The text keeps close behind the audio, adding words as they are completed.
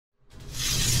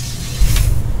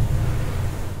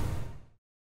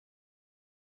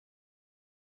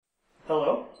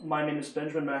My name is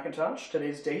Benjamin McIntosh.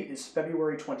 Today's date is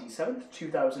February 27th,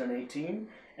 2018,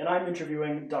 and I'm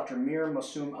interviewing Dr. Mir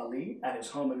Masoom Ali at his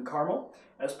home in Carmel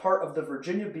as part of the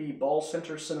Virginia B. Ball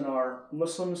Center seminar,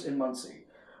 Muslims in Muncie.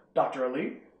 Dr.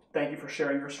 Ali, thank you for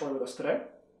sharing your story with us today.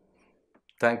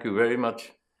 Thank you very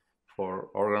much for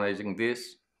organizing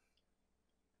this.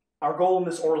 Our goal in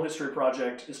this oral history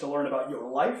project is to learn about your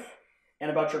life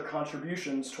and about your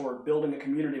contributions toward building a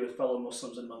community with fellow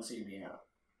Muslims in Muncie, Indiana.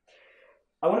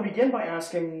 I want to begin by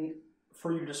asking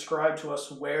for you to describe to us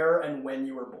where and when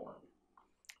you were born.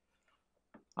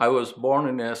 I was born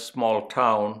in a small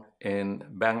town in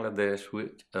Bangladesh,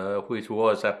 which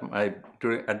was at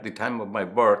the time of my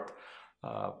birth.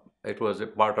 It was a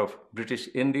part of British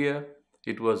India.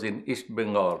 It was in East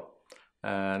Bengal,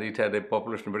 and it had a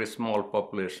population, very small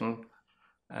population.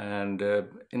 And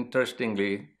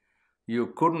interestingly, you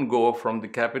couldn't go from the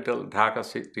capital, Dhaka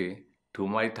city, to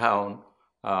my town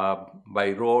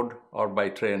by road or by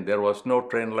train. There was no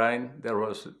train line. There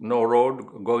was no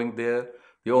road going there.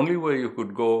 The only way you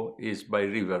could go is by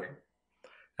river.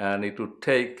 And it would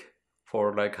take,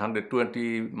 for like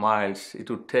 120 miles, it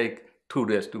would take 2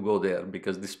 days to go there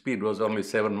because the speed was only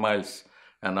 7 miles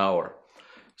an hour.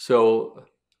 So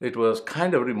it was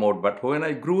kind of remote. But when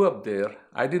I grew up there,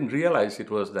 I didn't realize it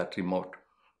was that remote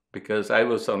because I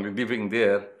was only living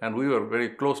there and we were very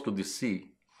close to the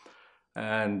sea.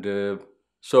 And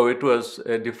so it was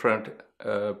a different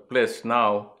place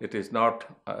now. It is not,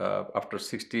 after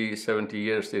 60, 70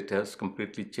 years, it has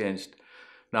completely changed.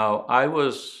 Now, I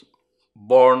was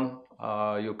born,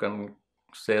 you can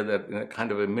say that, in a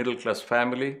kind of a middle-class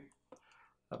family.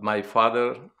 My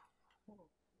father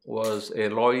was a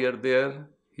lawyer there.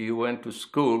 He went to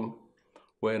school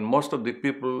when most of the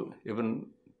people even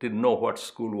didn't know what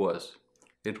school was.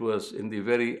 It was in the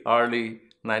very early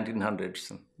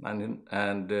 1900s.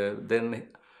 And then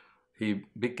he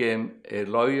became a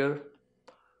lawyer,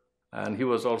 and he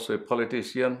was also a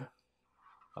politician.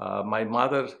 My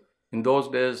mother, in those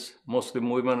days,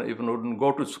 Muslim women even wouldn't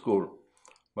go to school.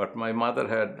 But my mother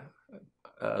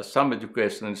had some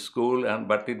education in school,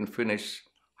 but didn't finish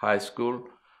high school.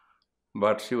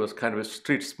 But she was kind of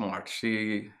street smart.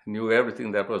 She knew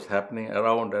everything that was happening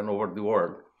around and over the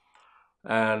world.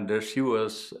 And she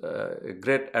was a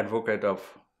great advocate of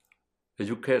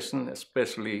education,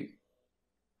 especially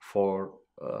for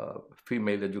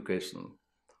female education.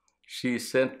 She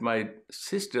sent my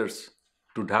sisters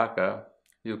to Dhaka.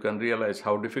 You can realize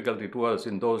how difficult it was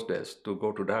in those days to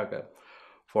go to Dhaka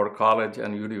for college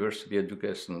and university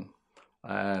education.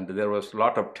 And there was a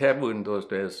lot of taboo in those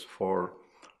days for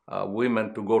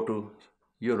women to go to,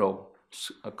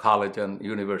 college and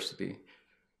university.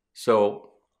 So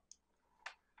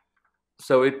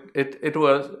it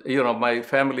was, my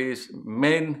family's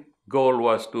main goal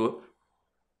was to,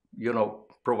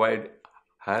 provide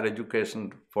higher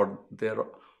education for their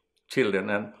children.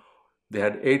 And they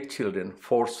had 8 children,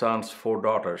 4 sons, 4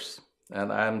 daughters.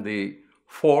 And I am the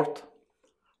 4th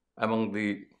among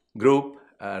the group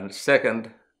and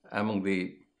 2nd among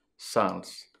the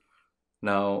sons.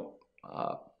 Now,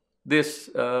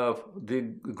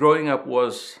 the growing up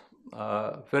was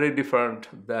very different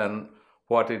than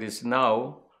what it is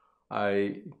now.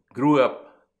 I grew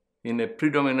up in a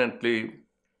predominantly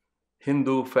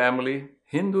Hindu family.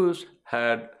 Hindus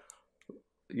had,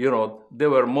 they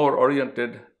were more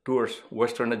oriented towards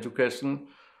Western education.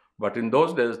 But in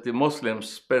those days, the Muslims,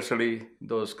 especially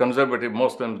those conservative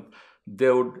Muslims,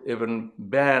 they would even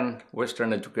ban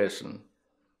Western education.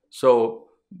 So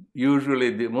usually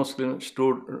the Muslim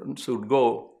students would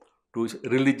go to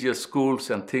religious schools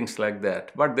and things like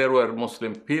that. But there were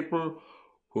Muslim people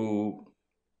who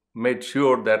made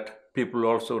sure that people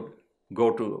also go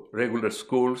to regular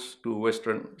schools, to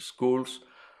Western schools.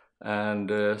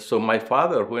 And so my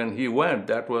father, when he went,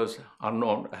 that was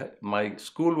unknown. My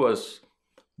school was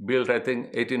built, I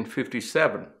think,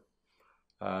 1857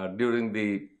 during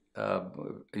the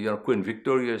Queen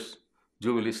Victoria's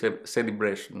Jubilee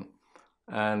celebration.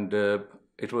 And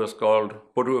it was called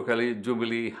Portugalli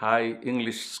Jubilee High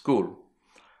English School.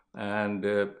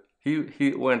 And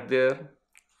he went there.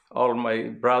 All my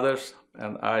brothers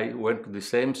and I went to the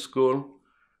same school,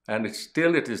 and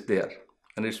it is there.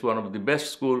 And it's one of the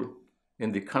best schools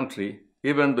in the country,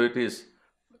 even though it is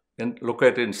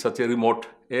located in such a remote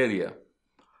area.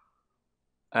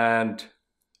 And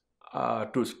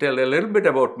to tell a little bit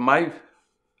about my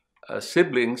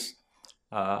siblings,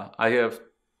 I have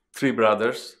 3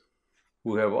 brothers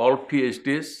who have all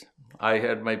PhDs. I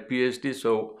had my PhD,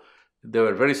 so they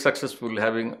were very successful,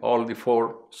 having all the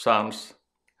 4 sons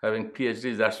having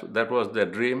PhDs. That was their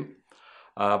dream.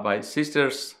 My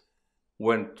sisters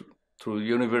went through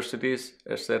universities,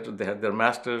 etc. They had their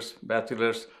masters,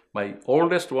 bachelors. My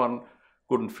oldest one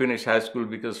couldn't finish high school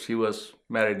because she was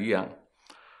married young.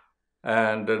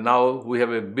 And now we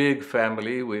have a big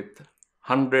family with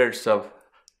hundreds of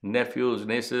nephews,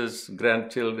 nieces,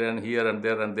 grandchildren here and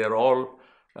there, and they're all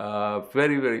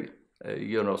very, very,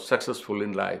 successful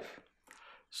in life.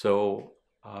 So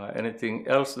anything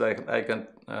else that I can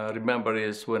remember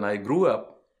is when I grew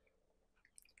up,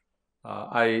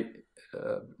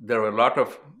 there were a lot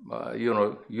of,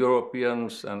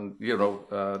 Europeans and,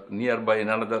 nearby in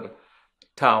another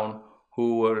town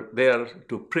who were there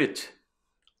to preach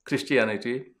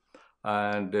Christianity,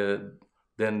 and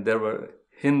then there were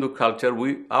Hindu culture.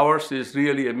 Ours is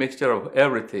really a mixture of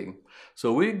everything.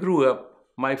 So we grew up.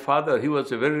 My father, he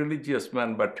was a very religious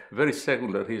man, but very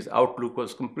secular. His outlook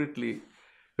was completely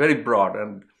very broad,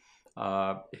 and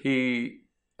he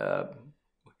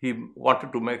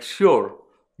wanted to make sure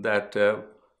that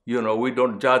we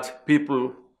don't judge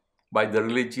people by the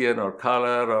religion or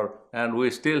color, and we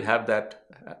still have that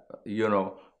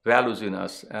values in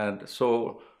us, and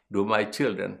so do my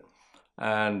children.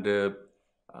 And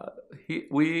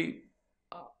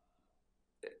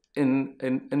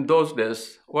in those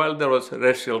days, while there was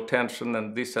racial tension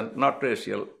and this, and not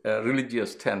racial,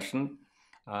 religious tension,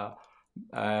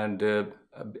 and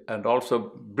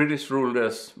also British ruled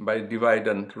us by divide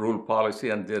and rule policy,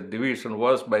 and their division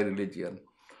was by religion.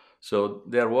 So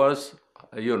there was,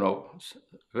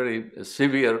 very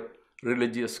severe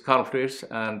religious conflicts,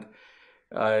 and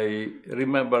I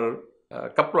remember a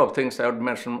couple of things I would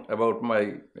mention about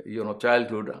my,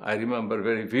 childhood. I remember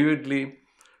very vividly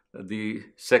the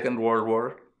Second World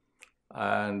War,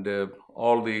 and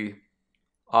all the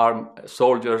armed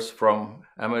soldiers from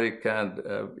America and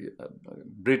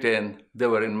Britain, they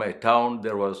were in my town.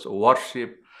 There was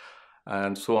worship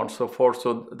and so on and so forth.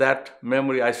 So that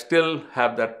memory, I still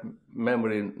have that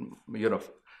memory,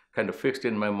 kind of fixed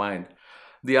in my mind.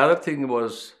 The other thing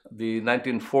was the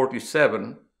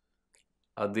 1947,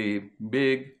 the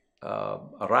big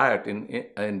riot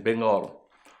in Bengal,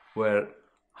 where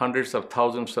hundreds of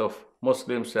thousands of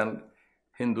Muslims and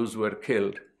Hindus were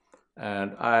killed.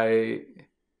 And I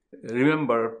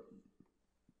remember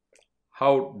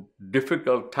how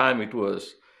difficult time it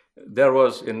was. There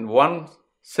was, in one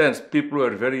sense, people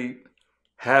were very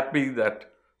happy that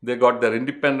they got their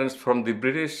independence from the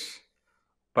British,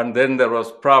 but then there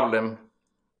was problem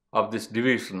of this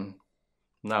division.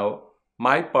 Now,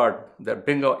 my part, that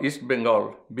East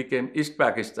Bengal, became East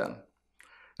Pakistan.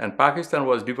 And Pakistan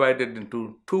was divided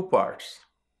into two parts,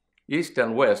 East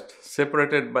and West,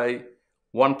 separated by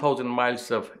 1,000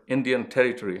 miles of Indian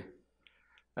territory.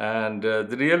 And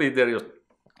really,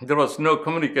 there was no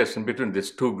communication between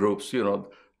these two groups.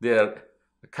 They are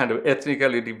kind of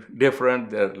ethnically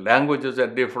different, their languages are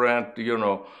different,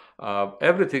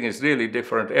 everything is really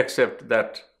different, except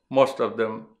that most of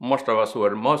us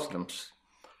were Muslims.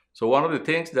 So one of the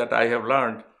things that I have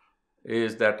learned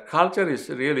is that culture is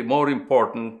really more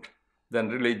important than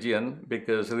religion,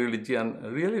 because religion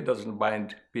really doesn't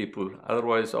bind people.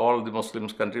 Otherwise, all the Muslim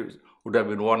countries would have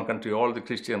been one country, all the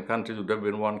Christian countries would have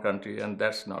been one country, and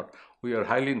that's not. We are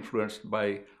highly influenced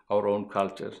by our own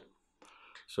culture.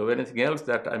 So anything else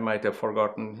that I might have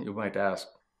forgotten, you might ask.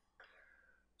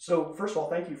 So first of all,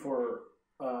 thank you for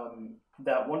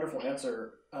that wonderful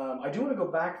answer. I do want to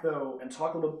go back, though, and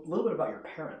talk a little bit about your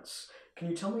parents. Can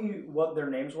you tell me what their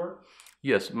names were?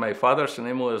 Yes, my father's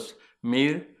name was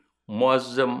Mir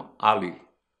Masoom Ali.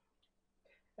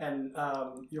 And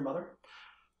your mother?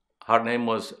 Her name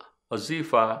was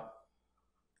Azifa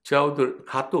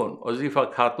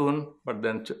Khatun, but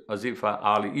then Azifa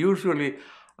Ali. Usually,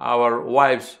 our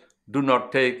wives do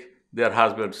not take their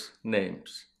husbands'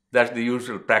 names. That's the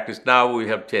usual practice. Now we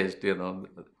have changed,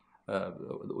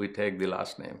 we take the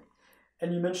last name.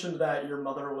 And you mentioned that your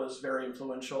mother was very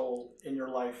influential in your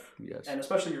life, yes, and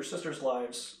especially your sisters'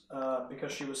 lives,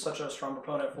 because she was such a strong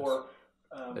proponent for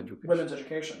women's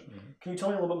education. Mm-hmm. Can you tell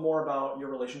me a little bit more about your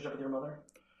relationship with your mother?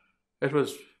 It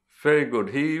was very good.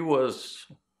 He was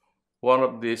one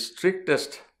of the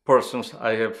strictest persons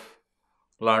I have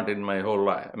learned in my whole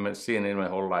life, seen in my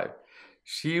whole life.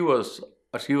 She was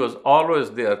always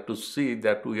there to see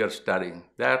that we are studying.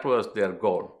 That was their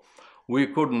goal. We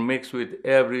couldn't mix with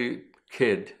every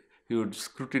kid. He would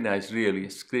scrutinize, really,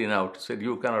 screen out, said,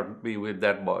 you cannot be with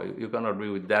that boy, you cannot be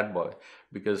with that boy,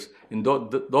 because in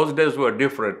those days were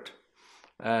different.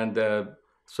 And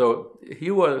so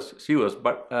she was,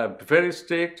 but very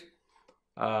strict.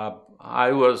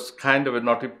 I was kind of a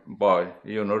naughty boy,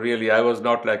 really. I was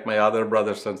not like my other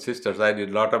brothers and sisters. I did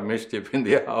a lot of mischief in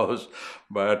the house,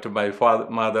 but my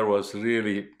mother was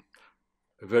really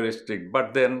very strict.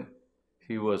 But then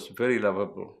he was very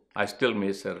lovable. I still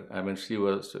miss her. I mean, she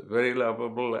was very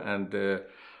lovable, and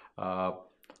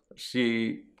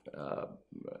she uh,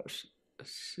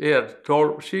 she had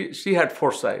told she had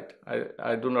foresight.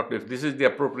 I do not know if this is the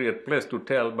appropriate place to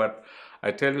tell, but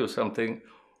I tell you something.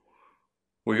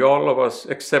 We all of us,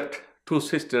 except two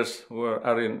sisters,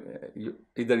 are in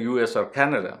either U.S. or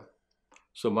Canada.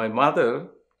 So my mother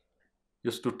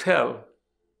used to tell,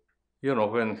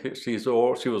 when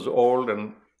she was old,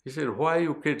 and he said, "Why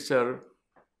you kids are,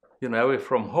 away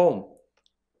from home?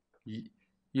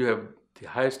 You have the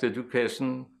highest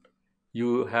education. You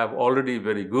have already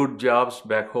very good jobs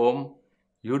back home.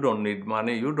 You don't need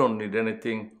money. You don't need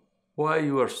anything. Why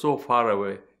you are so far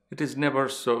away? It is never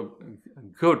so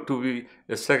good to be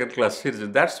a second-class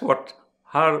citizen." That's what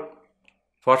her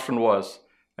version was.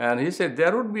 And he said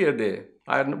there would be a day.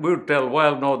 And we would tell,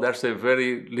 well, no, that's a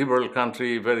very liberal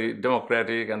country, very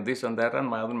democratic, and this and that. And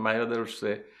my mother would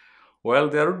say, well,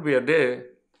 there would be a day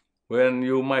when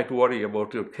you might worry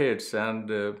about your kids. And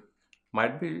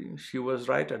might be she was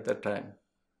right at that time.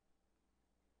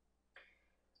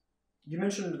 You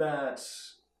mentioned that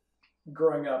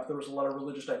growing up, there was a lot of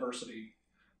religious diversity.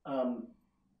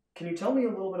 Can you tell me a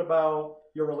little bit about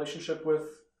your relationship with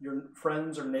your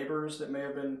friends or neighbors that may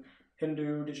have been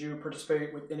Hindu? Did you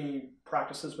participate with any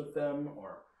practices with them,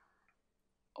 or?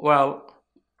 Well,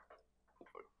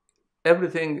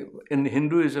 everything in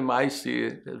Hinduism I see,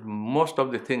 most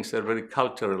of the things are very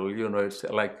cultural. It's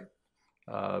like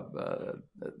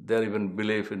their even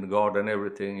belief in God and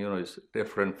everything, is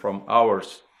different from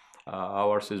ours.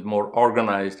 Ours is more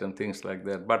organized and things like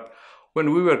that. But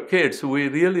when we were kids, we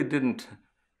really didn't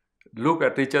look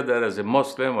at each other as a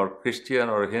Muslim or Christian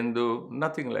or Hindu,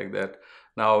 nothing like that.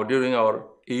 Now, during our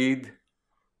Eid,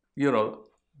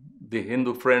 the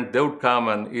Hindu friends, they would come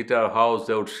and eat our house,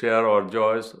 they would share our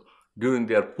joys. During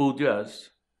their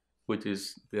pujas, which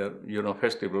is their,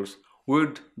 festivals, we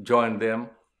would join them,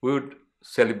 we would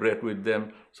celebrate with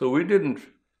them. So we didn't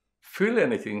feel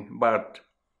anything, but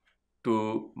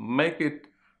to make it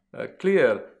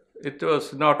clear, it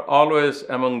was not always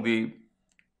among the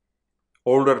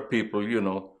older people,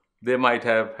 they might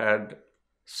have had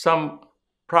some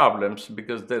problems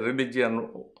because the religion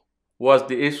was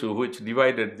the issue which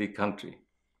divided the country.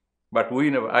 But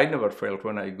I never felt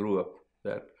when I grew up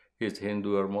that he's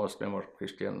Hindu or Muslim or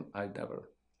Christian. I never.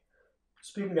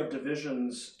 Speaking of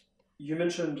divisions, you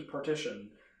mentioned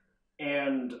partition,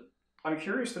 and I'm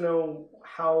curious to know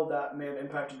how that may have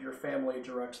impacted your family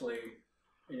directly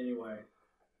in any way.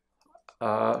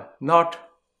 Not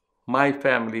my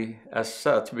family as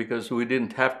such, because we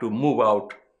didn't have to move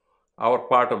out. Our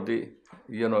part of the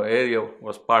area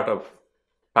was part of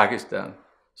Pakistan,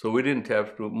 so we didn't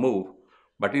have to move.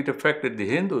 But it affected the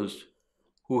Hindus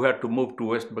who had to move to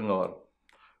West Bengal.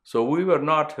 So we were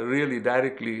not really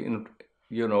directly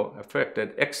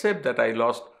affected, except that I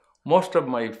lost most of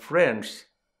my friends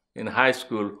in high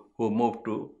school who moved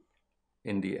to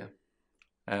India.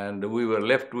 And we were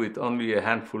left with only a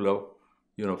handful of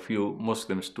few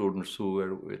Muslim students who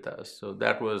were with us. So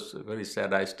that was very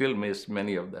sad. I still miss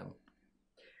many of them.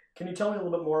 Can you tell me a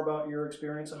little bit more about your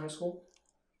experience in high school?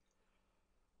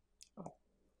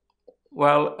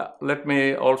 Well, let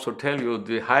me also tell you,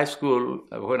 the high school,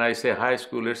 when I say high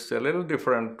school, it's a little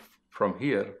different from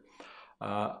here.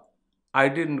 I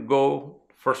didn't go,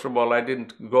 first of all, I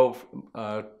didn't go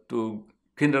to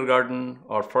kindergarten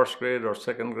or first grade or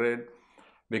second grade,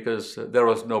 because there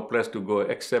was no place to go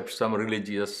except some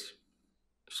religious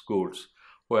schools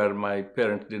where my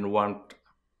parents didn't want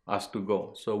us to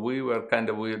go. So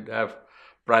we'd have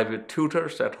private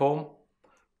tutors at home,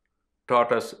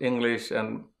 taught us English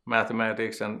and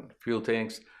mathematics and few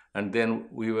things, and then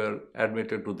we were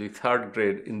admitted to the third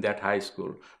grade in that high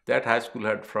school. That high school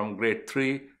had from grade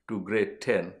 3 to grade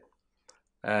 10.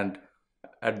 And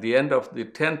at the end of the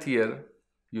 10th year,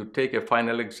 you take a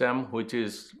final exam, which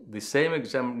is the same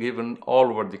exam given all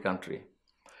over the country.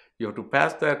 You have to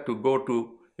pass that to go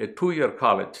to a 2-year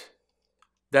college.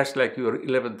 That's like your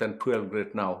 11th and 12th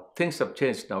grade now. Things have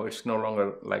changed now. It's no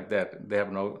longer like that. They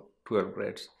have now 12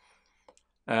 grades.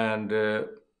 And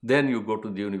then you go to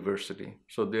the university.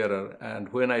 So and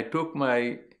when I took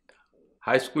my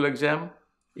high school exam,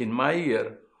 in my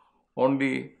year,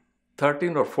 only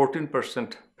 13 or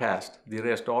 14% passed. The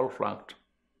rest all flunked.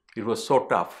 It was so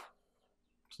tough.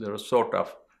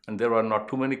 And there were not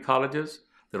too many colleges.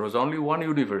 There was only one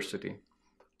university.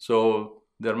 So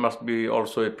there must be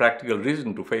also a practical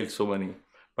reason to fail so many.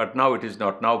 But now it is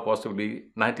not. Now possibly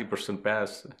 90%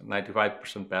 pass,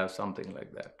 95% pass, something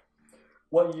like that.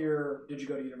 What year did you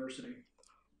go to university?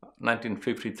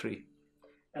 1953.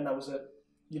 And that was at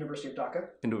University of Dhaka?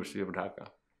 University of Dhaka.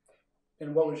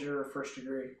 And what was your first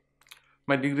degree?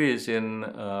 My degree is in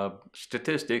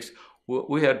statistics.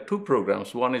 We had two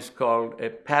programs. One is called a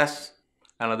PASS,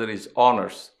 another is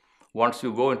honors. Once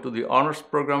you go into the honors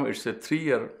program, it's a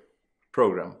 3-year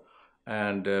program,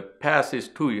 and PASS is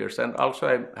 2 years. And also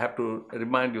I have to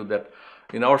remind you that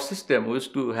in our system, we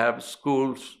used to have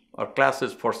schools or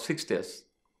classes for 6 days,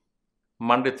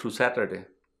 Monday through Saturday,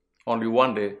 only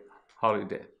 1 day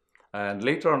holiday. And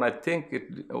later on, I think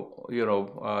it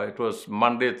was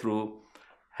Monday through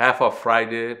half of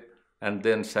Friday, and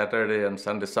then Saturday and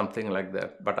Sunday, something like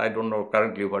that. But I don't know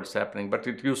currently what's happening. But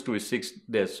it used to be 6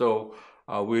 days. So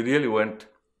we really went,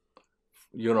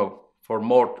 for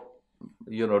more,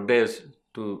 days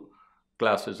to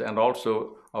classes. And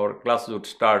also our classes would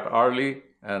start early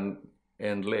and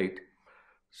end late.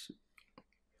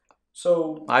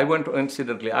 So I went into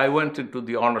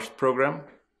the honors program,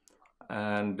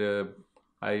 and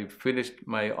I finished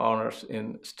my honors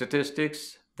in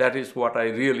statistics. That is what I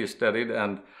really studied,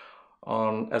 and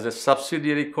as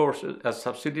subsidiary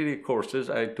courses,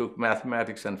 I took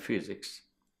mathematics and physics.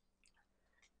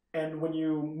 And when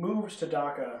you moved to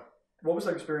Dhaka, what was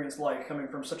that experience like, coming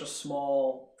from such a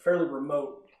small, fairly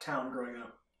remote town growing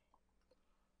up?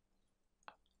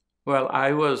 Well,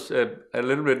 I was a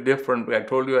little bit different. I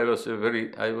told you I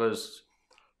was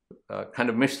kind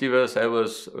of mischievous. I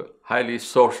was highly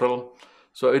social,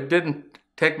 so it didn't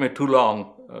take me too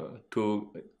long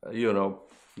to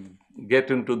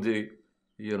get into the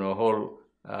whole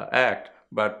act.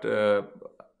 But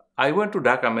I went to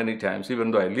Dhaka many times.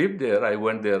 Even though I lived there, I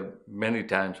went there many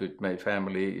times with my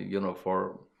family,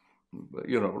 for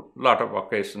lot of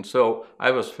occasions. So I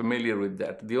was familiar with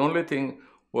that. The only thing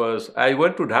was I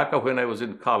went to Dhaka when I was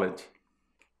in college.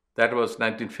 That was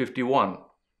 1951,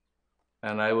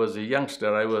 and I was a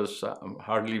youngster. I was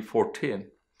hardly 14.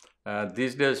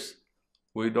 These days,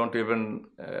 we don't even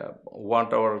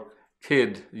want our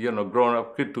kid,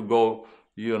 grown-up kid, to go,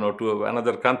 to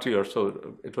another country or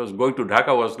so. It was going to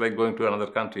Dhaka was like going to another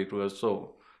country. It was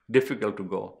so difficult to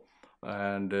go,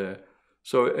 and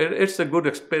so it's a good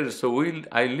experience. So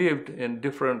I lived in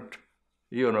different,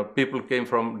 people came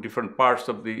from different parts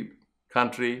of the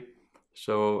country.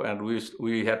 So, and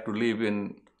we had to live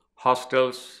in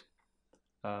hostels.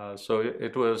 So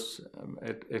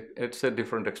it's a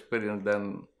different experience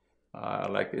than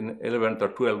like in 11th or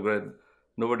 12th grade.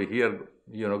 Nobody here,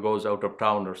 goes out of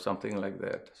town or something like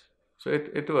that. So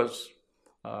it was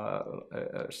a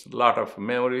lot of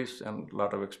memories and a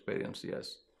lot of experience,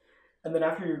 yes. And then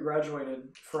after you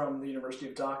graduated from the University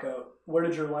of Dhaka, where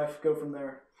did your life go from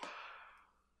there?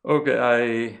 Okay,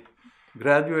 I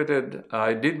graduated.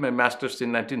 I did my master's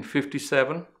in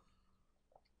 1957.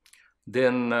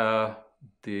 Then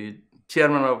the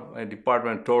chairman of my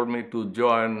department told me to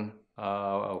join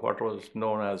what was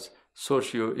known as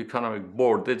socio-economic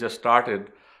board. They just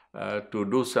started to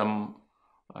do some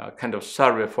kind of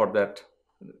survey for that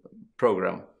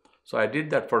program. So I did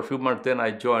that for a few months. Then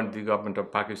I joined the government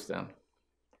of Pakistan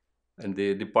in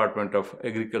the Department of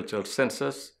Agricultural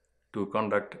Census to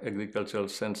conduct agricultural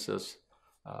census,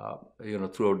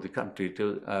 throughout the country.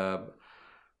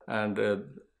 And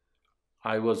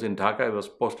I was in Dhaka. I was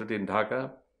posted in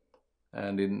Dhaka,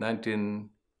 and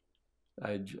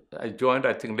I joined,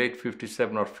 I think, late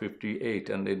 57 or 58,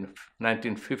 and in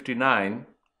 1959,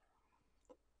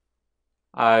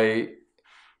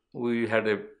 we had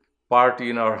a party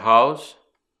in our house,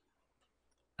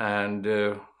 and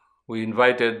we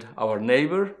invited our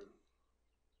neighbor,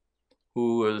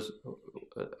 who was,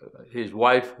 his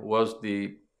wife was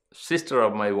the sister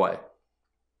of my wife.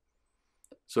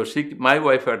 So my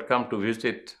wife had come to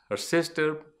visit her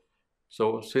sister.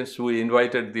 So since we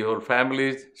invited the whole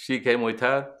family, she came with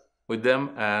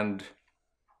them, and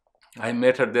I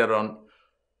met her there on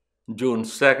June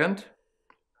 2nd.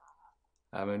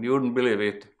 I mean, you wouldn't believe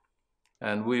it.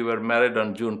 And we were married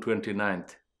on June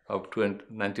 29th of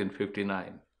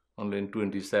 1959, only in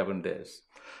 27 days.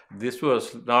 This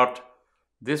was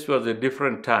a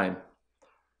different time.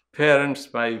 Parents,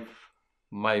 I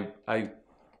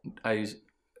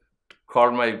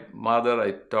called my mother,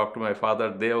 I talked to my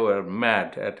father. They were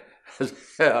mad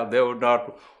they would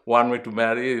not want me to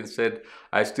marry. He said,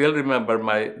 I still remember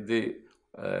the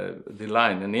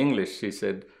line in English. She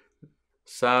said,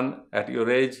 son, at your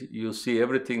age, you see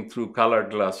everything through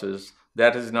colored glasses.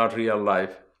 That is not real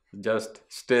life. Just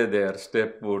stay there, stay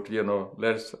put,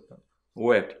 let's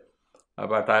wait.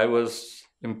 But I was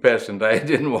impatient. I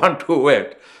didn't want to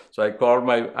wait. So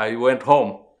I went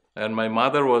home, and my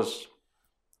mother was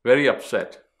very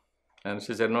upset. And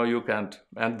she said, no, you can't.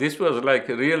 And this was like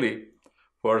really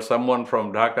for someone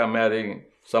from Dhaka marrying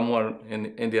someone in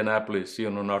Indianapolis,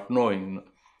 not knowing.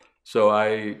 So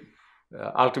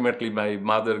ultimately my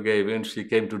mother gave in. She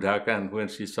came to Dhaka, and when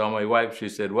she saw my wife, she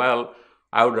said, "Well,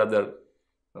 I would rather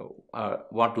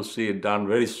want to see it done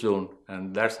very soon."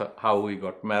 And that's how we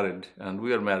got married. And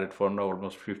we are married for now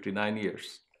almost 59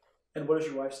 years. And what is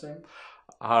your wife's name?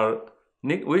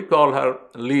 We call her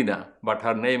Lina, but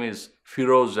her name is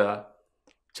Firoza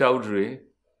Chowdhury,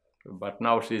 but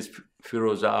now she's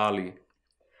Firoza Ali.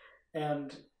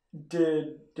 And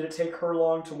did it take her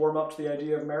long to warm up to the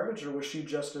idea of marriage, or was she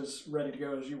just as ready to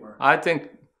go as you were? I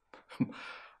think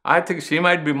she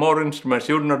might be more instrumental.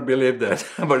 She would not believe that,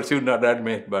 but she would not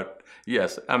admit. But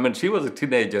yes, I mean, she was a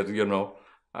teenager,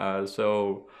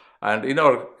 and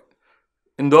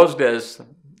in those days,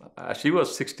 she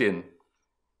was 16.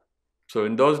 So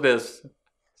in those days,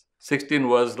 16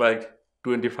 was like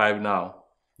 25 now.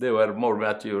 They were more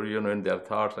mature, in their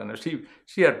thoughts. And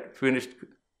she had finished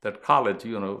that college,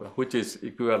 which is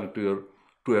equivalent to your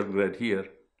 12th grade here.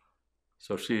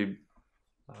 So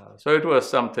so it was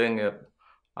something.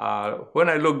 When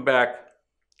I look back,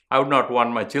 I would not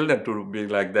want my children to be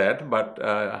like that, but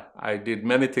I did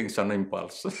many things on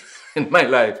impulse in my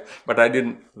life. But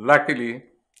luckily,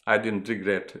 I didn't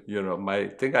regret, I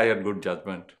think I had good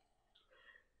judgment.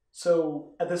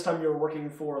 So at this time you were working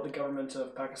for the government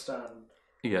of Pakistan?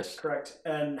 Yes. Correct.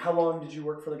 And how long did you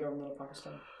work for the government of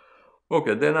Pakistan?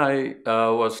 Okay, then I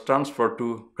was transferred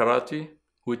to Karachi,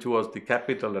 which was the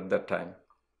capital at that time.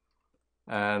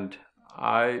 And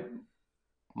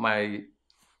my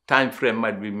time frame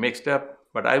might be mixed up,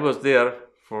 but I was there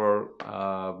for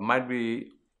might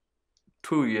be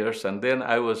 2 years, and then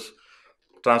I was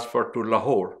transferred to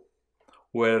Lahore,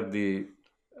 where the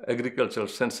Agricultural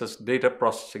Census Data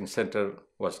Processing Center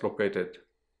was located.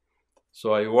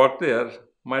 So I worked there,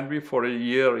 might be for a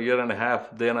year and a half.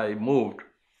 Then I moved.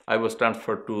 I was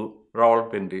transferred to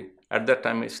Rawalpindi. At that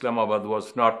time, Islamabad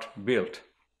was not built.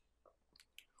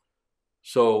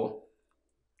 So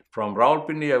from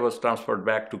Rawalpindi, I was transferred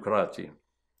back to Karachi.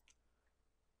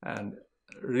 And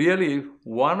really,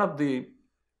 one of the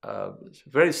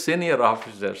very senior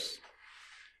officers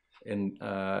in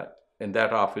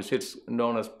that office, it's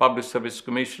known as Public Service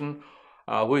Commission,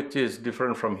 which is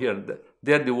different from here.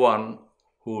 They're the one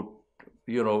who,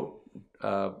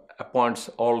 appoints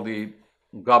all the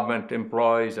government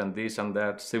employees and this and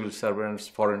that, civil servants,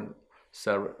 foreign,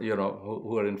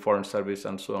 who are in foreign service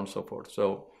and so on and so forth.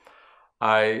 So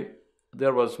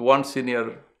there was one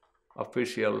senior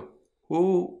official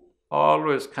who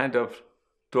always kind of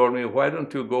told me, "Why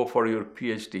don't you go for your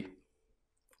PhD?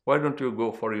 Why don't you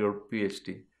go for your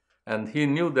PhD?" And he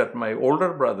knew that my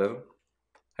older brother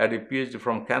had a PhD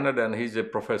from Canada, and he's a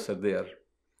professor there.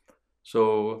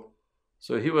 So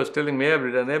he was telling me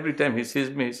every time he sees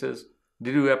me, he says,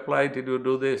 "Did you apply? Did you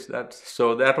do this?"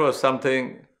 So that was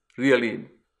something really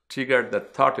triggered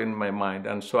that thought in my mind.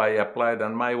 And so I applied,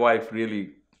 and my wife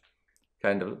really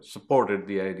kind of supported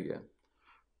the idea.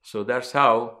 So that's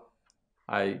how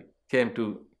I came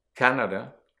to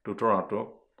Canada, to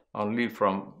Toronto, on leave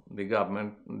from the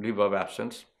government, leave of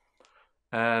absence.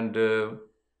 And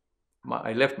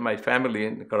I left my family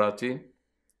in Karachi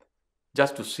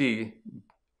just to see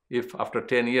if after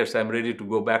 10 years I'm ready to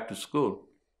go back to school.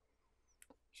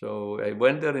 So I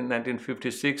went there in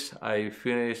 1956. I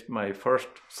finished my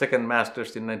second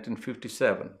master's in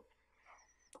 1957.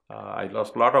 I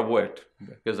lost a lot of weight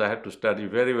because I had to study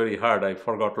very, very hard. I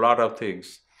forgot a lot of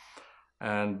things.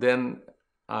 And then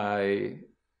I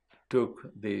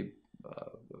took the,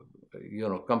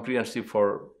 comprehensive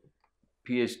for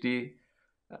PhD.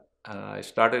 I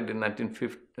started in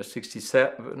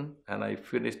 1967 and I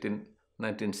finished in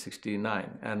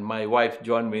 1969. And my wife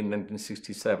joined me in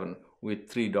 1967 with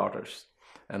 3 daughters.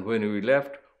 And when we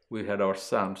left, we had our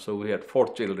son. So we had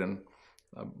 4 children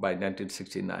by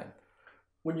 1969.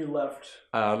 When you left?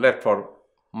 Left for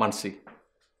Muncie.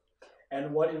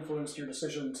 And what influenced your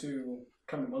decision to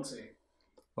come to Muncie?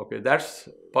 Okay, that's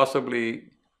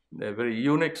possibly a very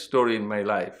unique story in my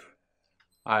life.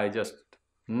 I just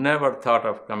never thought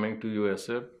of coming to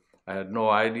USA. I had no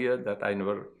idea that. I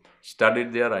never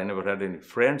studied there. I never had any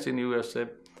friends in USA.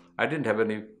 I didn't have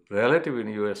any relative in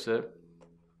USA.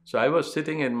 So I was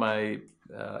sitting in my,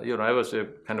 I was a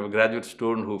kind of a graduate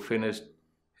student who finished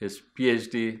his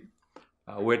PhD,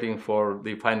 waiting for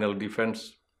the final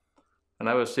defense. And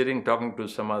I was sitting talking to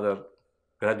some other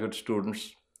graduate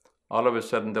students. All of a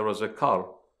sudden there was a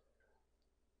call.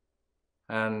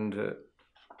 And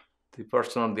the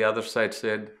person on the other side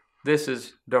said, "This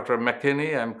is Dr.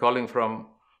 McKinney. I'm calling from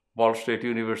Ball State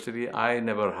University." I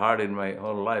never heard in my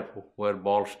whole life where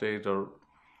Ball State or...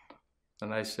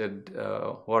 And I said,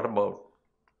 "What about?"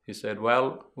 He said,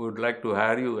 "Well, we would like to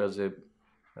hire you as a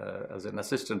as an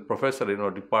assistant professor in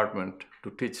our department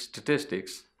to teach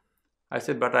statistics. I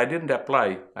said, but I didn't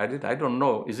apply. I don't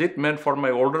know. Is it meant for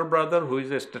my older brother who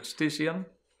is a statistician?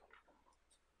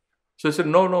 So he said,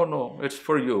 no, no, no, it's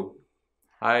for you.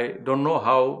 I don't know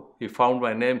how he found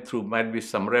my name through, might be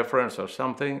some reference or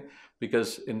something,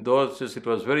 because in those days it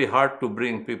was very hard to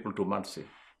bring people to Muncie.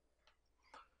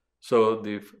 So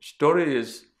the story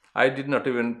is, I did not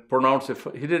even pronounce it.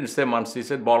 He didn't say Muncie, he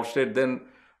said Ball State. Then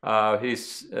he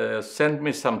sent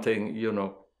me something, you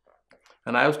know,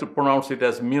 and I used to pronounce it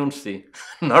as Muncie,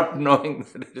 not knowing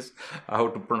that it is how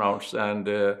to pronounce. And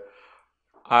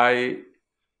I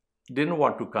didn't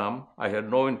want to come. I had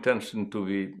no intention to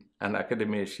be an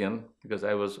academician because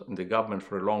I was in the government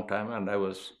for a long time and I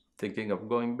was thinking of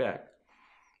going back.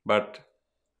 But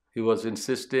he was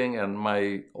insisting, and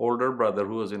my older brother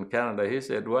who was in Canada, he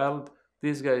said, well,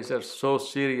 these guys are so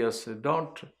serious,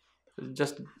 don't,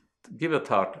 just give a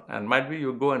thought and might be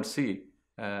you go and see.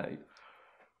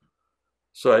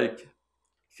 So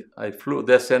I flew,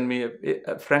 they sent me,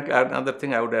 frankly, another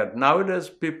thing I would add, nowadays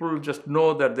people just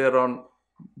know that they're on,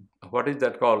 what is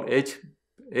that called,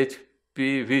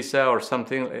 HP visa or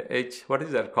something, what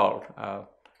is that called?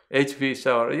 H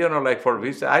visa, or, you know, like for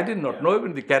visa. I did not know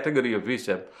even the category of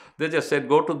visa. They just said,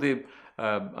 go to the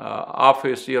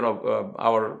office, you know,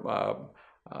 our,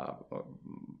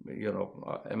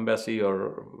 embassy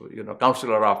or, you know,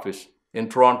 consular office in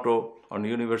Toronto on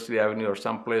University Avenue or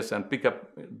someplace and pick up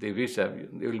the visa.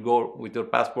 They will go with your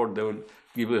passport, they will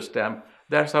give you a stamp.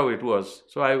 That's how it was.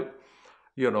 So I,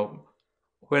 you know,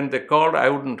 when they called, I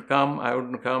wouldn't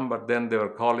come, but then they were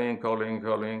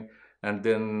calling, and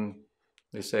then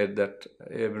they said that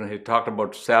even he talked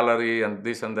about salary and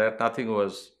this and that, nothing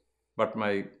was, but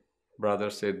my brother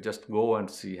said, just go and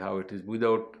see how it is.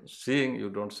 Without seeing, you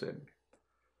don't send.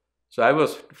 So I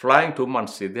was flying to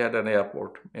Muncie. They had an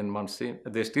airport in Muncie.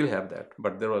 They still have that,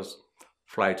 but there was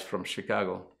flights from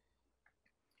Chicago.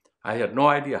 I had no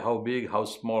idea how big, how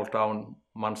small town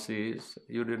Muncie is.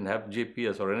 You didn't have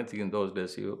GPS or anything in those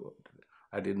days.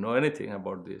 I didn't know anything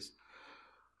about this.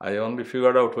 I only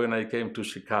figured out when I came to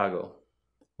Chicago.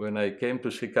 When I came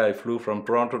to Chicago, I flew from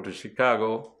Toronto to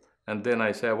Chicago, and then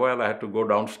I said, well, I had to go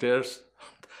downstairs,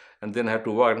 and then I had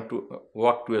to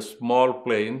walk to a small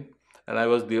plane, and I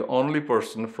was the only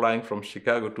person flying from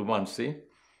Chicago to Muncie.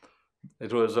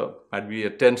 It was, might be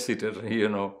a 10-seater, you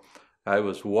know. I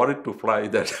was worried to fly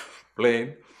that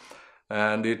plane,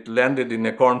 and it landed in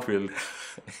a cornfield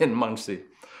in Muncie.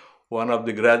 One of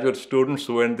the graduate students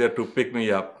went there to pick me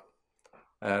up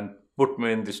and put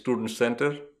me in the student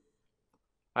center.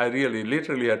 I really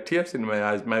literally had tears in my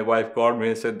eyes. My wife called me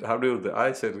and said, how do you?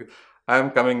 I said,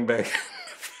 I'm coming back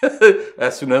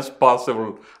as soon as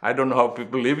possible. I don't know how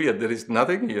people live here. There is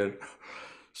nothing here.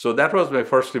 So that was my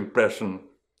first impression.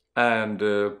 And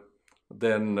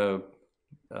then,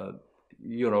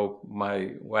 you know,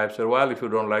 my wife said, well, if you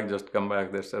don't like, just come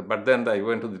back. They said, but then I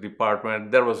went to the department.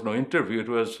 There was no interview. It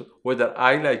was whether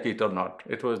I like it or not.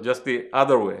 It was just the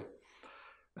other way.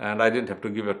 And I didn't have to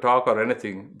give a talk or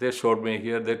anything. They showed me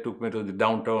here. They took me to the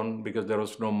downtown because there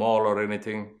was no mall or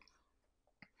anything.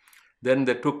 Then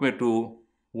they took me to,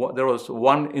 there was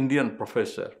one Indian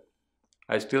professor.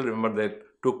 I still remember they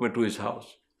took me to his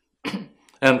house.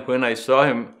 And when I saw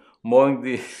him mowing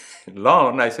the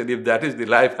lawn, I said, if that is the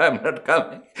life, I'm not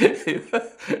coming.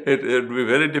 It would be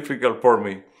very difficult for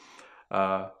me.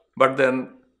 But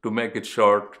then, to make it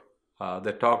short,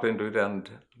 they talked into it, and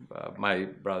my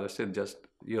brother said, just,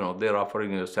 you know, they're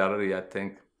offering you a salary, I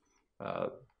think,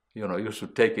 you know, you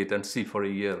should take it and see for a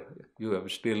year. You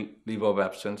have still leave of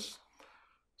absence.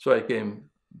 So I came,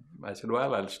 I said,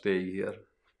 well, I'll stay here.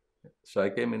 So I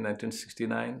came in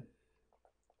 1969,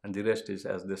 and the rest is,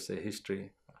 as they say,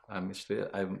 history. I'm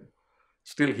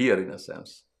still here in a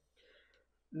sense.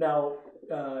 Now,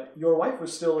 your wife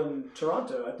was still in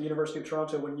Toronto, at the University of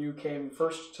Toronto, when you came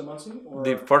first to Muncie? Or?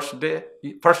 The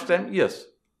first time, yes.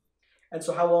 And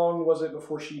so how long was it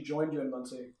before she joined you in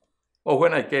Muncie? Oh,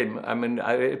 when I came, I mean,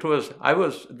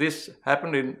 this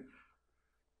happened in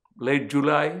late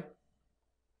July,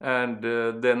 and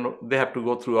then they have to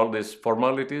go through all these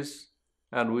formalities,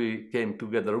 and we came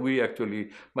together. We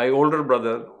actually, my older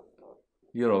brother,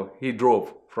 you know, he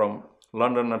drove from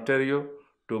London, Ontario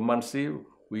to Muncie.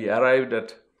 We arrived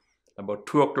at about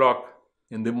 2 o'clock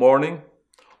in the morning,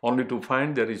 only to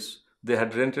find they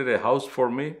had rented a house for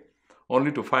me,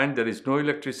 only to find there is no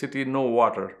electricity, no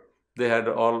water. They had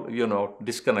all, you know,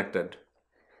 disconnected.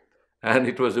 And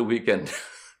it was a weekend.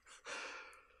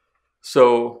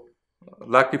 So,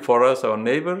 lucky for us, our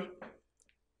neighbor,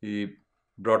 he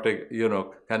brought a, you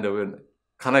know, kind of a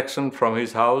connection from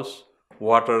his house,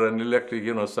 water and electric,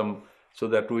 you know, some so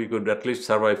that we could at least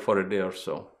survive for a day or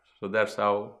so. So that's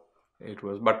how it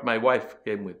was. But my wife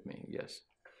came with me, yes.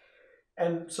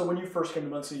 And so when you first came to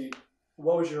Muncie,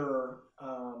 what was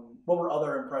what were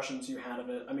other impressions you had of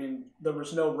it? I mean, there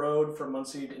was no road from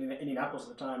Muncie to Indianapolis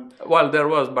at the time. Well, there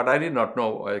was, but I did not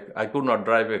know. I could not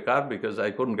drive a car because I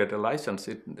couldn't get a license.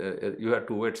 You had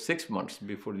to wait 6 months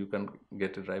before you can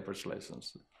get a driver's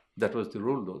license. That was the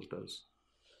rule those days.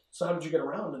 So how did you get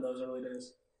around in those early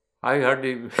days? I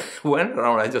hardly went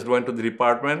around. I just went to the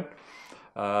department.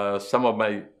 Some of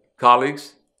my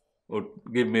colleagues would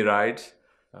give me rides,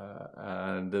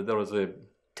 and there was a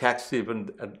taxi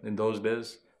even in those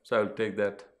days. So I'll take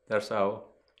that. That's how.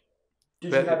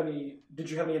 Did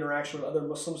you have any interaction with other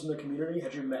Muslims in the community?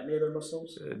 Had you met any other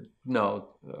Muslims?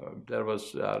 No, there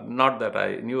was not that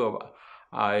I knew of.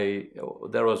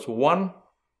 There was one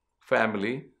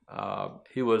family.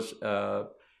 He was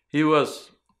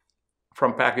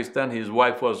from Pakistan. His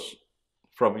wife was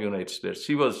from the United States.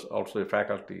 She was also a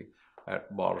faculty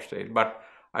at Ball State, but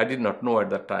I did not know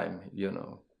at that time,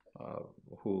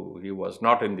 who he was.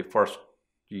 Not in the first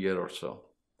year or so,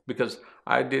 because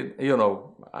I did,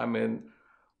 I mean,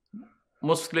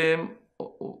 Muslim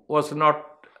was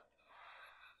not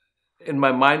in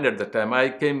my mind at the time. I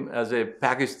came as a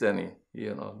Pakistani,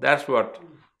 that's what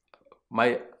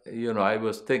I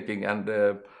was thinking, and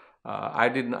I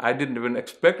didn't even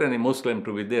expect any Muslim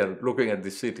to be there looking at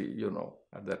the city,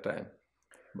 at that time.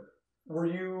 Were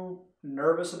you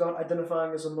nervous about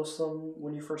identifying as a Muslim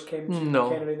when you first came to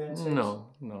Canada and the United States?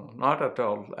 No, not at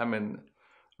all. I mean,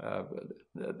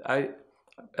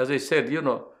 as I said,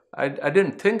 I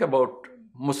didn't think about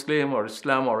Muslim or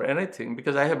Islam or anything,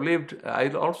 because I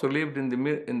also lived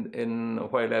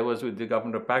while I was with the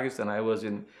government of Pakistan. I was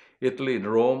in Italy, in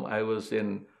Rome, I was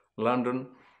in London,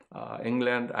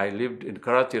 England, I lived in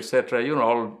Karachi, etc.,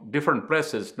 all different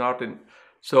places,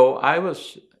 so I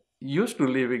was used to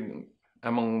living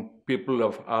among people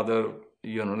of other,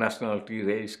 nationality,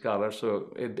 race, color,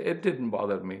 so it didn't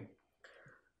bother me.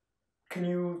 Can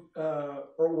you,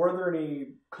 or were there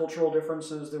any cultural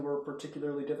differences that were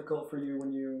particularly difficult for you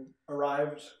when you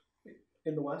arrived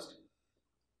in the West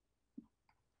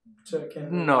to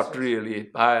Canada? Not really.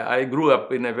 I grew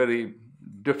up in a very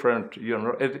different,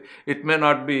 it may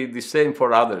not be the same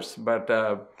for others, but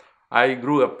I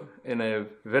grew up in a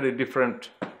very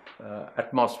different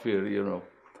atmosphere,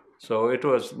 So it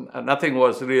was, nothing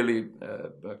was really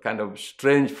kind of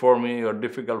strange for me or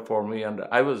difficult for me, and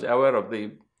I was aware of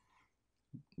the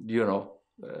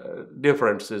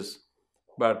differences,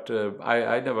 but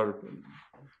I never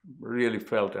really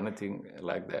felt anything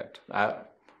like that.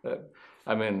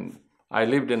 I mean, I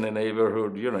lived in a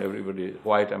neighborhood, everybody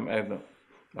white.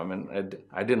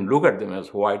 I didn't look at them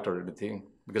as white or anything,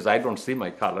 because I don't see my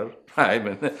color. I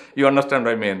mean, you understand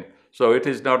what I mean? So it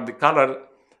is not the color,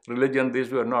 religion,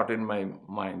 these were not in my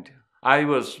mind. I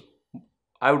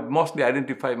would mostly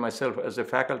identify myself as a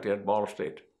faculty at Ball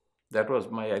State. That was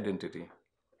my identity.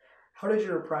 How did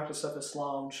your practice of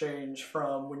Islam change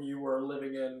from when you were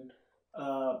living in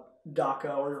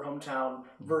Dhaka or your hometown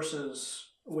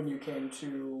versus when you came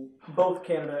to both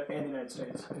Canada and the United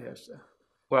States? Yes.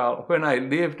 Well, when I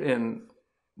lived in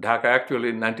Dhaka, actually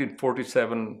in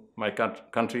 1947, my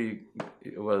country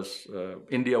was,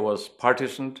 India was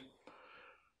partitioned.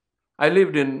 I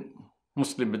lived in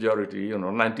Muslim majority,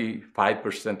 95%,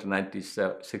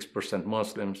 96%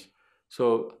 Muslims.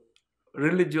 So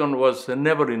religion was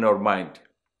never in our mind,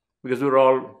 because we're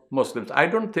all Muslims. I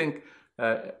don't think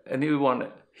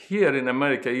anyone here in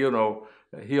America,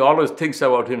 he always thinks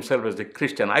about himself as a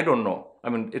Christian. I don't know. I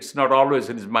mean, it's not always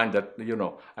in his mind that,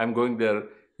 I'm going there,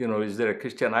 is there a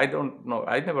Christian? I don't know.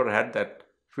 I never had that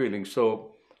feeling.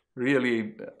 So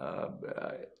really,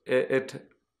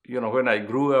 when I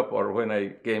grew up or when I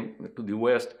came to the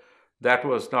West, that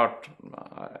was not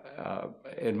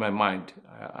in my mind.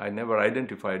 I never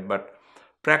identified. But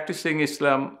practicing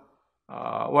Islam,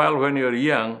 when you're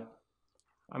young,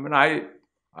 I mean,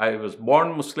 I was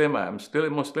born Muslim, I'm still a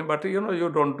Muslim, but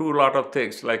you don't do a lot of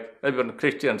things. Like even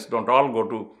Christians don't all go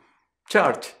to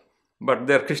church, but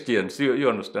they're Christians, you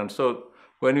understand. So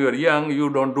when you're young, you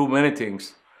don't do many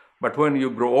things. But when you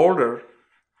grow older,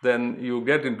 then you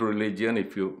get into religion,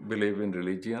 if you believe in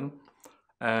religion.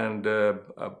 And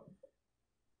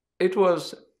it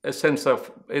was a sense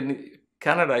of, in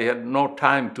Canada, I had no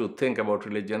time to think about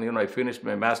religion. I finished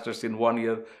my master's in 1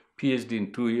 year, PhD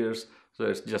in 2 years. So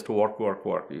it's just work.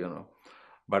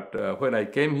 But when I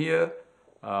came here,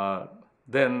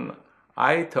 then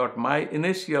I thought my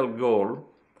initial goal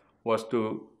was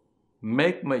to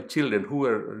make my children, who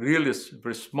were really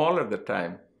very small at the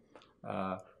time,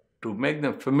 to make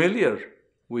them familiar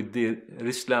with the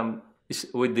Islam,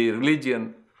 with the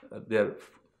religion, their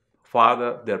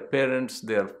father, their parents,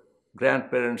 their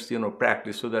grandparents,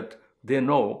 practice, so that they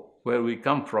know where we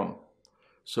come from.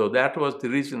 So that was the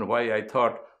reason why I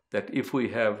thought that if we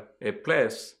have a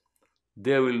place,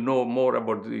 they will know more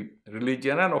about the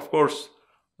religion, and of course,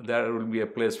 there will be a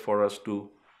place for us to,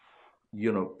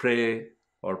 pray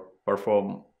or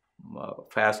perform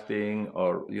fasting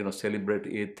or celebrate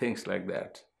Eid, things like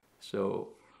that. So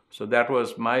that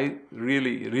was my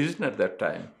really reason at that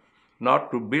time,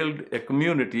 not to build a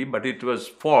community, but it was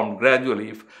formed gradually.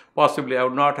 If possibly I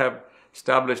would not have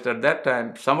established at that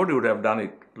time, somebody would have done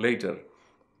it later.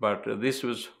 But this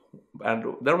was, and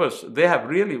they have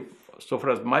really, so far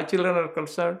as my children are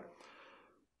concerned,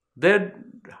 they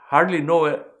hardly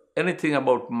know anything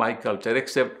about my culture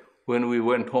except when we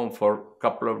went home for a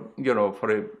couple of,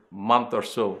 for a month or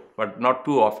so, but not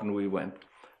too often we went.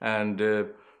 And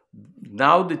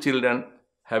now the children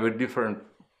have a different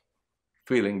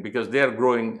feeling because they are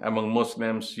growing among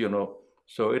Muslims,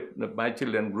 so my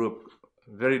children grew up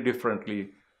very differently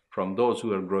from those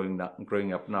who are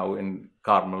growing up now in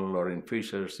Carmel or in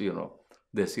Fishers.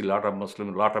 They see a lot of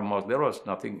Muslims, a lot of Muslims. There was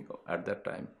nothing at that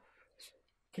time.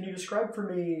 Can you describe for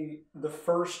me the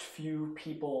first few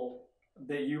people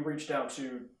that you reached out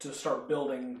to start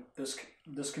building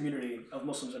this community of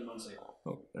Muslims in Muncie?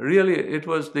 Really, it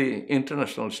was the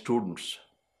international students.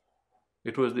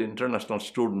 It was the international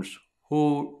students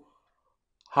who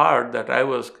heard that I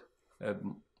was,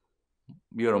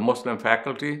 Muslim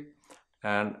faculty,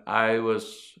 and I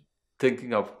was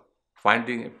thinking of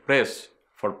finding a place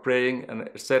for praying and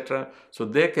etc. So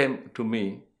they came to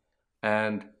me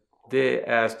and they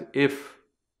asked if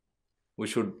we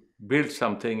should build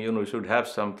something, we should have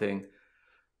something.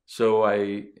 So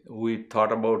we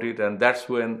thought about it, and that's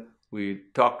when we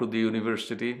talked to the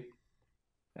university,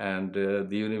 and the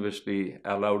university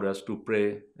allowed us to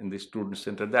pray in the student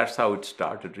center. That's how it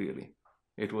started, really.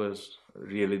 It was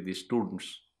really the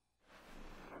students.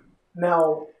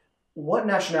 Now, what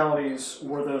nationalities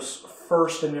were those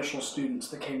first initial students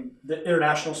that came, the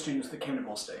international students that came to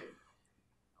Ball State?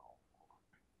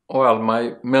 Well,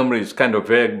 my memory is kind of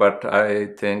vague, but I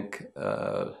think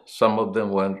some of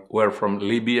them were from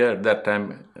Libya. At that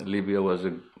time, Libya was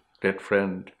a great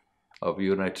friend of the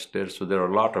United States, so there were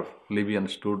a lot of Libyan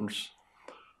students.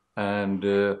 And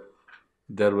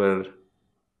there were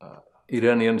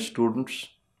Iranian students.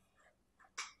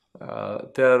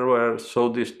 There were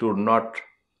Saudi students, not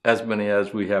as many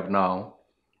as we have now.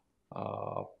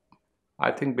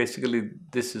 I think basically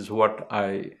this is what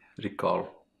I recall.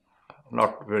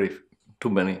 Not too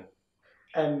many.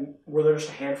 And were there just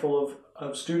a handful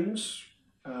of students?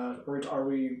 Or are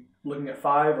we looking at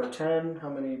 5 or 10? How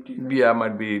many do you think? Yeah,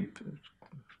 might be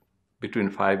between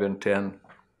 5 and 10.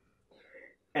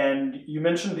 And you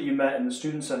mentioned that you met in the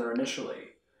student center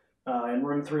initially, in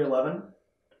room 311?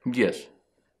 Yes.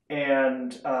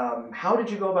 And how did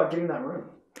you go about getting that room?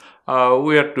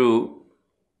 We had to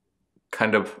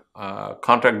kind of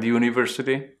contact the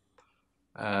university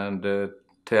and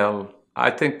tell. I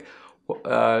think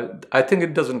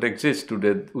it doesn't exist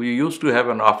today. We used to have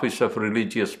an Office of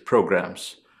Religious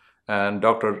Programs, and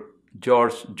Dr.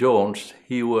 George Jones,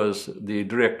 he was the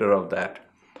director of that.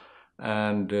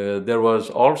 And there was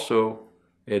also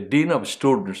a Dean of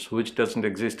Students, which doesn't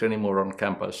exist anymore on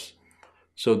campus.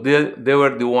 So they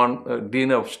were the one,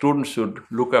 Dean of Students would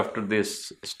look after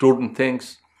these student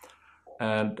things.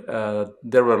 And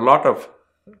there were a lot of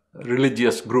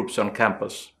religious groups on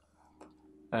campus.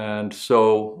 And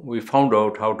so we found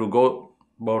out how to go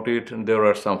about it, and there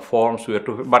are some forms we had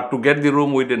to, but to get the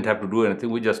room, we didn't have to do anything.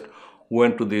 We just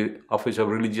went to the Office of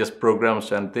Religious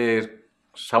Programs, and they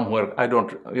somewhere, I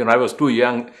was too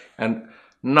young, and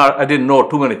I didn't know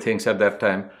too many things at that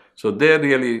time. So they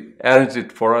really arranged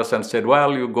it for us and said,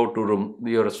 well, you go to room,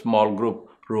 you're a small group,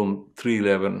 room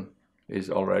 311 is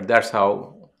all right. That's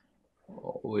how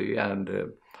we,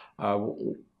 and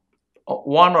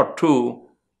one or two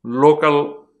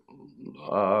local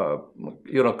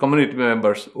community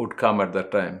members would come at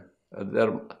that time.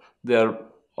 They're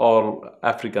all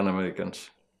African Americans.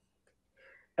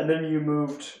 And then you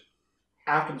moved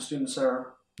after the student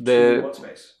center to what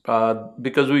space?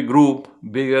 Because we grew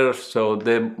bigger, so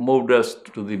they moved us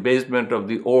to the basement of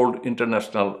the old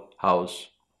International House.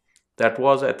 That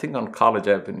was, I think, on College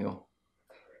Avenue.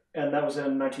 And that was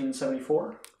in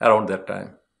 1974? Around that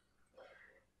time.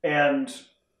 And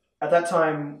at that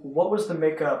time, what was the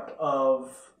makeup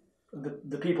of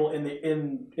the people in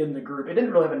the group? It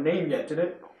didn't really have a name yet, did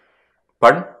it?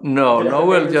 Pardon? No,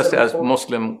 well, just as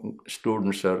Muslim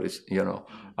students are,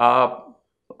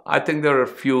 I think there are a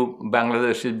few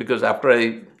Bangladeshis, because after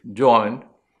I joined,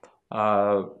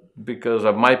 because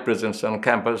of my presence on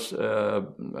campus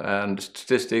and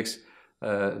statistics,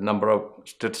 number of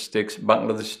statistics,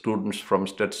 Bangladesh students from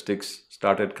statistics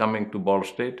started coming to Ball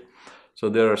State. So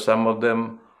there are some of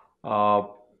them.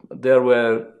 There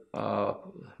were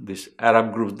these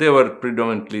Arab groups. They were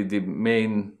predominantly the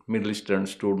main Middle Eastern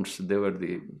students. They were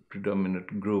the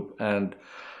predominant group. And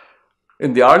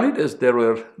in the early days, there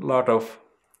were a lot of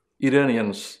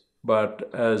Iranians, but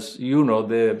as you know,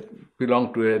 they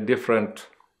belong to a different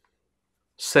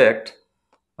sect.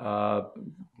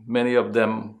 Many of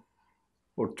them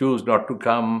would choose not to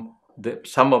come.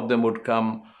 Some of them would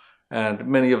come, and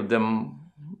many of them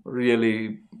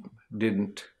really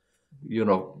didn't,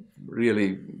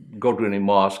 really go to any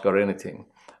mosque or anything.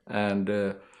 And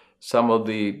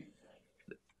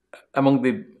among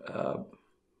the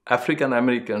African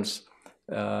Americans,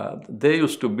 they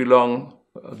used to belong,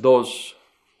 those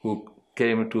who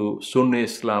came to Sunni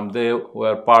Islam, they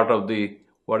were part of the,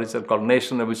 what is it called,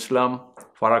 Nation of Islam,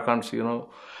 Farrakhan's,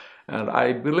 and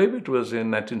I believe it was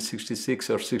in 1966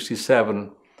 or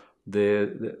 67,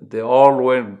 they all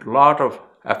went, a lot of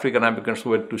African Americans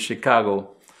went to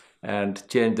Chicago and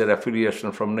changed their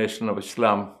affiliation from Nation of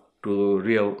Islam to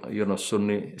real,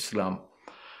 Sunni Islam.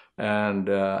 And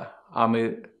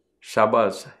Aamir,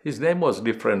 Shabazz, his name was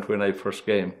different when I first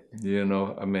came,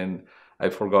 I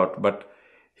forgot, but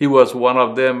he was one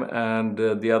of them, and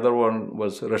the other one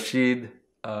was Rashid.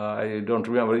 I don't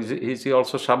remember. Is he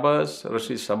also Shabazz?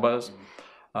 Rashid Shabazz.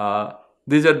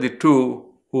 These are the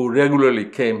two who regularly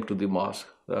came to the mosque.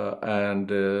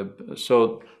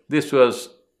 So this was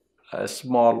a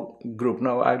small group.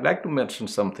 Now, I'd like to mention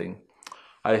something.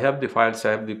 I have the files,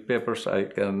 I have the papers. I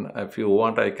can, if you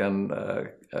want, I can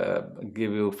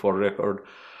give you for record.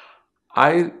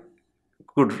 I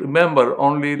could remember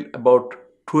only about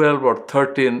 12 or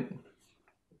 13,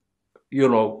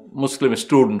 Muslim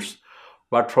students.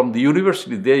 But from the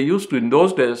university, they used to, in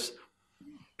those days,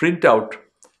 print out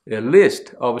a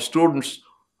list of students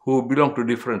who belong to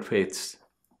different faiths.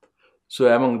 So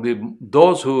among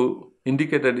those who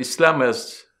indicated Islam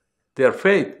as their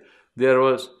faith, there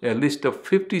was a list of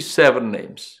 57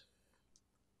 names.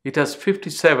 It has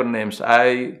 57 names.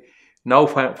 I now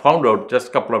found out just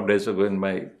a couple of days ago in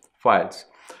my files.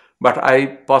 But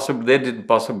they didn't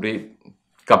possibly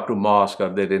come to mosque, or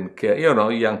they didn't care,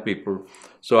 young people.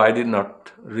 So I did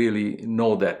not really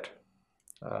know that.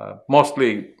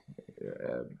 Mostly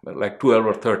like 12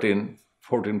 or 13,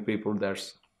 14 people,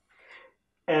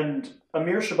 And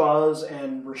Amir Shabazz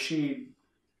and Rashid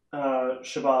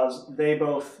Shabazz, they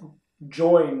both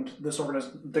joined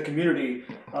the community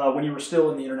when you were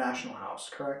still in the International House,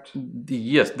 correct?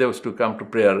 Yes, they used to come to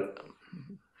prayer.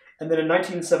 And then in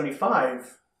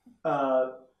 1975,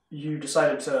 you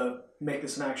decided to make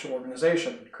this an actual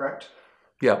organization, correct?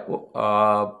 Yeah.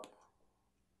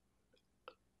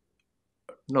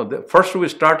 First we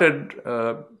started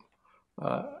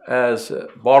as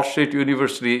Ball State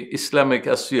University Islamic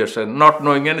Association, not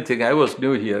knowing anything. I was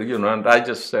new here, and I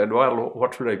just said, well,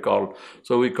 what should I call?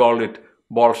 So we called it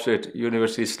Ball State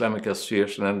University Islamic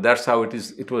Association, and that's how it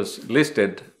is. It was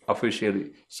listed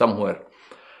officially somewhere.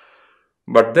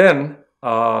 But then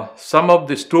some of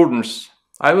the students,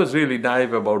 I was really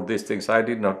naive about these things. I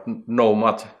did not know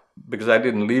much because I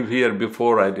didn't live here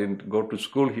before. I didn't go to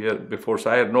school here before, so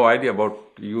I had no idea about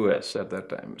US at that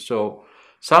time. So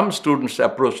some students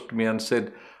approached me and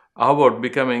said, how about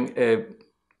becoming a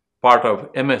part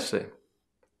of MSA?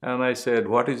 And I said,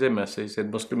 what is MSA? He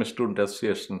said, Muslim Student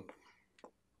Association.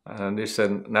 And it's a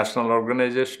national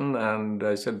organization. And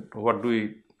I said, what do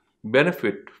we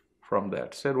benefit from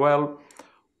that? He said, well,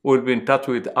 we'll be in touch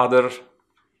with other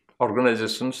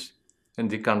organizations in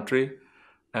the country,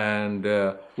 and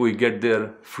we get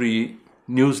their free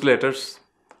newsletters,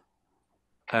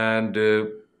 and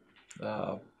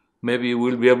maybe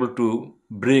we'll be able to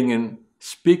bring in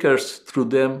speakers through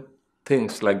them,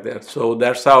 things like that. So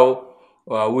that's how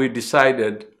we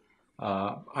decided.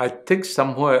 I think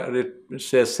somewhere it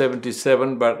says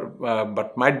 77,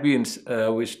 but might be in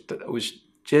we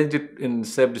changed it in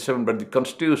 77, but the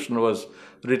Constitution was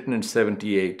written in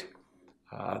 78.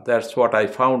 That's what I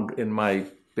found in my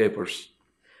papers.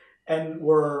 And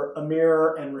were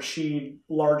Aamir and Rashid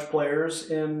large players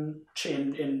in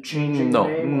changing the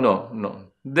name? No.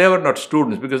 They were not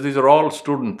students, because these are all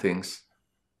student things.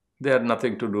 They had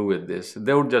nothing to do with this.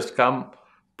 They would just come,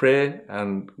 pray,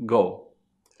 and go.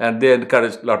 And they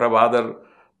encouraged a lot of other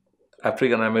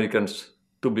African Americans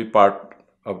to be part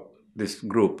of this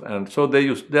group. And so there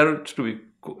used to be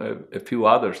a few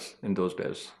others in those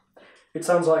days. It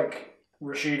sounds like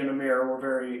Rashid and Aamir were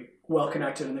very well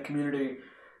connected in the community.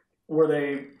 Were they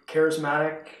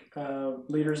charismatic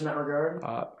leaders in that regard?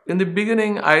 In the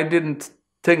beginning, I didn't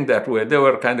think that way. They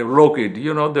were kind of low-key.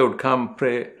 You know, they would come,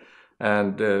 pray,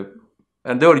 and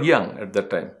they were young at that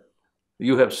time.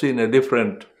 You have seen a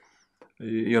different,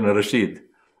 you know, Rashid,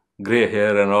 gray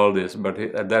hair and all this, but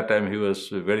at that time he was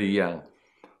very young.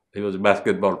 He was a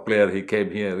basketball player. He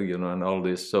came here, you know, and all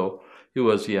this. So he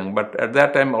was young. But at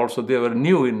that time also they were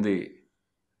new in the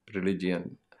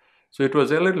religion. So it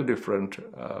was a little different.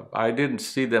 I didn't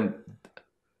see them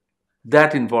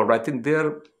that involved. I think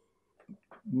their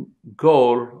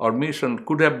goal or mission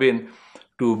could have been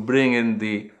to bring in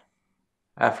the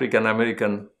African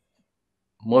American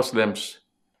Muslims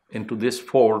into this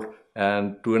fold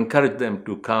and to encourage them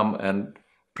to come and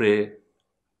pray.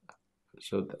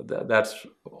 So that's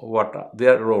what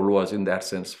their role was in that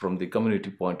sense from the community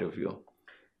point of view.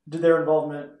 Did their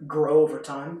involvement grow over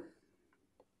time?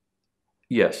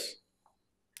 Yes.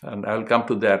 And I'll come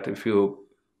to that if you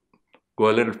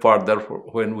go a little further.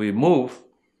 When we moved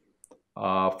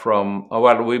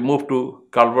we moved to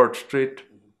Calvert Street.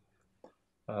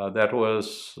 That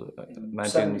was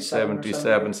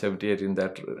 1977, 78 in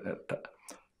that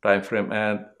time frame.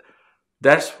 And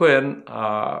that's when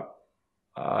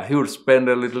he would spend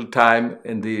a little time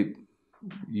in the,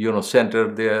 you know,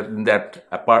 center there in that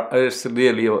apartment. It's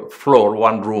really a floor,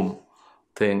 one room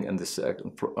thing in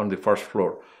on the first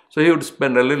floor. So he would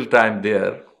spend a little time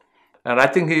there. And I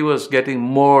think he was getting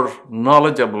more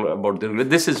knowledgeable about the religion.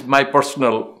 This is my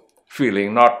personal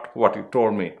feeling, not what he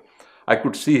told me. I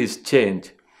could see his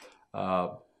change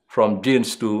from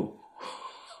jeans to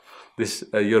this,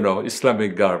 you know,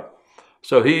 Islamic garb.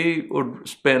 So he would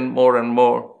spend more and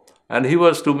more. And he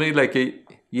was to me like a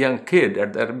young kid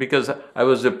at that, because I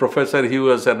was a professor, he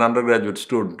was an undergraduate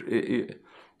student.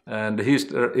 And he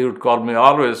would call me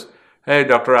always, "Hey,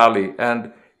 Dr. Ali."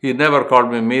 And he never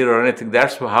called me Mir or anything.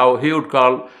 That's how he would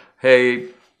call, "Hey,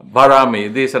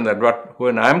 Barami," this and that. But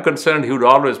when I'm concerned, he would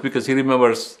always, because he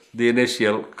remembers the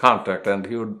initial contact, and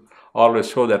he would always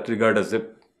show that regard as a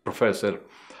professor.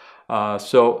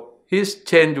 So his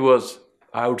change was,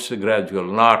 I would say, gradual,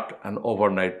 not an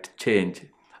overnight change.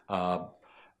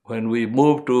 When we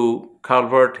moved to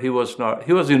Calvert, he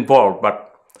was involved,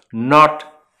 but not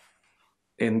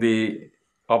in the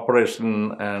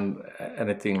operation and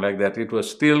anything like that. It was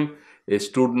still a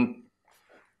student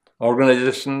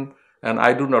organization, and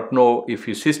I do not know if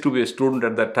he ceased to be a student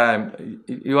at that time.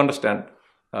 You understand?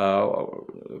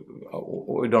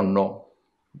 We don't know.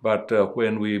 But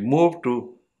when we moved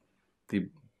to the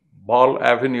Ball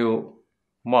Avenue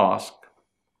Mosque,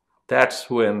 that's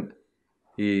when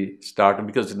he started,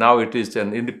 because now it is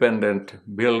an independent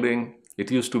building.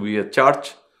 It used to be a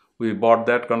church. We bought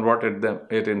that, converted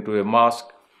it into a mosque,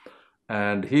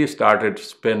 and he started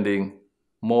spending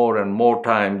more and more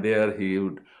time there. He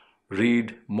would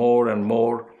read more and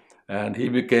more, and he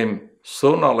became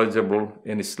so knowledgeable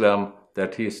in Islam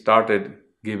that he started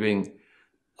giving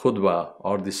khutbah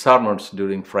or the sermons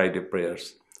during Friday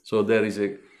prayers. So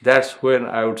that's when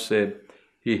I would say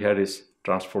he had his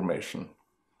transformation.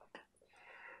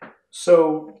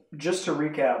 So just to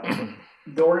recap,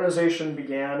 the organization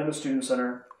began in the Student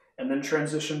Center and then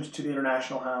transitioned to the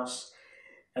International House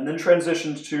and then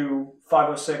transitioned to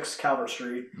 506 Calvert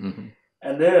Street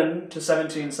and then to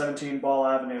 1717 Ball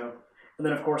Avenue and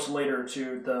then, of course, later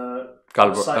to the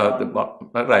Calvert,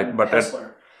 right, but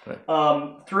Hessler.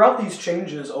 Throughout these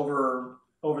changes over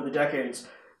the decades,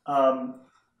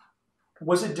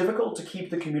 was it difficult to keep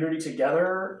the community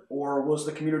together, or was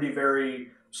the community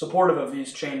very supportive of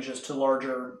these changes to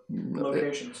larger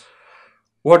locations?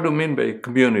 What do you mean by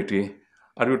community?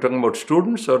 Are you talking about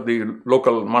students or the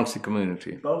local Muncie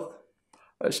community? Both.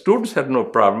 Students had no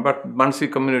problem, but Muncie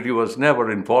community was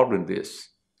never involved in this.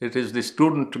 It is the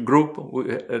student group.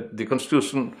 The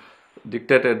Constitution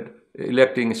dictated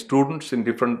electing students in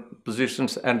different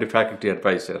positions and the faculty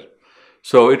advisor.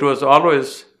 So it was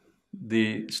always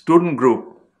the student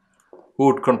group who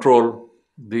would control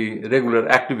the regular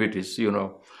activities, you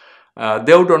know.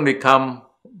 They would only come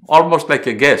almost like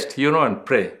a guest, you know, and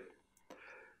pray.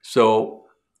 So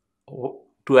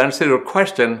to answer your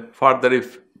question further,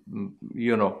 if,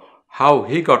 you know, how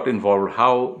he got involved,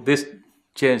 how this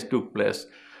change took place.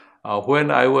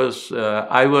 When I was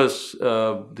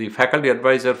the faculty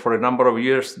advisor for a number of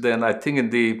years, then I think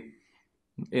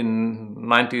in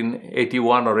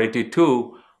 1981 or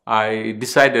 82, I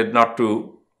decided not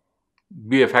to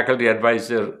be a faculty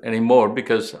advisor anymore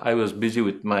because I was busy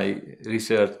with my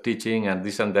research, teaching, and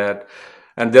this and that.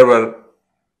 And there were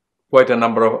quite a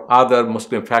number of other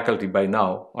Muslim faculty by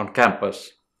now on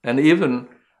campus. And even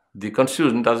the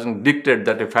Constitution doesn't dictate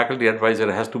that a faculty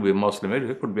advisor has to be a Muslim.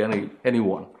 It could be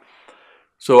anyone.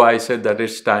 So I said that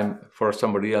it's time for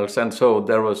somebody else. And so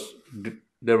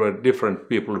there were different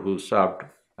people who served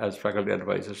as faculty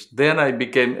advisors. Then I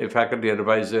became a faculty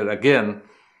advisor again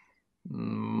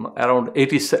around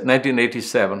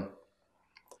 1987.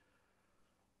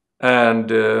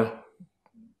 And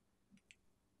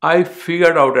I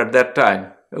figured out at that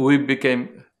time, we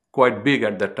became quite big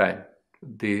at that time,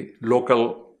 the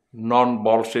local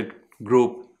non-Ball State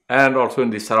group and also in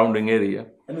the surrounding area.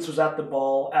 And this was at the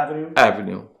Ball Avenue?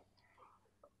 Avenue.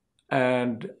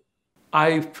 And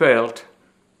I felt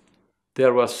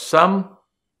there was some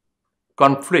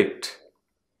conflict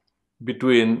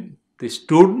between the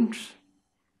students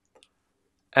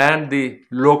and the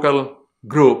local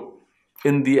group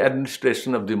in the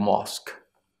administration of the mosque,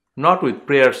 not with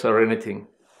prayers or anything.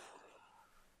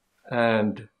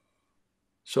 And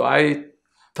so I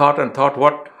thought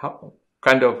what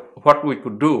we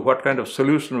could do, what kind of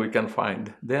solution we can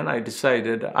find. Then I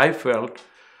decided, I felt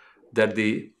that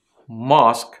the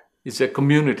mosque is a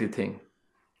community thing,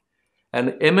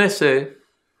 and MSA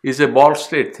is a Ball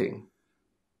State thing.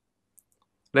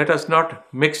 Let us not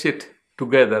mix it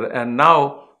together. And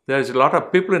now there is a lot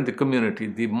of people in the community.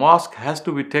 The mosque has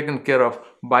to be taken care of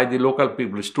by the local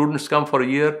people. Students come for a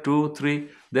year, 2, 3,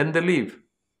 then they leave.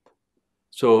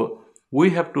 So we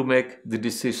have to make the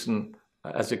decision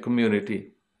as a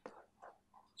community.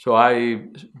 So I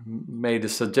made a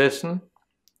suggestion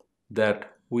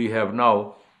that we have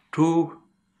now 2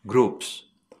 groups.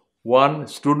 One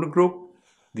student group,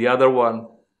 the other one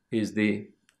is the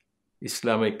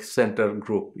Islamic Center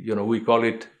group. We call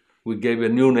it, we gave a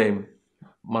new name,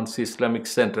 Muncie Islamic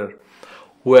Center,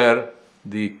 where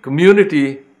the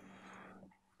community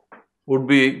would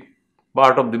be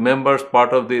part of the members,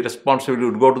 part of the responsibility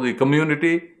would go to the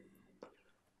community,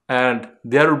 and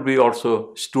there would be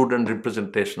also student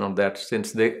representation on that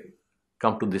since they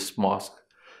come to this mosque.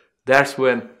 That's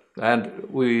when, and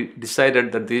we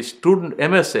decided that the student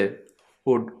MSA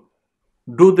would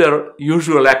do their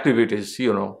usual activities,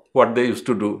 what they used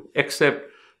to do, except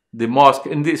the mosque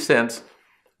in the sense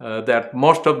that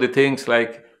most of the things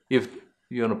like if,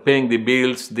 paying the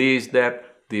bills, this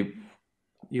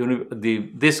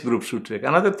group should take.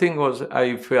 Another thing was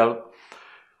I felt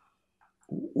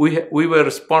we were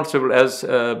responsible as, this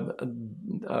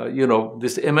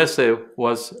MSA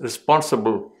was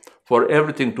responsible for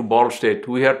everything to Ball State.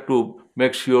 We had to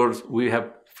make sure we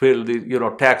have filled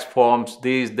the, tax forms,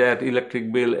 that,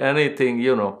 electric bill, anything,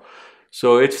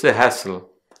 So it's a hassle.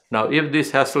 Now, if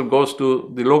this hassle goes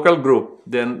to the local group,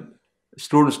 then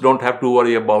students don't have to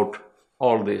worry about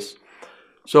all this.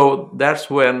 So that's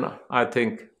when I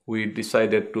think we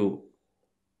decided to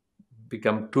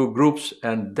become 2 groups,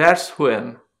 and that's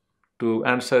when, to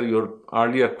answer your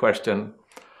earlier question,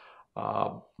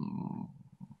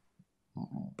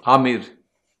 Aamir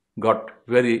got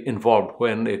very involved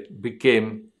when it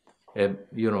became a,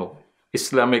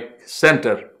 Islamic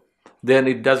Center. Then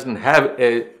it doesn't have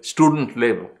a student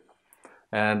label,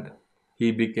 and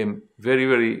he became very,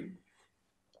 very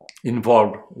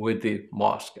involved with the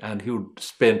mosque, and he would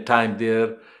spend time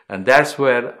there, and that's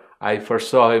where I first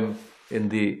saw him in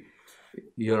the,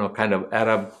 kind of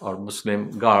Arab or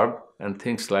Muslim garb and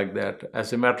things like that.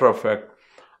 As a matter of fact,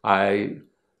 I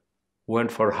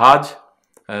went for Hajj,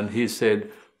 and he said,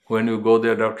 when you go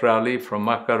there, Dr. Ali, from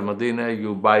Makkah or Medina,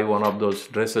 you buy one of those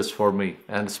dresses for me,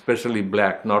 and especially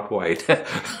black, not white.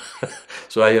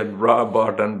 So I had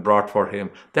bought and brought for him.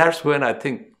 That's when I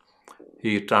think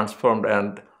he transformed,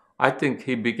 and I think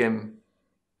he became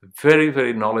very,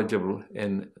 very knowledgeable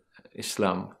in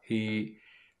Islam. He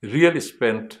really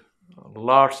spent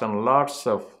lots and lots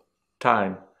of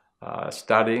time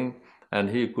studying, and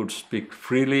he could speak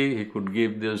freely. He could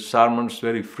give these sermons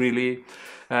very freely,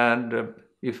 and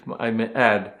if I may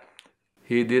add,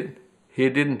 he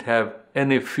didn't have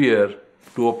any fear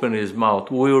to open his mouth.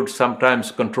 We would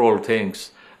sometimes control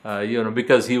things,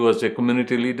 because he was a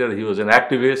community leader, he was an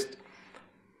activist,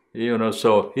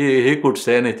 so he could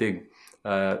say anything.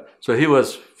 So he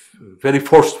was very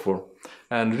forceful,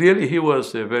 and really he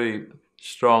was a very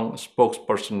strong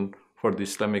spokesperson for the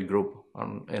Islamic group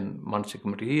in Muncie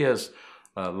community. He has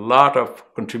a lot of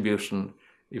contribution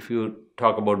if you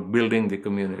talk about building the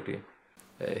community.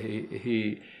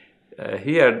 He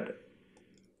had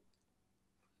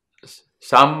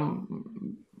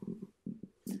some,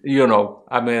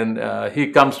 he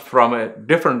comes from a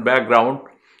different background.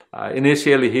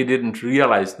 Initially, he didn't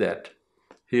realize that.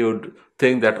 He would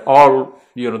think that all,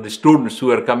 the students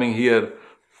who are coming here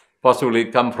possibly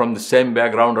come from the same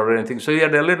background or anything. So he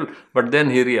had a little, but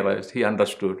then he realized, he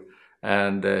understood,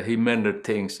 and he mended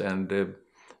things, and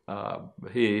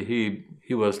he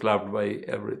was loved by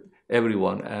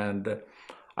everyone. And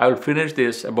I will finish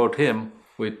this about him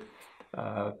with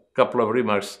a couple of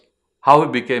remarks, how he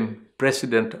became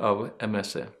president of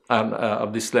MSA,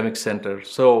 of the Islamic Center.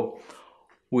 So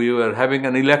we were having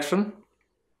an election.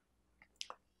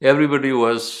 Everybody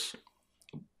was,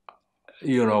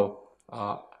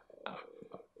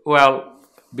 well,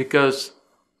 because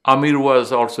Aamir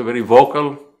was also very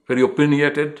vocal, very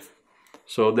opinionated.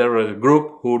 So there was a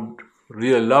group who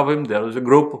really love him. There was a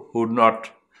group who would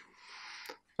not.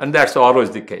 And that's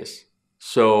always the case.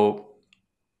 So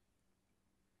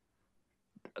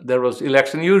there was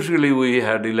election. Usually we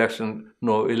had election.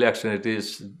 No election, it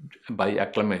is by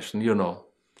acclamation,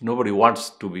 Nobody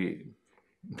wants to be,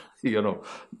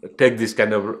 take this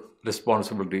kind of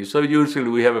responsibility. So usually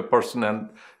we have a person and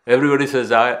everybody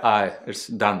says, aye, it's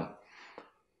done.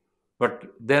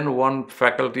 But then one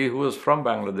faculty who was from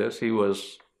Bangladesh, he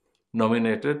was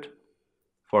nominated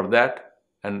for that.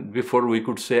 And before we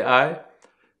could say aye,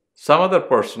 some other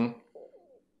person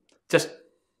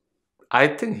I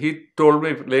think he told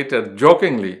me later,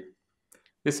 jokingly,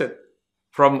 he said,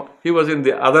 he was in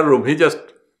the other room, he just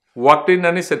walked in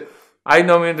and he said, I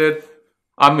nominated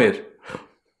Aamir.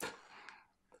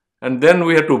 And then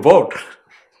we had to vote,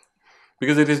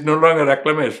 because it is no longer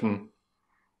acclamation,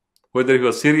 whether he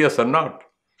was serious or not.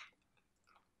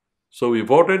 So we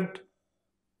voted,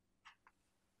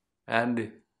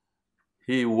 and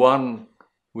he won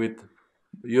with,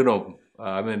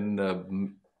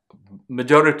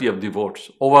 majority of the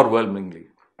votes, overwhelmingly.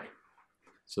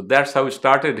 So that's how he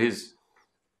started his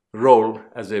role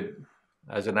as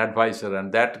an advisor,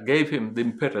 and that gave him the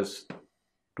impetus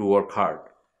to work hard.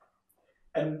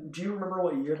 And do you remember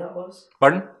what year that was?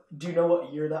 Pardon? Do you know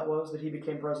what year that was that he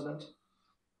became president?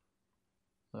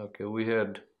 Okay, we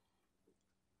had,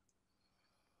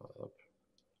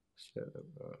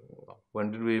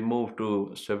 when did we move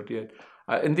to 78?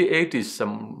 In the 80s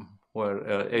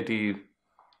somewhere, 80,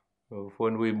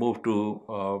 when we moved to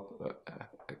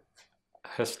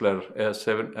Hessler,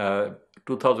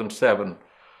 2007.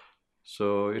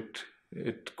 So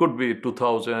it could be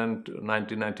 2000,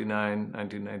 1999,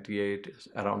 1998,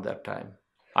 around that time.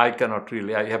 I cannot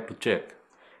really, I have to check.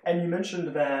 And you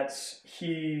mentioned that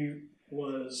he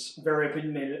was very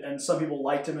opinionated, and some people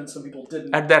liked him and some people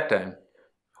didn't. At that time,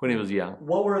 when he was young.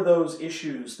 What were those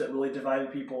issues that really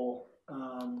divided people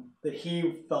that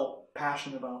he felt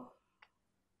passionate about?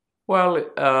 Well,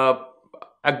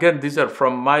 again, these are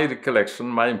from my recollection,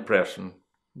 my impression.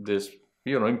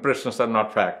 Impressions are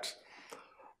not facts.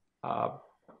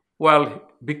 Well,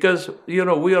 because, we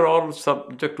are all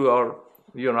subject to our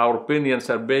opinions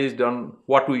are based on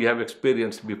what we have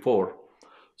experienced before.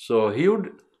 So he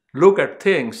would look at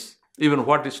things, even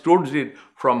what his students did,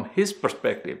 from his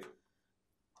perspective.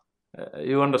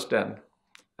 You understand?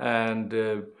 And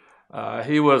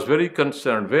he was very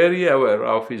concerned, very aware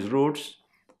of his roots,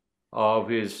 of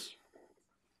his,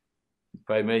 if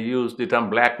I may use the term,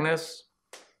 blackness.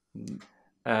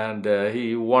 And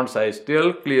I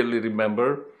still clearly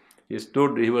remember,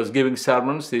 he was giving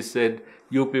sermons. He said,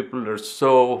 you people are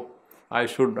so, I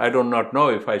do not know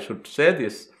if I should say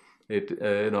this,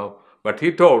 but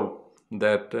he told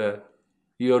that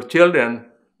your children,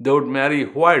 they would marry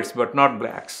whites but not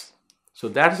blacks. So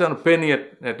that's an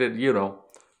opinionated,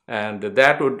 and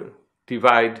that would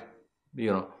divide,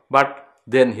 but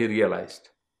then he realized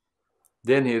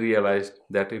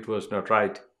that it was not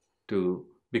right to,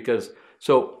 because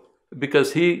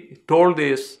he told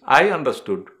this, I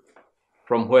understood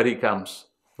from where he comes,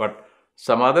 but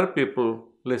some other people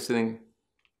listening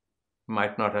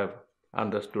might not have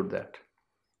understood that.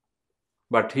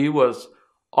 But he was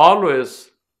always,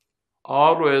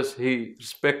 he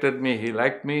respected me, he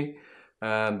liked me,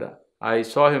 and I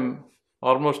saw him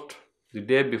almost the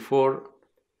day before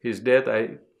his death.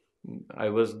 I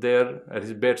was there at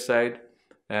his bedside,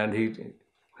 and he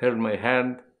held my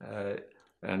hand,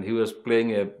 and he was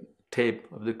playing a tape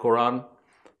of the Quran,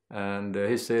 and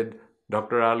he said,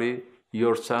 Dr. Ali,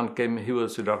 your son came, he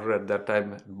was a doctor at that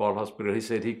time at Ball Hospital. He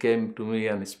said he came to me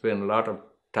and he spent a lot of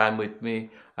time with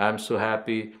me. I'm so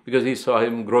happy, because he saw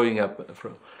him growing up.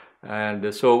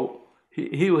 And so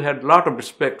he had a lot of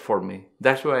respect for me.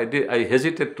 That's why I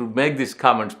hesitated to make these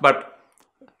comments, but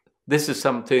this is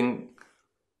something,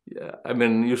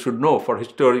 you should know for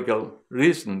historical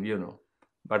reason,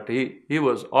 But he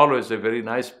was always a very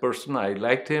nice person. I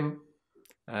liked him,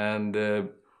 and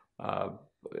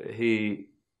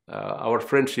our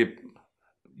friendship,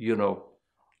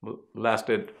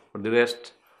 lasted for the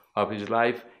rest of his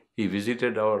life. He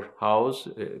visited our house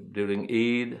during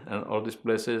Eid and all these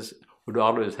places. We'd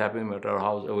always have him at our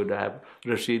house. I would have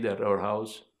Rashid at our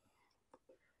house.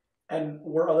 And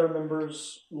were other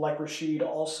members like Rashid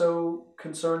also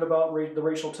concerned about the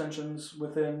racial tensions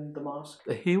within the mosque?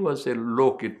 He was a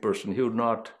low-key person.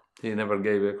 He never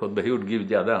gave a khutbah. He would give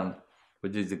Jadan,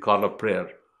 which is the call of prayer.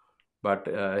 But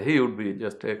he would be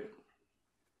just a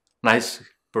nice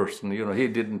person. He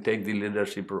didn't take the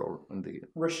leadership role.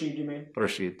 Rashid, you mean?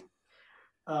 Rashid.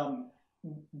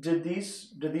 Did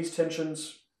these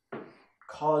tensions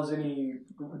cause any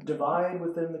divide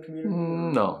within the community?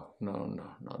 No.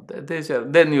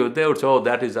 They knew. They would say, "Oh,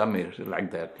 that is Aamir,"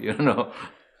 like that,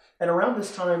 And around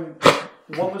this time,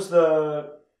 what was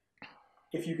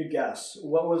if you could guess,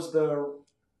 what was the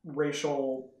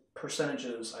racial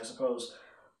percentages, I suppose?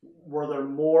 Were there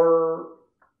more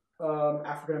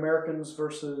African Americans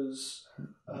versus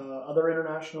other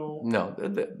international? No,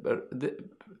 the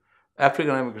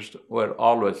African Americans were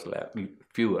always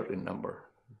fewer in number.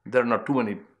 There are not too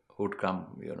many who'd come,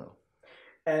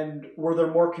 And were there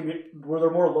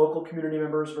more local community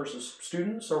members versus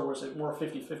students, or was it more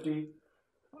 50-50?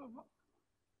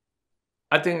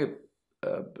 I think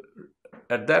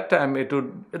at that time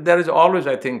there is always,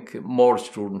 I think, more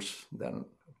students than.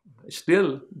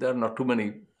 Still, there are not too many,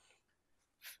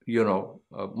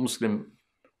 Muslim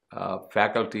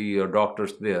faculty or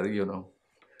doctors there,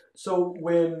 So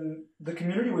when the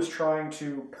community was trying to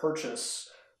purchase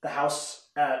the house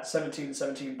at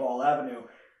 1717 Ball Avenue,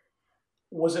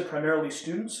 was it primarily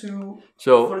students who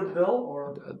footed the bill,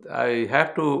 or? I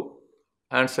have to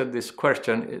answer this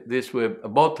question this way,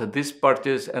 both this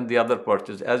purchase and the other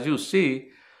purchase. As you see,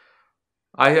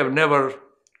 I have never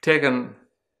taken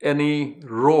any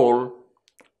role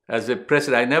as a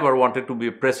president. I never wanted to be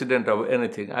a president of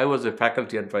anything. I was a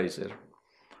faculty advisor.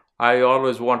 I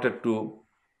always wanted to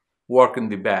work in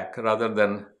the back rather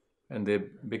than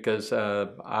because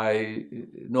I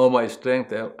know my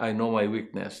strength, I know my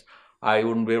weakness. I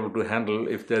wouldn't be able to handle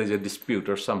if there is a dispute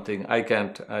or something. I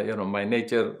can't, my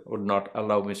nature would not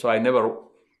allow me. So I never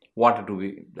wanted to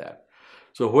be that.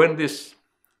 So when this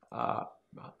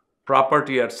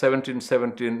property at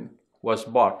 1717 was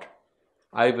bought,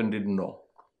 I even didn't know.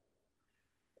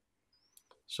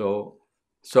 So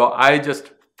I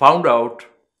just found out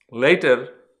later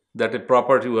that a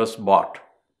property was bought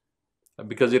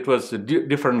because it was a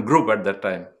different group at that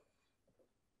time.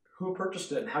 Who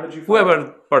purchased it? How did you find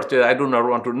Whoever purchased, I do not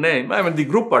want to name. I mean, the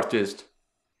group purchased,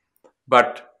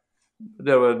 but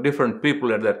there were different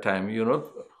people at that time,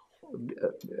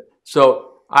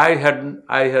 So I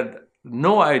had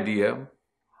no idea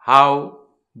how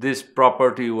this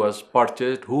property was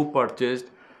purchased, who purchased.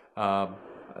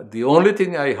 The only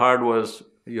thing I heard was,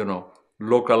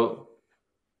 local.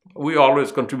 We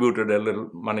always contributed a little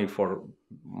money for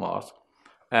mosque,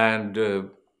 and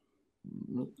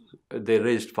they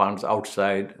raised funds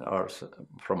outside or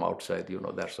from outside,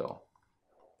 that's all.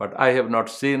 But I have not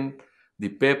seen the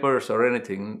papers or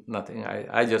anything, nothing.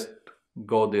 I just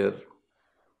go there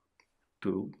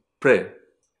to pray.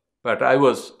 But I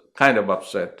was kind of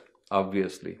upset,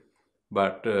 obviously.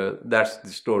 But that's the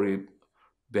story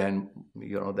behind,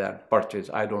 that purchase.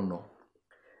 I don't know.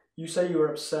 You say you were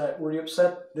upset. Were you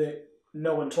upset that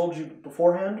no one told you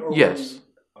beforehand? Or yes.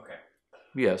 Okay.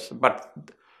 Yes, but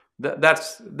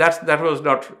that was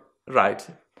not right.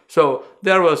 So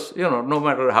there was, no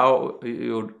matter how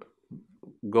you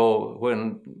go,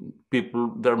 when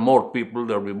there are more people,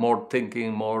 there will be more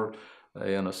thinking, more,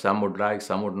 some would like,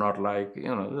 some would not like,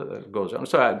 it goes on.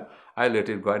 So I let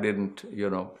it go. I didn't,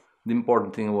 the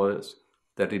important thing was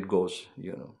that it goes,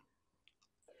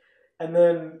 And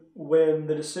then when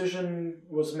the decision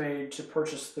was made to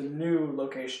purchase the new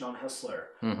location on Hessler,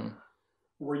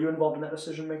 were you involved in that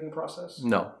decision-making process?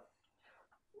 No.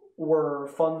 Were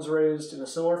funds raised in a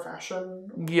similar fashion?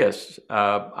 Yes.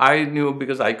 I knew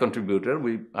because I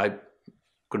contributed. I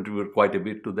contributed quite a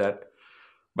bit to that.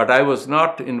 But I was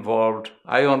not involved.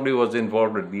 I only was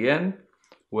involved at the end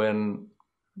when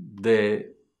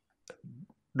they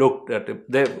looked at it.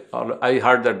 I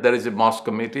heard that there is a mosque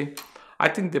committee. I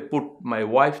think they put my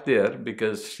wife there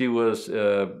because she was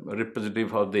a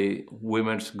representative of the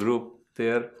women's group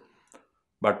there.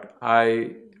 But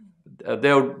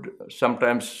they would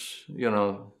sometimes,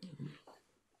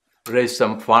 raise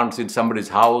some funds in somebody's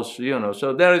house,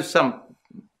 So there is some,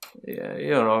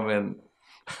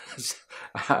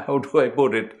 how do I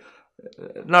put it?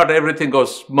 Not everything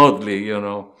goes smoothly,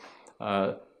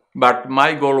 But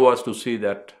my goal was to see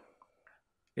that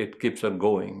it keeps on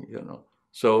going,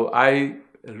 So I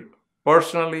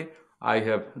personally, I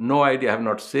have no idea. I have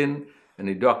not seen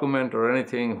any document or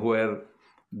anything where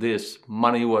this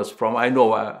money was from. I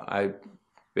know I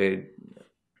paid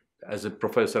as a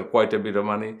professor quite a bit of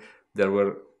money. There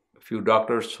were few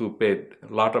doctors who paid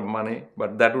a lot of money,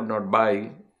 but that would not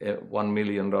buy $1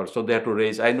 million. So they had to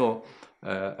raise. I know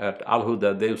at Al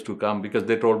Huda they used to come because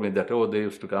they told me that they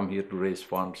used to come here to raise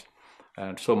funds,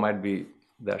 and so might be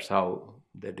that's how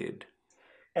they did.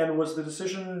 And was the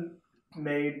decision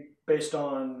made based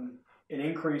on an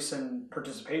increase in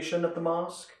participation at the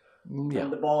mosque? Yeah.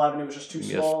 And the Ball Avenue was just too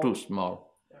small? Yes, too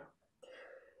small. Yeah.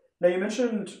 Now you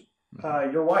mentioned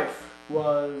your wife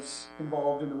was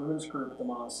involved in the women's group at the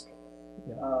mosque.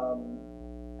 Yeah.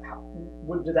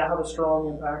 Did that have a strong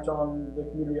impact on the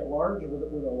community at large? Were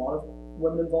there a lot of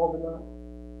women involved in that?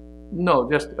 No,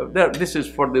 just this is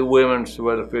for the women's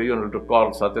welfare, to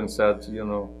call such and such,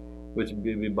 which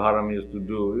Bibi Bharam used to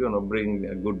do, bring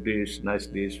a good dish, nice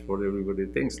dish for everybody,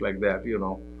 things like that,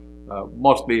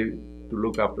 mostly to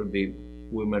look after the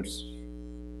women's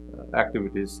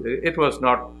activities. It was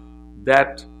not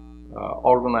that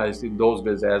organized in those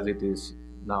days as it is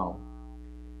now.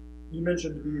 You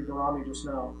mentioned Bibi Bharami just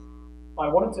now. I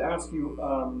wanted to ask you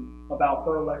about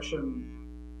her election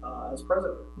as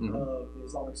president of the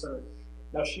Islamic Center.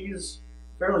 Now she's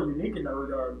fairly unique in that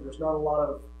regard. There's not a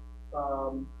lot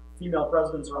of female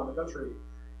presidents around the country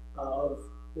of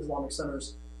Islamic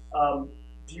centers.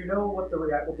 Do you know what the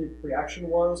reaction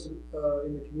was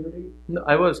in the community? No,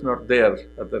 I was not there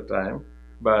at the time,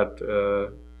 but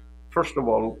first of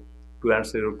all, to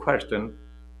answer your question,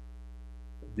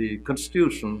 the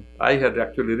constitution, I had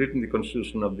actually written the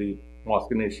constitution of the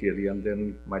mosque initially, and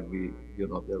then might be, there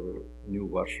were new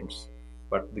versions.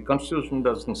 But the constitution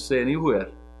doesn't say anywhere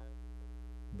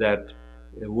that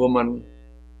a woman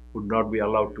would not be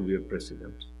allowed to be a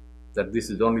president, that this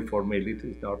is only for male, it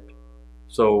is not.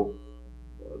 So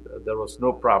there was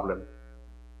no problem.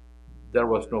 There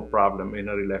was no problem in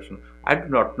her election. I do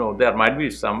not know. There might be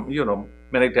some,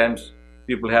 many times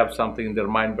people have something in their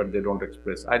mind, but they don't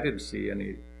express. I didn't see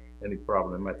any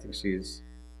problem. I think she is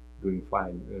doing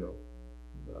fine,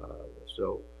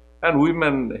 and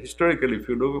women, historically, if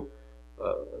you look,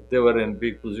 they were in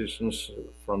big positions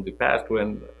from the past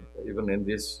when, even in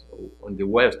the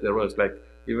West, there was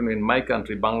even in my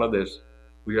country, Bangladesh,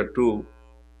 we had two,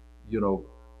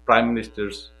 prime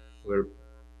ministers were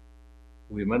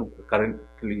women.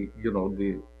 Currently,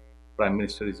 the prime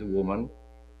minister is a woman.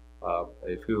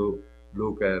 If you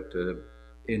look at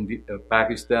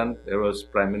Pakistan, there was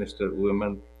prime minister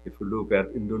women. If you look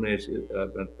at Indonesia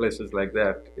and places like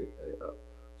that,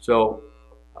 so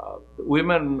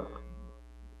women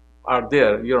are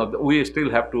there. We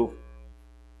still have to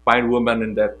find women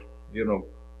in that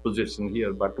position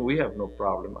here, but we have no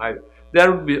problem.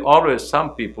 There would be always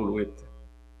some people with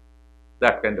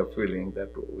that kind of feeling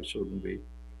that we shouldn't be,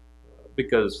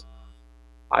 because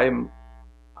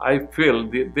I feel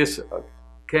this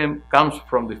comes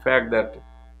from the fact that,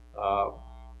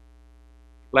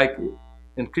 like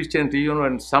in Christianity,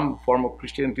 in some form of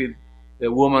Christianity, a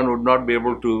woman would not be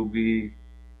able to be,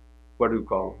 what do you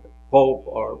call it, pope,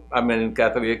 or in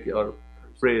Catholic, or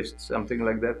priest, something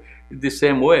like that. In the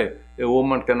same way, a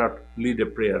woman cannot lead a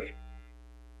prayer.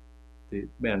 The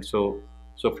man. So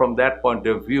from that point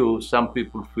of view, some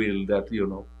people feel that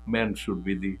men should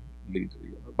be the leader.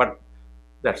 But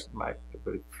that's my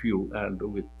very few. And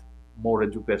with more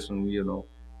education,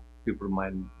 people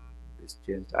mind this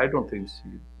change. I don't think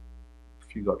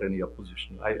she got any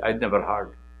opposition. I never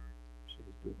heard she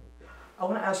was doing okay. I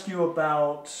want to ask you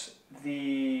about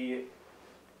the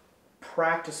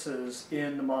practices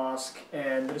in the mosque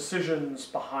and the decisions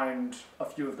behind a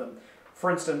few of them. For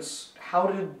instance, how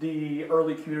did the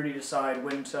early community decide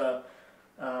when to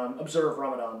observe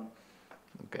Ramadan?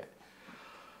 Okay.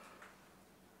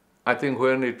 I think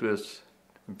when it was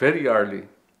very early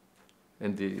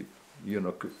in the,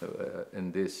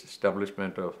 in this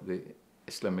establishment of the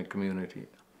Islamic community,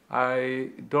 I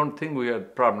don't think we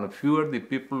had problem. Fewer the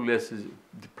people, less is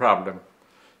the problem.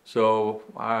 So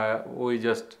we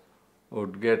just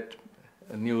would get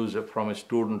news from a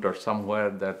student or somewhere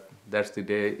that that's the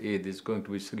day Eid is going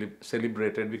to be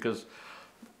celebrated, because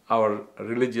our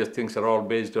religious things are all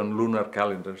based on lunar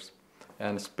calendars.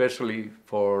 And especially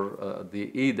for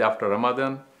the Eid after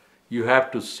Ramadan, you have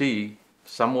to see,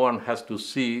 someone has to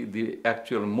see the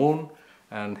actual moon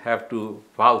and have to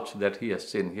vouch that he has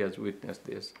seen, he has witnessed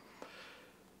this.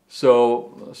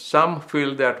 So some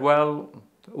feel that, well,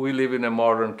 we live in a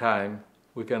modern time.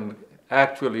 We can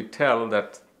actually tell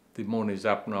that the moon is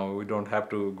up now. We don't have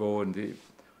to go in the,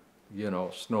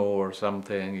 snow or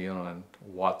something, and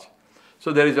watch.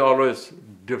 So there is always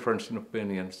difference in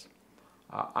opinions.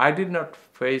 I did not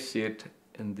face it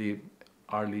in the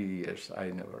early years, I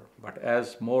never. But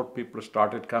as more people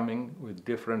started coming with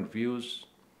different views,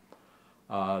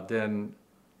 then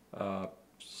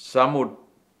some would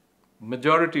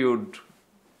majority would,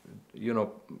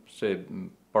 say,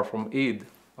 perform Eid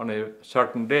on a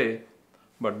certain day,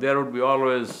 but there would be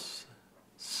always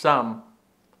some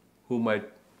who might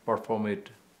perform it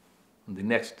on the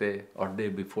next day or day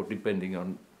before, depending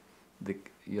on the,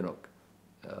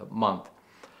 month.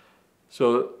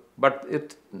 So, but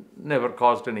it never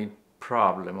caused any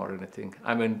problem or anything.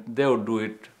 I mean, they would do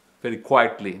it very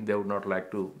quietly. They would not like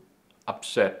to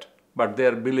upset, but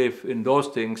their belief in those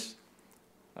things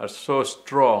are so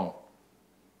strong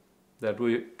that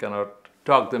we cannot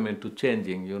talk them into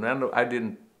changing. And I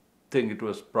didn't think it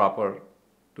was proper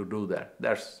to do that.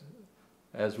 That's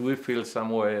as we feel some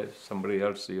way, somebody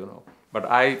else, But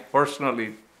I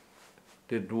personally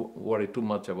didn't worry too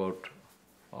much about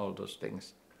all those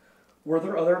things. Were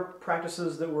there other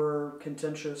practices that were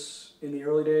contentious in the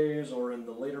early days or in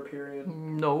the later period?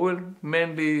 No, well,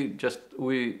 mainly just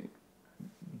we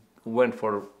went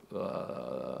for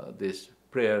these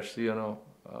prayers,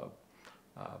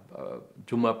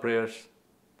 Jummah prayers,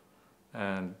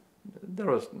 and there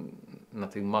was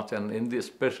nothing much. And in this,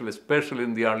 especially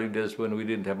in the early days when we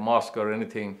didn't have mosque or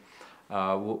anything,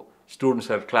 students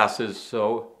had classes,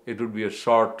 so it would be a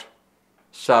short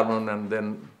sermon and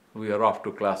then we are off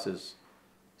to classes.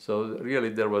 So really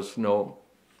there was no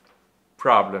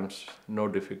problems, no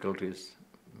difficulties.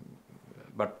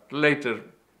 But later,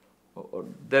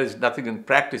 there is nothing in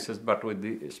practices, but with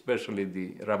especially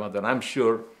the Ramadan. I'm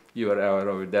sure you are aware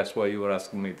of it. That's why you were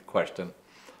asking me the question.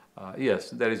 Yes,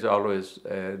 there is always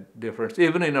a difference.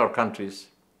 Even in our countries,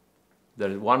 there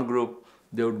is one group,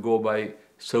 they would go by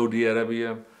Saudi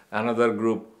Arabia, another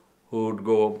group who would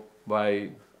go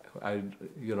by,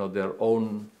 their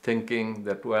own thinking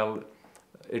that, well,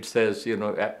 it says,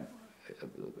 it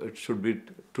should be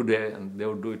today, and they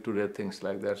would do it today, things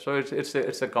like that. So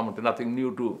it's a common thing, nothing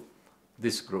new to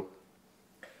this group.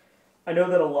 I know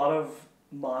that a lot of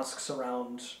mosques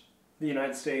around the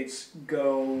United States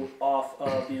go off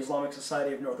of the Islamic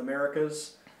Society of North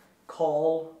America's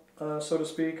call, so to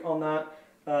speak, on that.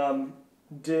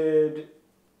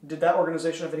 Did that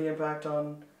organization have any impact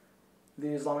on the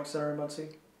Islamic Center in Muncie?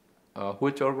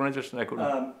 Which organization? I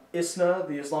couldn't. ISNA,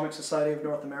 the Islamic Society of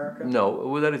North America?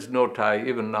 No, there is no tie.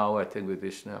 Even now, I think with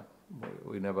ISNA,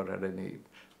 we never had any,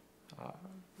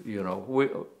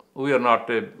 we are not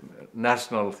a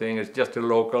national thing. It's just a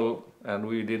local, and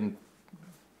we didn't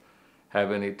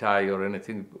have any tie or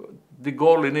anything. The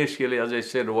goal initially, as I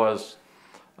said, was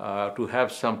to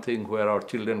have something where our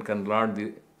children can learn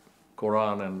the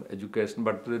Quran and education,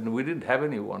 but then we didn't have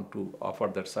anyone to offer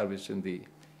that service in the,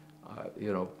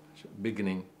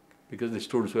 beginning, because the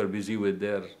students were busy with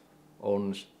their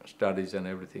own studies and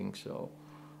everything. So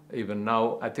even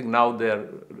now, I think now they're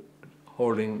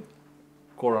holding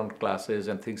Quran classes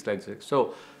and things like that.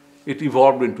 So it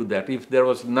evolved into that. If there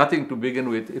was nothing to begin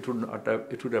with, it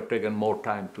would have taken more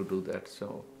time to do that.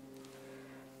 So,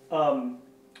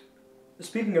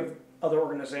 speaking of other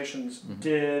organizations,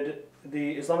 did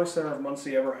the Islamic Center of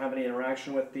Muncie ever have any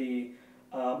interaction with the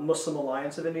Muslim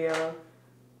Alliance of Indiana?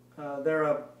 They're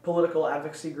a political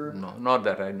advocacy group. No, not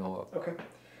that I know of. Okay.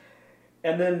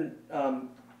 And then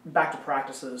back to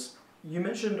practices. You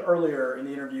mentioned earlier in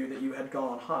the interview that you had gone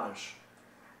on Hajj.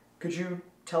 Could you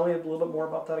tell me a little bit more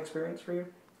about that experience for you?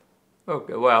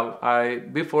 Okay, well,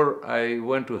 before I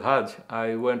went to Hajj,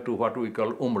 I went to what we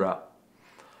call Umrah.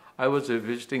 I was a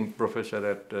visiting professor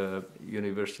at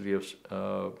University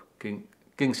of King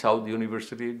Saud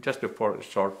University, just for a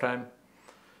short time.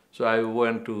 So I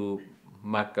went to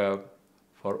Mecca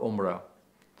for Umrah.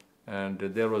 And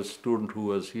there was a student who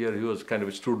was here. He was kind of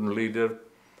a student leader.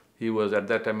 He was at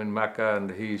that time in Mecca, and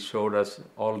he showed us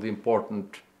all the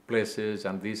important places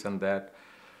and this and that.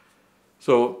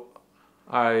 So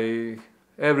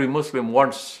every Muslim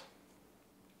wants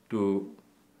to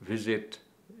visit,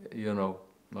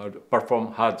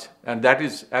 perform Hajj, and that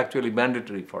is actually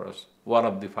mandatory for us, one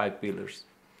of the 5 pillars.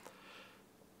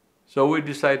 So we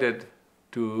decided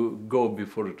to go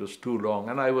before it was too long,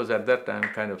 and I was at that time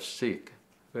kind of sick,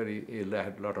 very ill. I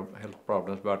had a lot of health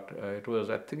problems, but it was,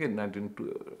 I think, in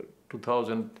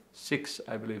 2006,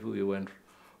 I believe, we went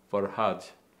for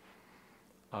Hajj.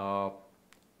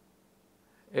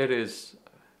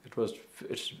 It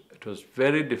was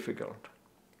very difficult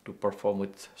to perform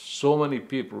with so many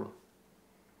people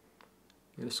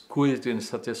squeezed in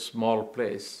such a small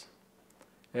place.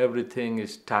 Everything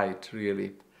is tight,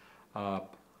 really. I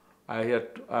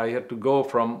had to go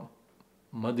from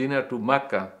Medina to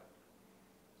Mecca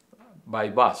by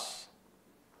bus.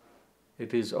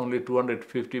 It is only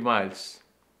 250 miles.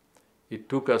 It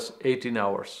took us 18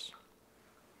 hours.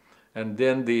 And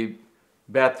then the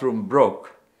bathroom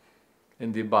broke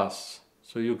in the bus.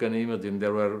 So you can imagine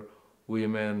there were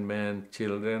women, men,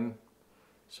 children.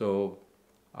 So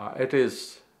it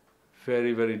is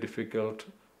very, very difficult.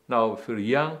 Now, if you're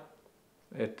young,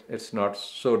 it's not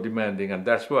so demanding, and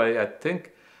that's why I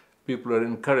think people are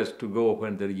encouraged to go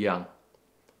when they're young.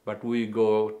 But we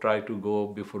try to go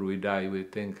before we die. We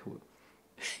think,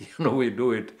 we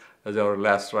do it as our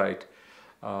last rite.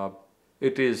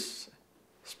 It is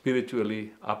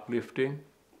spiritually uplifting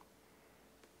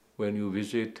when you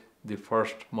visit the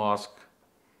first mosque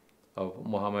of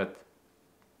Muhammad,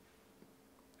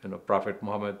 Prophet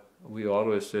Muhammad. We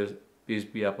always say, peace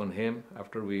be upon him,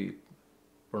 after we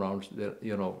pronounce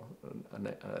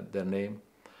their name.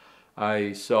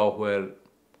 I saw where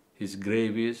his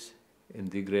grave is in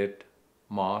the great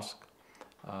mosque.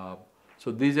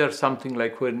 So these are something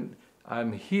like when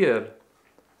I'm here,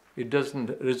 it doesn't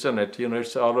resonate.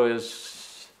 It's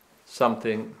always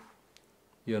something,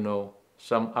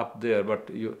 some up there. But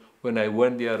when I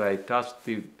went there, I touched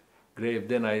the grave.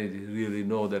 Then I really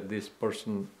know that this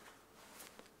person,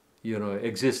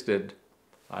 existed.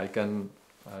 I can,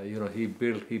 he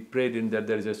prayed in that.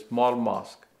 There is a small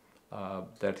mosque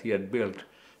that he had built.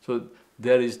 So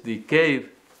there is the cave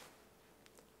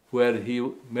where he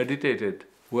meditated,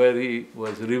 where he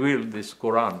was revealed this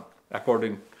Quran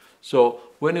according. So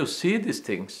when you see these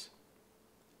things,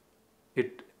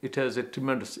 it has a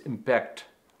tremendous impact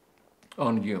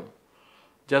on you.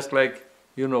 Just like,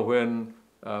 when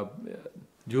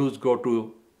Jews go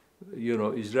to,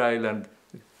 Israel and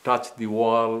touch the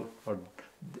wall, or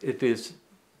it is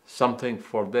something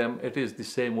for them. It is the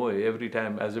same way every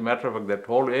time. As a matter of fact, that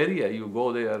whole area, you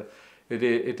go there,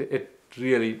 it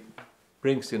really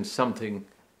brings in something,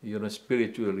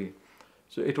 spiritually.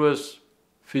 So it was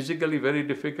physically very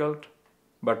difficult,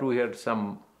 but we had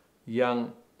some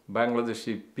young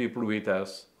Bangladeshi people with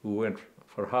us who went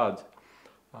for Hajj,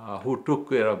 who took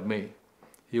care of me.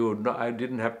 I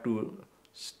didn't have to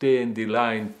stay in the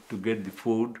line to get the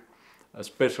food,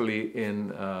 especially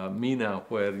in Mina,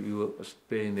 where you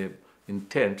stay in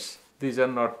tents. These are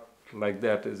not like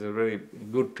that. It's a very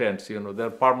good tents, they're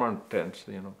permanent tents,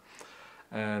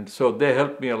 And so they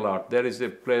helped me a lot. There is a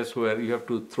place where you have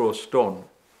to throw stone,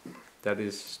 that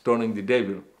is stoning the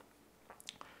devil.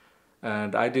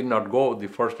 And I did not go the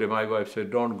first day. My wife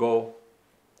said, don't go.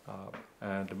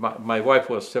 And my wife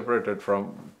was separated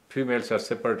from, females are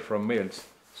separated from males.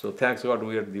 So thanks God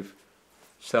we had the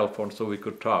cell phone so we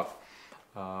could talk.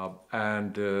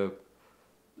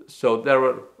 So there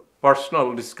were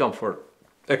personal discomfort,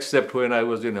 except when I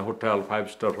was in a hotel,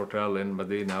 5-star hotel in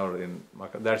Medina or in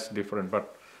Makkah. That's different.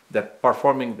 But that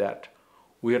performing that,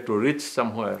 we had to reach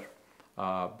somewhere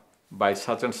by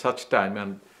such and such time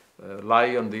and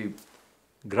lie on the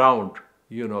ground,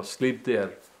 sleep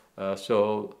there.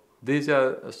 So these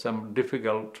are some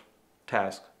difficult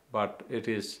tasks, but it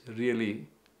is really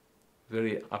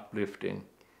very uplifting.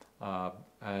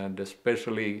 And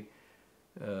especially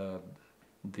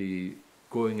the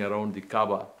going around the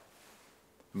Kaaba.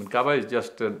 I mean, Kaaba is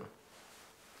just an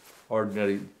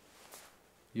ordinary,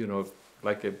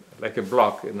 like a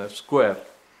block in a square.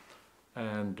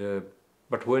 And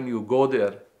but when you go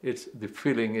there, the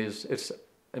feeling is it's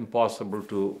impossible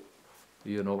to,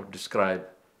 describe.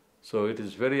 So it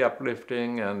is very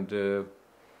uplifting, and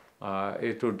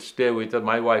it would stay with us.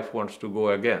 My wife wants to go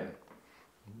again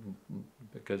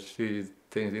because she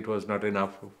thinks it was not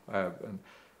enough.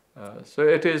 So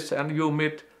it is, and you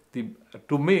meet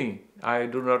to me,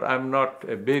 I'm not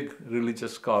a big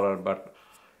religious scholar, but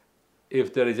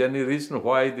if there is any reason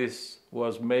why this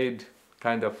was made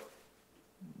kind of,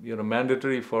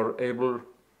 mandatory for able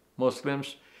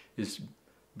Muslims, is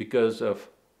because of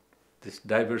this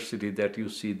diversity that you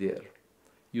see there.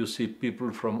 You see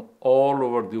people from all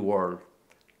over the world,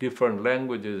 different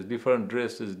languages, different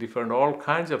dresses, different all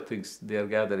kinds of things they are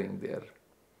gathering there.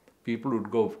 People would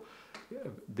go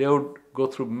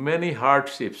through many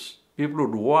hardships. People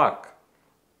would walk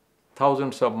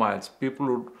thousands of miles. People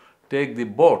would take the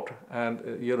boat and,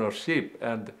 ship,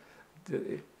 and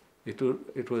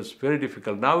it was very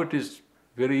difficult. Now it is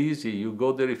very easy. You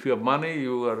go there, if you have money,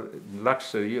 you are in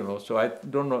luxury, So I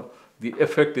don't know, the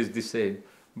effect is the same,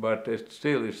 but it's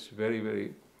very,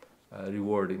 very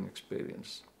rewarding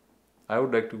experience. I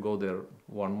would like to go there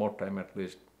one more time at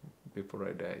least before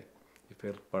I die, if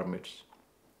health permits.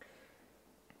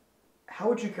 How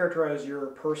would you characterize your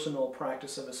personal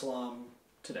practice of Islam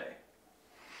today?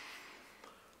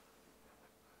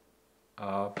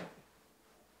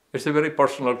 It's a very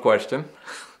personal question.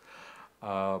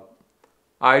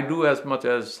 I do as much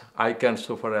as I can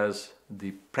so far as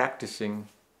the practicing,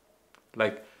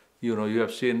 like, you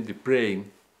have seen the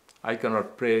praying. I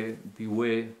cannot pray the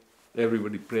way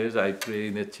everybody prays. I pray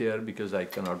in a chair because I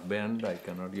cannot bend, I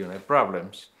cannot, have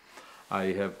problems. I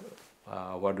have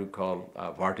what we call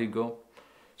vertigo.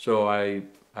 So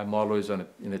I'm always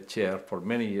in a chair for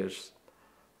many years.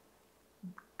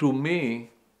 To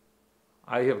me,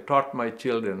 I have taught my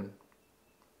children,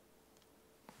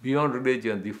 beyond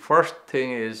religion, the first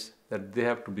thing is that they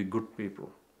have to be good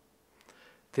people.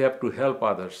 They have to help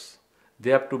others. They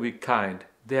have to be kind.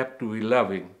 They have to be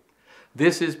loving.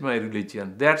 This is my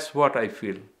religion. That's what I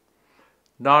feel.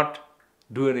 Not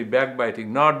do any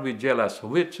backbiting, not be jealous,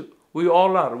 which we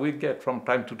all are. We get from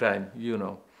time to time,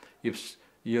 If,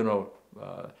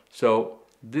 so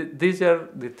these are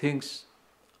the things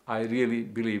I really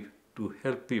believe to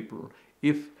help people.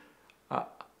 If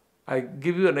I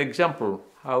give you an example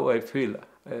how I feel.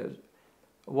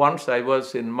 Once I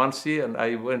was in Muncie and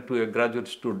I went to a graduate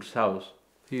student's house.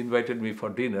 He invited me for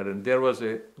dinner and there was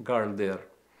a girl there.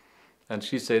 And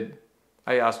she said,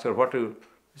 I asked her, what do you,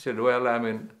 she said, well, I'm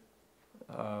in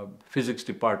physics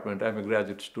department, I'm a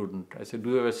graduate student. I said, do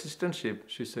you have assistantship?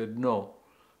 She said, no.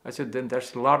 I said, then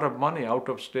that's a lot of money out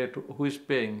of state, who is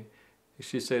paying?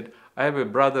 She said, I have a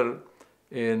brother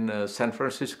in San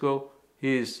Francisco,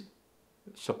 he is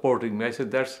supporting me. I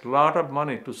said, that's a lot of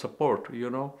money to support,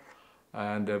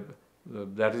 and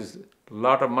that is a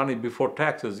lot of money before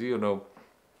taxes,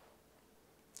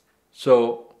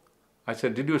 So I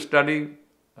said, did you study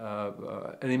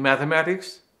any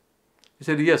mathematics? He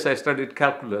said, yes, I studied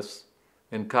calculus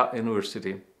in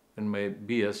university in my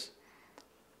BS.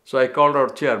 So I called our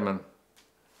chairman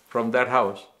from that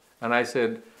house and I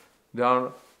said,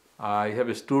 Don, I have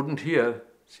a student here,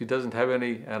 she doesn't have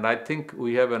any, and I think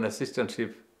we have an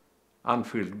assistantship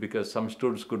unfilled because some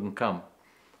students couldn't come.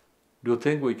 Do you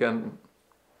think we can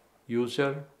use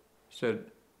her? He said,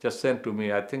 just send to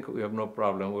me, I think we have no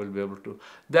problem, we'll be able to.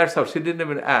 That's how, she didn't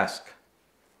even ask.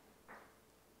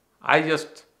 I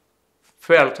just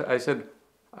felt, I said,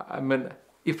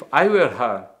 if I were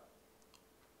her,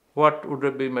 what would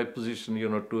have been my position,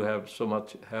 to have so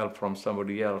much help from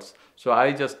somebody else? So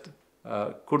I just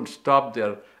couldn't stop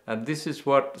there. And this is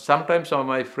what sometimes some of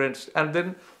my friends, and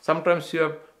then sometimes you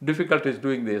have difficulties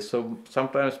doing this. So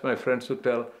sometimes my friends would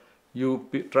tell, you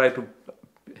try to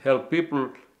help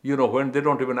people, when they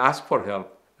don't even ask for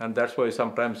help. And that's why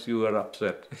sometimes you are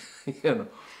upset,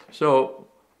 So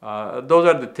those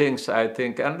are the things I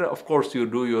think. And of course you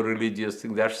do your religious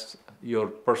thing, that's your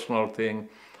personal thing.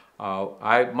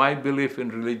 My belief in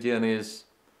religion is,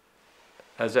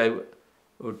 as I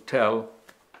would tell,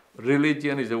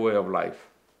 religion is a way of life.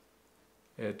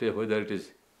 Whether it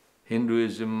is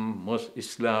Hinduism,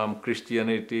 Islam,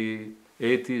 Christianity,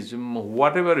 atheism,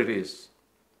 whatever it is,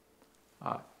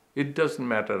 it doesn't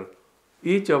matter.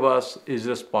 Each of us is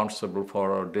responsible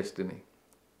for our destiny.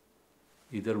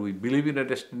 Either we believe in a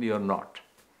destiny or not.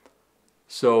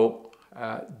 So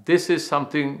this is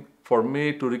something for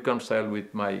me to reconcile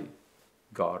with my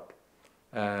God.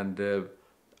 And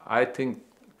I think,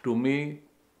 to me,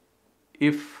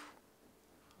 if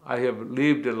I have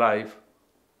lived a life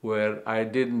where I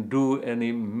didn't do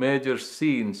any major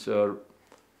sins or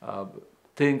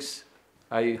things,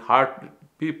 I hurt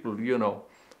people,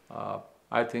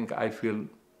 I think I feel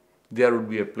there would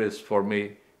be a place for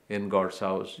me in God's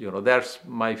house. That's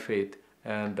my faith.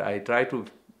 And I try to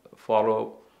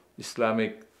follow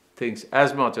Islamic things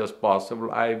as much as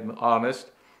possible. I'm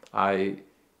honest. I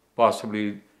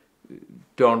possibly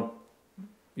don't,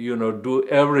 do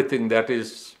everything that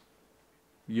is,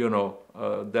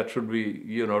 that should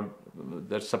be,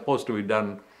 that's supposed to be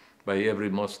done by every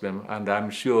Muslim. And I'm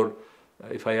sure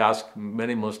if I ask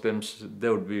many Muslims, they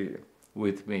would be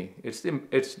with me.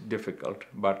 It's difficult,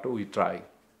 but we try.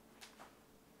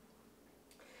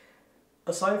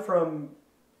 Aside from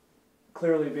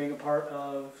clearly being a part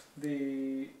of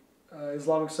the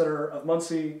Islamic Center of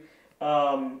Muncie,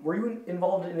 were you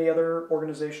involved in any other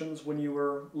organizations when you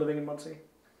were living in Muncie?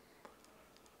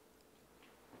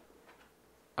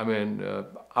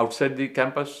 Outside the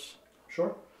campus?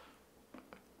 Sure.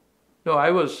 No,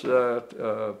 I was,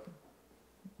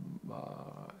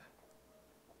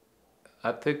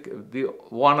 I think the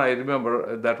one I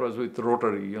remember that was with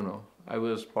Rotary, I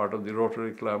was part of the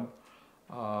Rotary Club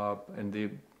in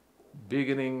the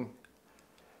beginning.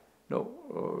 No,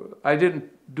 I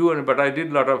didn't do any, but I did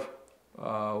a lot of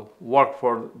work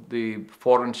for the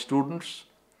foreign students.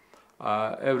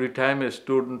 Every time a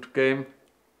student came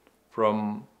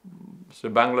from, say,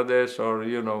 Bangladesh or,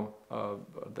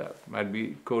 that might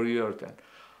be Korea or that,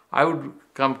 I would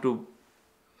come to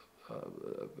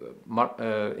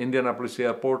Indianapolis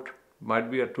Airport, might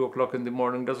be at 2 o'clock in the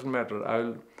morning, doesn't matter. I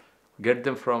will get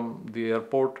them from the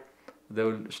airport. They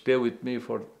will stay with me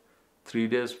for 3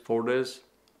 days, 4 days,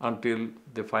 until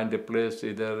they find a place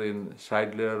either in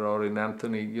Scheidler or in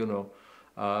Anthony,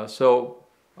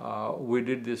 we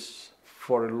did this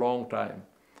for a long time.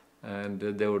 And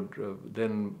they would,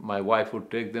 then my wife would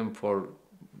take them for,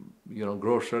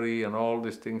 grocery and all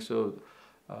these things. So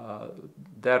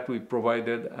that we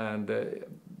provided, and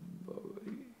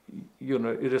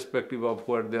irrespective of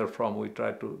where they're from, we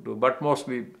try to do. But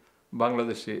mostly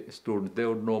Bangladeshi students, they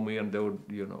would know me and they would,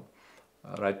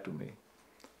 write to me.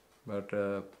 But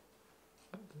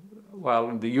while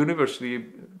in the university,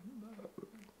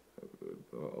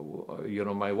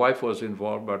 my wife was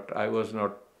involved, but I was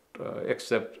not,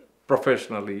 except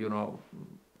professionally,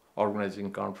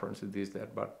 organizing conferences, this,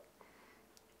 that. But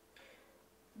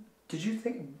did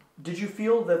you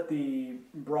feel that the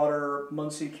broader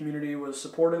Muncie community was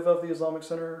supportive of the Islamic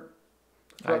Center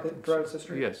throughout its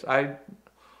history? Yes,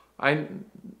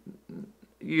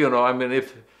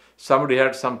 if somebody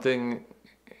had something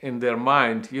in their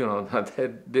mind, that they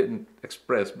didn't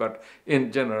express, but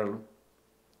in general,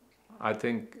 I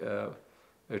think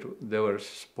they were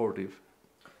supportive.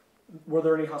 Were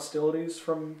there any hostilities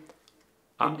from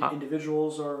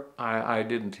individuals or? I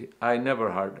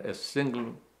never heard a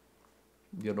single,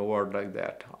 word like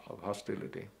that of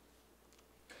hostility.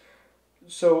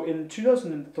 So in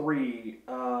 2003,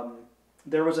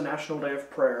 there was a National Day of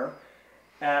Prayer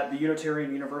at the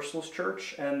Unitarian Universalist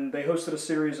Church, and they hosted a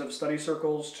series of study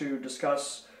circles to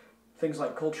discuss things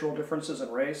like cultural differences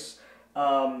and race.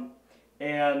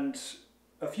 And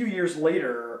a few years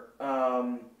later,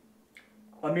 Aamir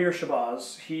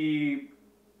Shabazz, he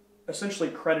essentially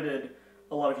credited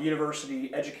a lot of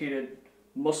university-educated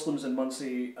Muslims in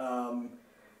Muncie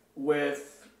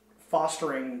with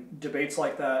fostering debates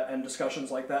like that and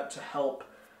discussions like that to help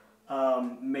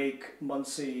make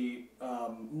Muncie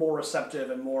more receptive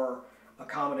and more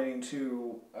accommodating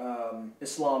to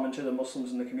Islam and to the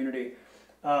Muslims in the community.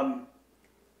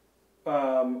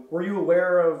 Were you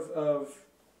aware of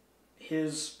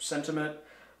his sentiment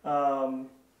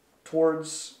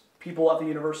towards people at the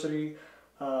university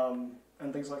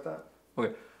and things like that?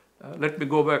 Okay, let me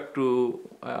go back to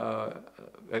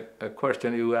a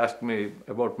question you asked me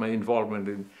about my involvement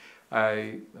in.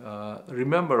 I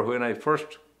remember when I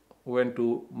first went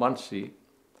to Muncie,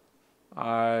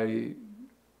 I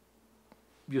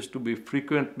used to be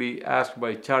frequently asked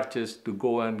by churches to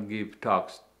go and give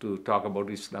talks to talk about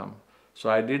Islam. So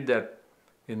I did that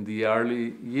in the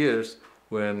early years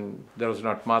when there was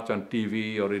not much on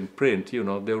TV or in print. They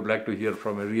would like to hear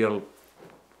from a real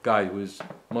guy who is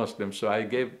Muslim. So I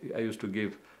used to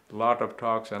give a lot of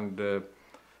talks, and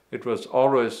it was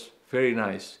always very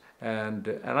nice. And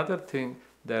another thing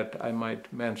that I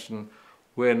might mention,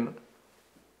 when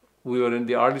we were in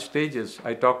the early stages,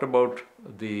 I talked about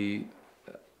the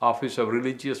Office of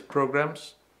Religious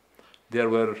Programs. There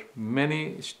were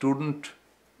many student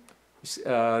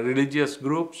religious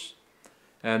groups,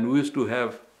 and we used to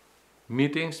have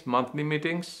meetings, monthly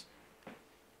meetings,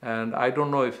 and I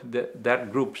don't know if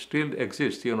that group still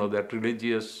exists, that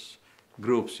religious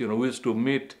groups. We used to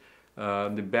meet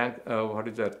the bank, what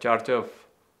is that, Church of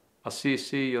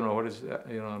Assisi, what is that,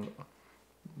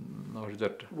 what is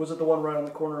that? Was it the one right on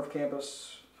the corner of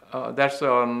campus? That's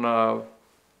on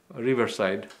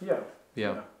Riverside.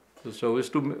 Yeah. So we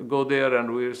used to go there, and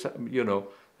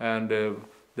and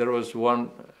there was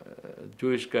one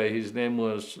Jewish guy, his name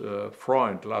was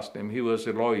Freund, last name. He was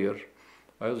a lawyer.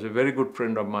 He was a very good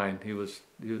friend of mine. He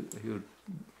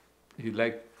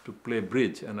liked to play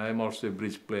bridge, and I'm also a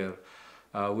bridge player.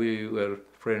 We were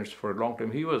friends for a long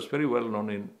time. He was very well known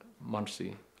in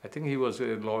Muncie. I think he was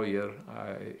a lawyer.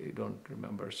 I don't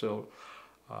remember. So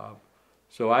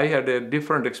I had a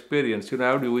different experience,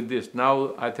 with this.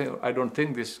 Now I don't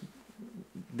think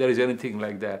there is anything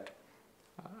like that.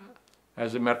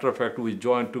 As a matter of fact, we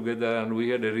joined together and we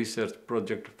had a research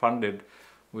project funded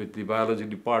with the biology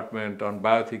department on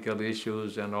bioethical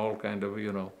issues and all kind of,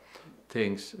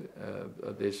 things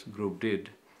this group did.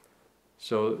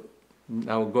 So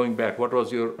now going back, what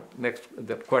was your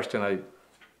that question?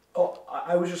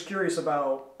 I was just curious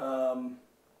about,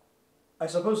 I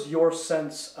suppose, your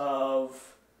sense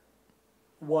of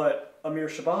what Aamir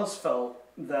Shabazz felt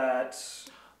that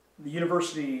the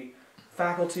university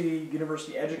faculty,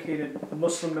 university-educated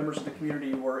Muslim members of the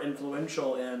community were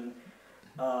influential in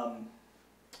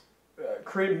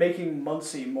making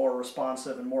Muncie more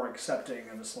responsive and more accepting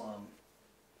of Islam.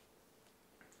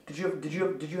 Did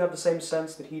you have the same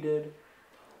sense that he did?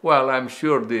 Well, I'm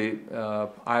sure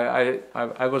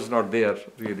I was not there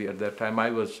really at that time. I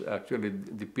was actually,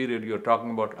 the period you're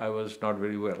talking about, I was not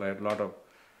very well. I had a lot of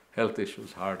health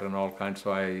issues, heart and all kinds,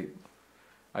 so I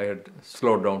had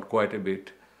slowed down quite a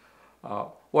bit.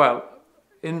 Well,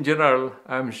 in general,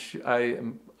 I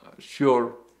am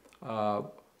sure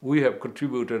we have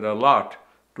contributed a lot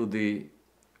to the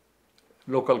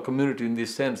local community in the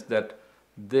sense that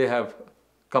they have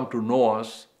come to know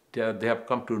us, they have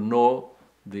come to know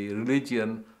the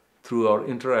religion through our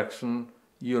interaction,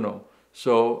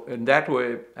 So in that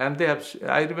way, and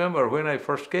I remember when I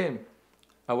first came,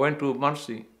 I went to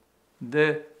Muncie,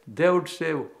 they would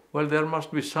say, well, there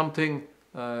must be something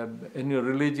in your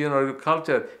religion or your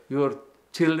culture. Your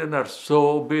children are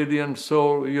so obedient,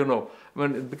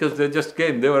 because they just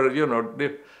came, they were,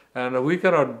 and we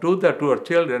cannot do that to our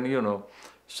children,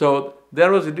 So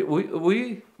there was, they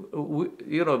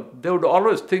would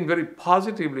always think very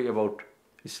positively about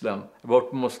Islam,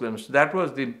 about Muslims. That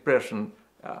was the impression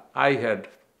I had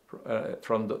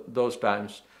from those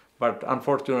times. But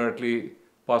unfortunately,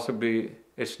 possibly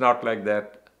it's not like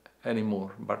that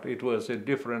anymore. But it was a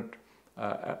different,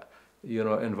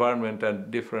 environment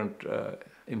and different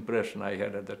impression I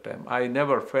had at that time. I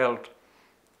never felt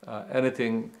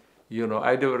anything,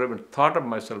 I never even thought of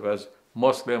myself as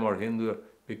Muslim or Hindu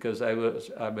because I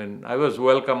was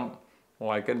welcome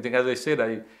like anything. As I said,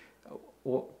 I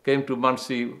came to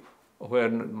Muncie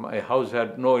when my house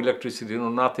had no electricity,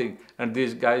 nothing. And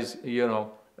these guys,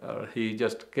 he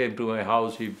just came to my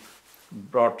house, he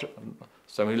brought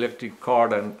some electric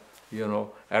cord and,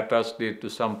 attached it to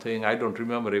something. I don't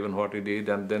remember even what he did,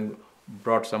 and then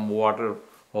brought some water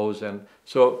hose. And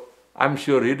so I'm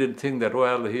sure he didn't think that,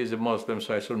 well, he's a Muslim,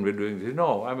 so I shouldn't be doing this.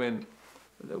 No,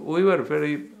 we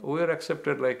were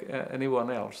accepted like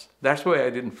anyone else. That's why I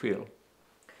didn't feel.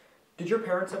 Did your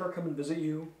parents ever come and visit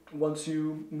you once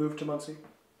you moved to Muncie?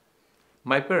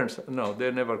 My parents, no,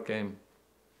 they never came.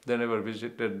 They never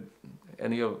visited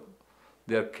any of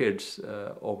their kids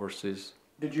overseas.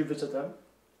 Did you visit them?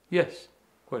 Yes,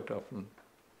 quite often.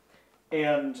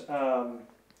 And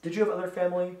did you have other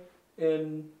family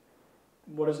in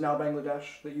what is now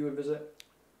Bangladesh that you would visit?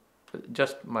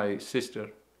 Just my sister.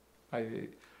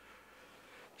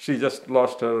 She just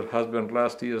lost her husband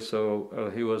last year,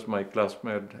 so he was my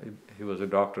classmate. He was a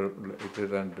doctor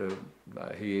later, and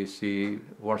she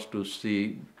wants to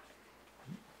see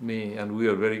me, and we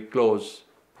are very close.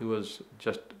 He was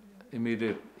just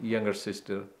immediate younger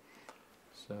sister.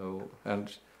 So,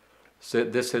 and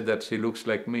they said that she looks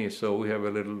like me, so we have a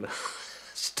little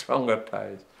stronger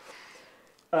ties.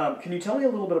 Can you tell me a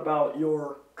little bit about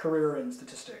your career in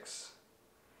statistics?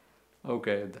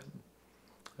 Okay.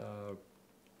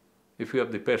 If you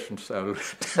have the patience, I will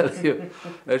tell you.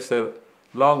 It's a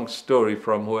long story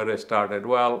from where I started.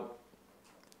 Well,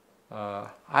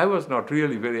 I was not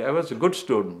really I was a good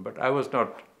student, but I was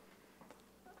not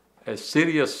a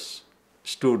serious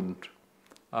student.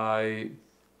 I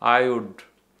would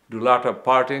do a lot of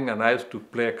partying, and I used to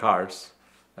play cards.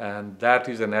 And that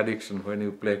is an addiction when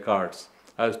you play cards.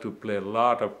 I used to play a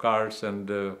lot of cards,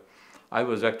 and I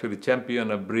was actually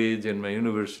champion of bridge in my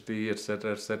university,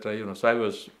 etc., etc. So I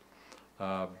was,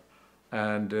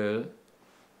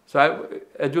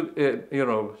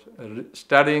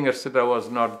 studying, etc., was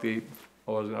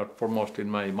not foremost in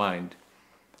my mind.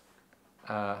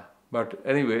 But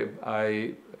anyway,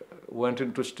 I went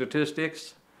into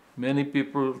statistics. Many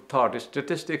people thought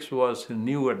statistics was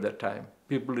new at that time.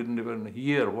 People didn't even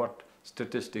hear what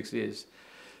statistics is.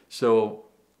 So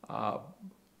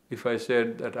if I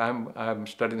said that I'm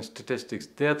studying statistics,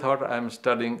 they thought I'm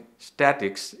studying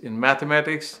statics. In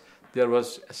mathematics, there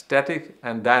was static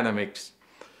and dynamics.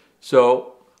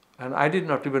 So, and I did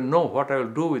not even know what I will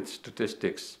do with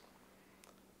statistics.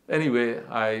 Anyway,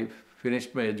 I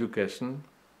finished my education,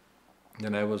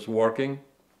 then I was working,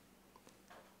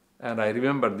 and I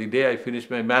remember the day I finished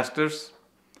my master's,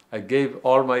 I gave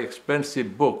all my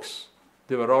expensive books,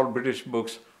 they were all British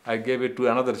books, I gave it to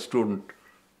another student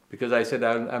because I said,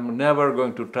 I'm never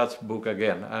going to touch book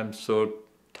again. I'm so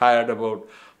tired about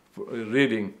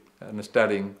reading and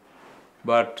studying.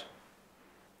 But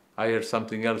I had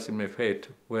something else in my fate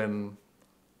when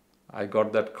I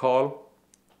got that call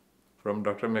from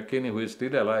Dr. McKinney, who is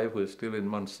still alive, who is still in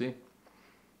Muncie.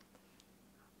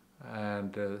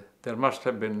 And there must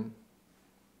have been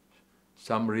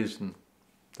some reason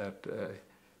that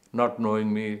not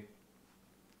knowing me,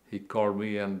 he called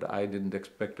me and I didn't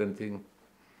expect anything.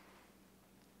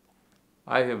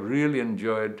 I have really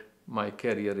enjoyed my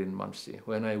career in Muncie.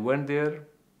 When I went there,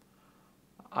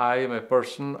 I am a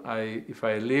person, if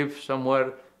I live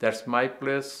somewhere, that's my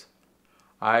place.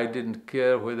 I didn't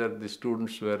care whether the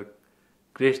students were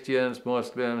Christians,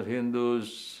 Muslims,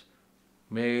 Hindus,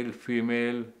 male,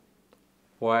 female,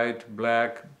 white,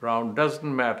 black, brown,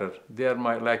 doesn't matter. They are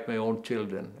like my own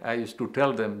children. I used to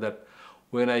tell them that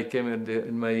when I came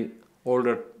in my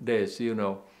older days,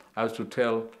 I used to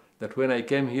tell that when I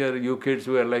came here, you kids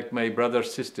were like my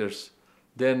brothers, sisters.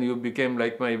 Then you became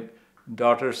like my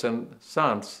daughters and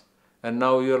sons, and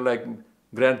now you're like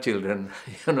grandchildren,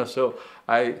 So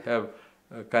I have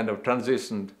kind of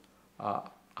transitioned.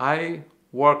 I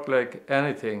work like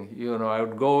anything, I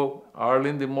would go early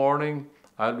in the morning,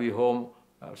 I'll be home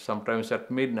sometimes at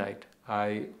midnight.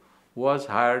 I was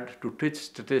hired to teach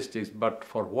statistics, but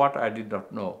for what I did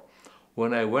not know.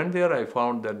 When I went there, I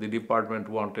found that the department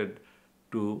wanted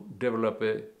to develop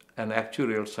an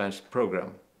actuarial science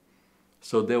program.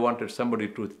 So they wanted somebody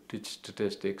to teach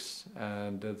statistics,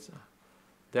 and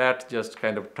that just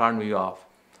kind of turned me off.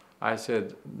 I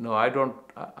said, no,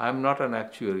 I'm not an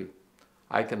actuary.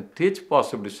 I can teach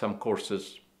possibly some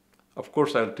courses. Of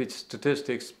course, I'll teach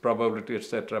statistics, probability,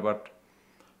 etc., but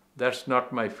that's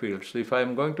not my field. So if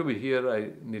I'm going to be here,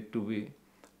 I need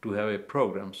to have a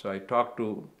program. So I talked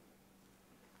to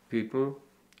people,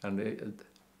 and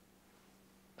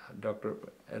Dr.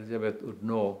 Elizabeth would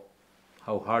know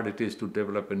how hard it is to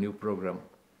develop a new program.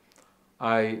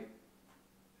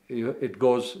 It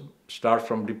starts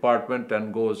from department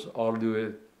and goes all the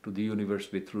way to the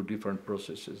university through different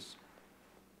processes.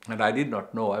 And I did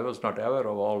not know, I was not aware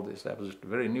of all this. I was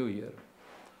very new here.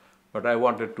 But I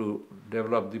wanted to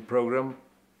develop the program.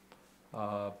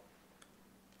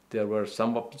 There were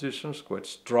some oppositions, quite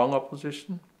strong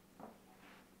opposition.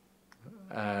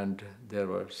 And there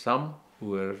were some who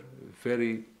were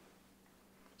very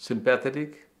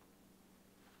sympathetic,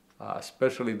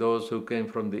 especially those who came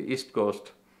from the East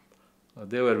Coast.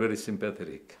 They were very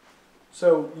sympathetic.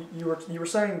 So you were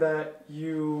saying that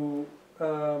you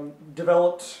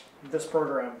developed this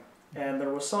program, and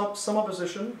there was some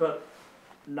opposition, but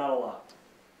not a lot.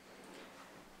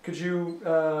 Could you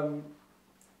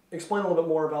explain a little bit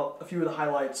more about a few of the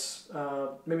highlights,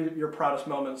 maybe your proudest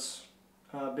moments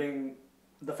being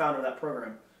the founder of that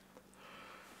program?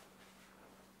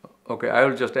 Okay, I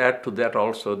will just add to that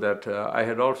also that I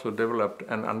had also developed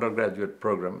an undergraduate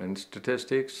program in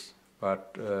statistics,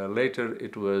 but later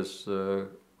it was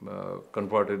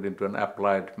converted into an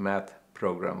applied math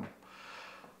program.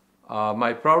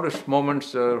 My proudest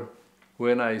moments are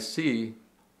when I see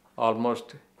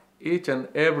almost each and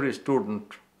every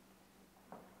student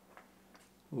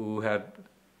who had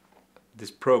this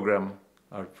program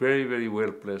are very, very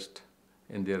well placed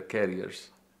in their careers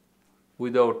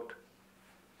without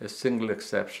a single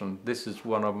exception. This is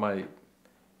one of my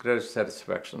greatest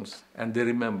satisfactions, and they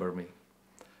remember me.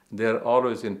 They're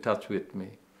always in touch with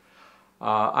me.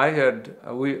 I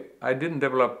didn't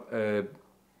develop a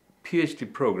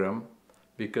PhD program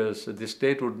because the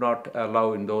state would not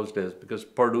allow in those days, because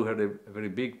Purdue had a very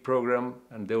big program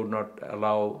and they would not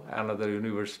allow another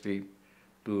university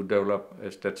to develop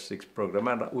a statistics program,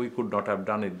 and we could not have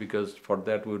done it because for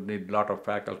that we would need a lot of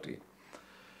faculty.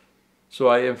 So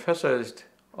I emphasized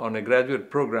on a graduate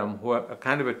program, a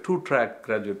kind of a two-track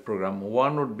graduate program.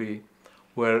 One would be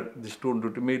where the student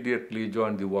would immediately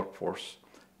join the workforce.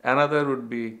 Another would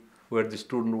be where the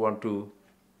student want to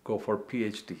go for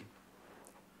PhD.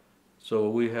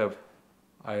 So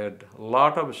I had a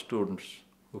lot of students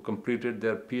who completed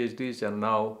their PhDs and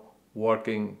now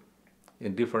working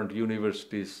in different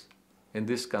universities in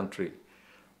this country.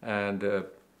 And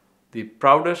the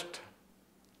proudest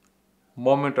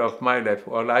moment of my life,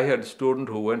 well, I had a student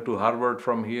who went to Harvard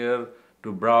from here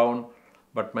to Brown,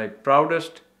 but my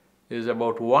proudest is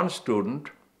about one student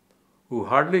who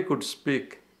hardly could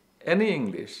speak any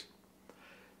English.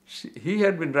 He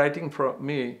had been writing from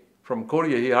me from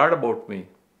Korea. He heard about me,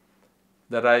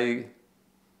 that I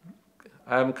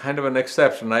am kind of an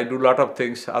exception. I do a lot of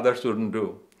things other students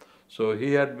do. So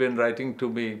he had been writing to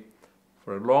me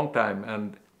for a long time,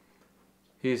 and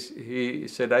he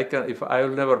said, I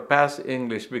will never pass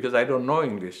English because I don't know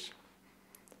English.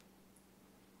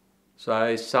 So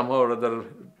I somehow or other,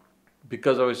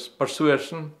 because of his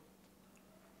persuasion,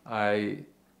 I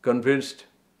convinced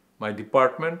my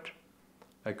department,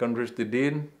 I convinced the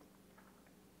dean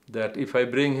that if I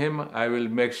bring him, I will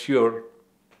make sure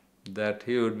that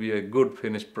he would be a good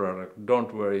finished product.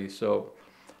 Don't worry. So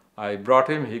I brought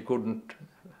him. He couldn't,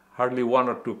 hardly one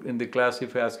or two in the class.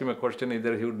 If I asked him a question,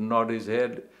 either he would nod his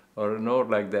head or no,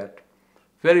 like that.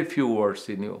 Very few words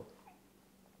he knew.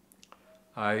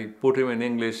 I put him in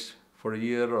English for a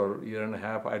year or year and a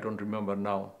half. I don't remember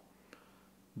now.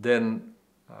 Then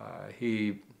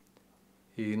he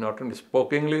not only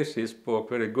spoke English, he spoke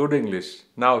very good English.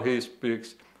 Now he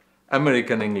speaks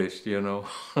American English,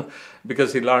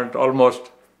 because he learned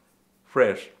almost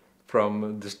fresh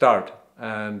from the start.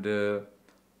 And to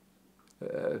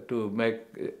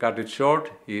cut it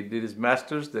short, he did his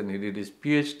master's, then he did his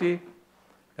PhD,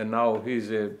 and now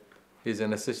he's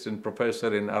an assistant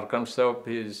professor in Arkansas.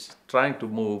 He's trying to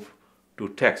move to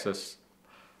Texas.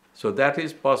 So that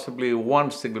is possibly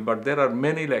one single, but there are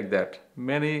many like that,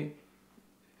 many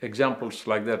examples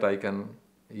like that I can,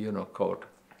 quote.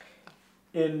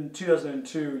 In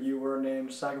 2002, you were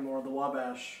named Sagamore of the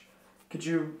Wabash. Could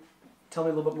you tell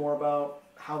me a little bit more about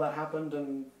how that happened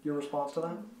and your response to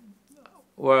that?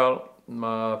 Well,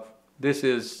 this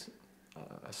is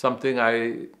something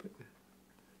I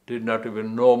did not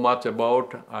even know much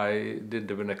about. I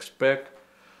didn't even expect.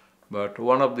 But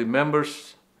one of the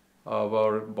members of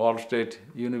our Ball State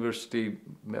University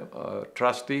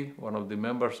trustee, one of the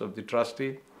members of the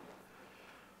trustee,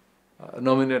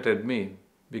 nominated me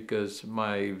because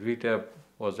my VTAP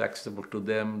was accessible to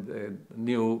them. They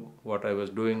knew what I was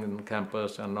doing in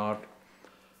campus and not.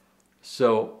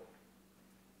 So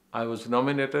I was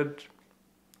nominated.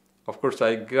 Of course,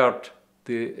 I got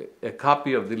a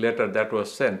copy of the letter that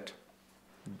was sent.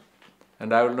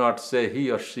 And I will not say he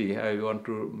or she. I want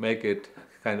to make it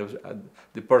kind of,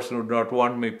 the person would not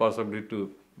want me possibly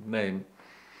to name.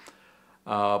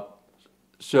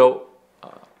 So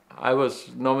I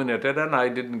was nominated, and I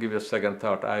didn't give a second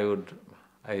thought.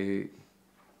 I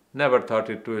never thought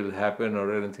it will happen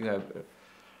or anything.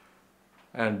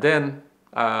 And then,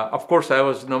 of course, I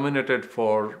was nominated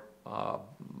for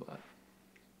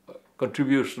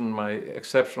contribution, my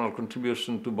exceptional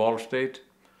contribution to Ball State,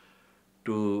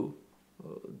 to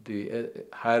the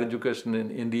higher education in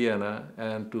Indiana,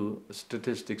 and to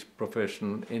statistics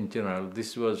profession in general.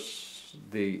 This was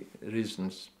the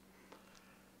reasons.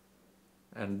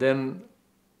 And then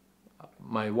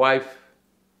my wife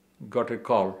got a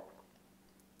call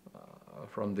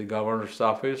from the governor's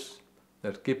office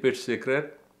that keep it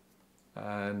secret.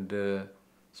 And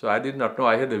so I did not know.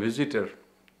 I had a visitor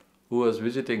who was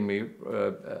visiting me,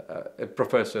 a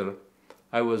professor.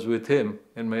 I was with him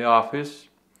in my office,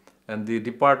 and the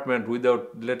department,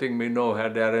 without letting me know,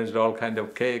 had arranged all kind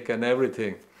of cake and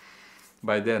everything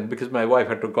by then, because my wife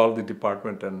had to call the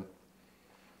department. And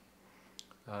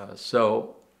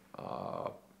so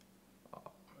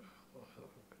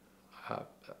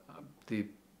the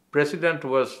president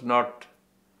was not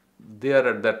there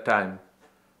at that time.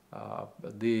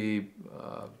 The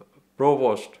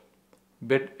provost,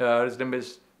 his name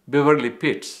is Beverly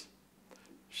Pitts.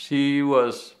 She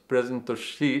was present, so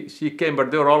she came,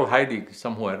 but they were all hiding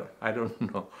somewhere. I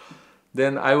don't know.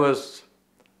 Then I was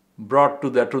brought to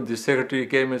the secretary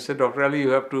came and said, Dr. Ali,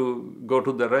 you have to go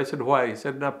to the. I said, why? He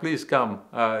said, no, please come.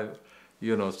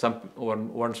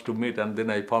 Someone wants to meet. And then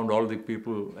I found all the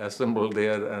people assembled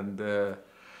there. And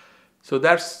so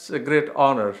that's a great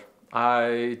honor.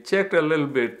 I checked a little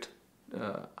bit.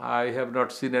 I have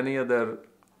not seen any other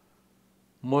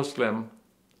Muslim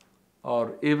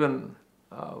or even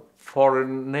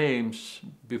foreign names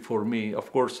before me.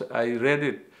 Of course, I read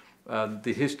it,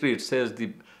 the history, it says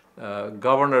the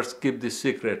governors keep the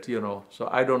secret, so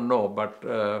I don't know, but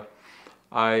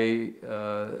I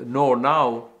know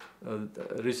now,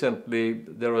 recently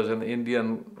there was an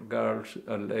Indian girl,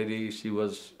 a lady, she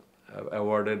was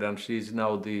awarded, and she's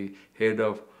now the head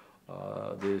of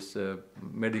this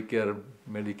Medicare,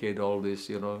 Medicaid, all this,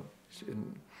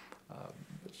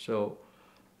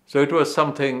 So it was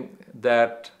something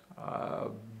that,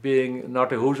 being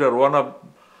not a Hoosier, one of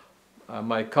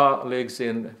my colleagues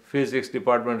in physics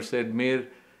department said, Mir,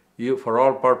 you, for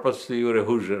all purposes, you're a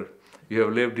Hoosier. You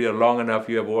have lived here long enough,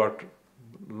 you have worked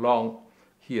long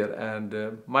here.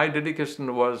 And my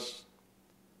dedication was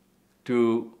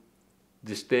to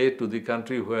the state, to the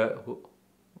country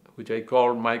which I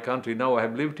call my country. Now I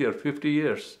have lived here 50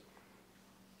 years,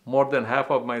 more than half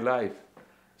of my life.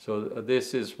 So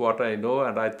this is what I know,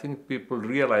 and I think people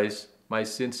realize my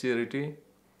sincerity,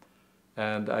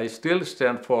 and I still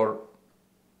stand for,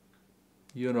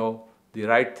 the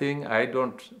right thing. I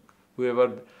don't,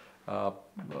 whoever,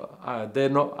 they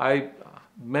know,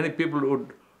 many people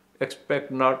would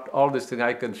expect not all these things.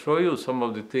 I can show you some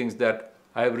of the things that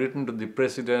I have written to the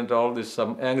president, all this,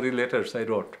 some angry letters I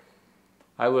wrote.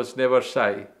 I was never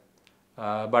shy,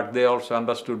 but they also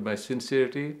understood my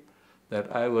sincerity,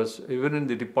 that I was, even in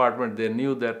the department, they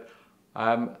knew that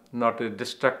I'm not a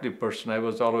destructive person. I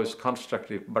was always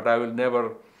constructive, but I will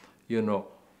never,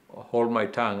 hold my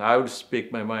tongue. I will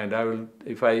speak my mind.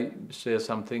 If I say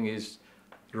something is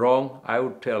wrong, I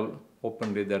would tell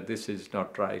openly that this is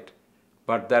not right.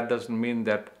 But that doesn't mean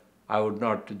that I would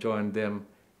not join them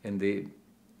in the,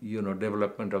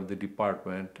 development of the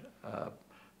department.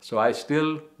 So I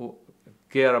still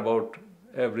care about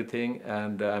everything,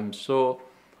 and I'm so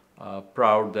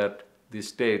proud that the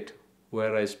state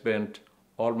where I spent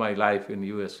all my life in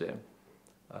USA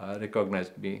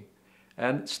recognized me.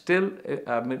 And still,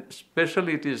 I mean,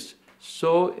 especially it is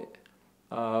so,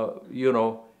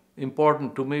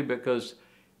 important to me because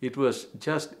it was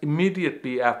just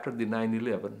immediately after the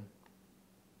 9/11,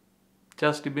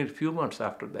 just a few months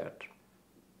after that.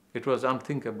 It was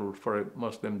unthinkable for a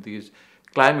Muslim. The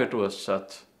climate was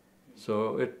such. So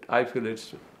I feel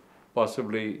it's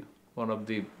possibly one of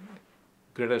the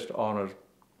greatest honors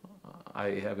I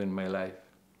have in my life.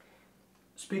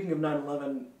 Speaking of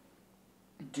 9/11,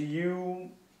 do you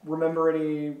remember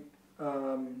any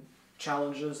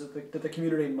challenges that the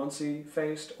community in Muncie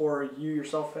faced or you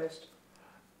yourself faced?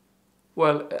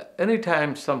 Well,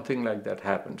 anytime something like that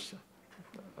happens,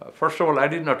 first of all, I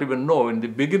did not even know in the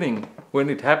beginning when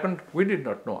it happened. We did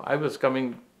not know. I was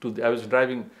driving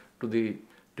to the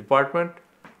department.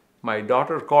 My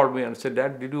daughter called me and said,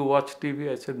 "Dad, did you watch TV?"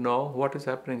 I said, "No. What is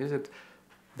happening?" He said,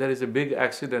 "There is a big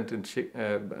accident in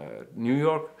New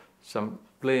York. Some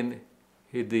plane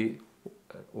hit the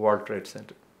World Trade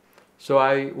Center." So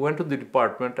I went to the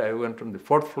department. I went on the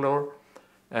 4th floor,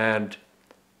 and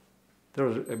there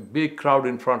was a big crowd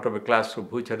in front of a classroom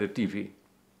which had a TV.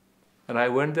 And I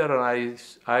went there and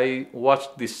I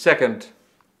watched the second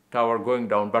tower going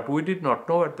down, but we did not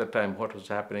know at the time what was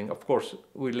happening. Of course,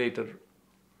 we later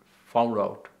found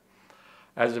out.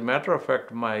 As a matter of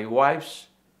fact, my wife's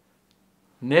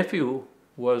nephew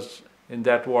was in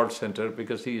that World Center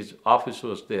because his office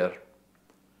was there.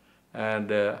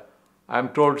 And I'm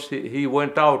told he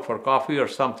went out for coffee or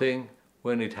something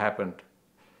when it happened.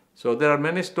 So there are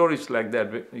many stories like that,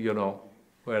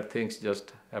 where things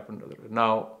just happened.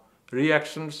 Now,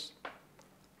 reactions,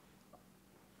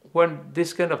 when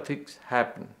this kind of things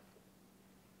happen,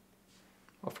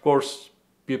 of course,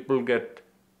 people get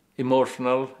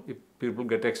emotional, people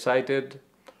get excited,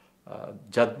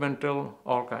 judgmental,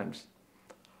 all kinds.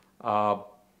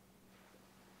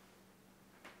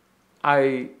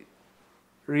 I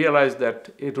realized that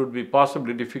it would be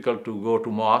possibly difficult to go to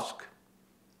mosque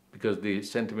because the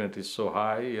sentiment is so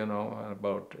high,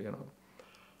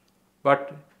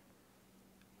 But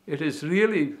it is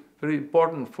really very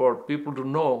important for people to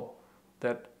know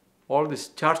that all these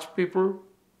church people,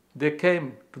 they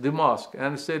came to the mosque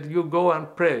and said, "You go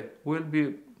and pray. We'll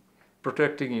be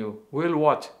protecting you. We'll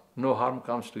watch. No harm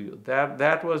comes to you."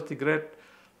 That was the great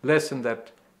lesson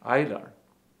that I learned.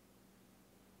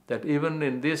 That even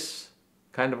in this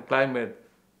kind of climate,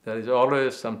 there is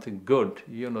always something good.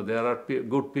 There are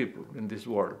good people in this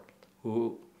world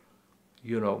who,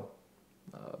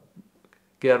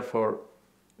 care for,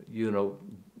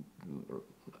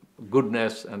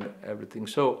 goodness and everything.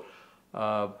 So,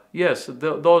 yes,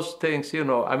 those things,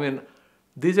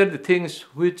 these are the things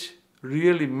which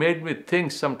really made me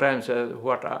think sometimes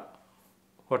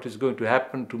what is going to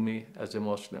happen to me as a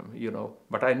Muslim,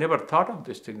 But I never thought of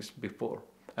these things before.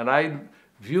 And I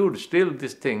viewed still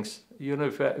these things.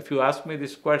 If you ask me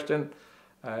this question,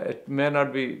 it may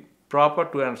not be proper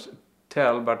to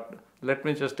tell, but let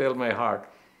me just tell my heart.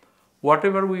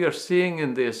 Whatever we are seeing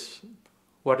in this,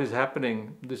 what is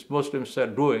happening, these Muslims are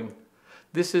doing,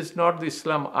 this is not the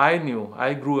Islam I knew,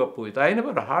 I grew up with. I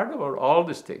never heard about all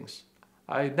these things.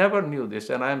 I never knew this,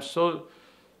 and I am so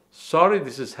sorry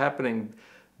this is happening.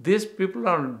 These people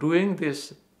are doing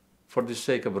this for the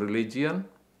sake of religion.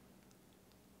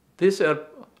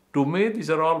 To me, these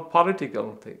are all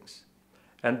political things.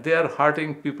 And they are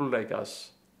hurting people like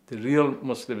us. The real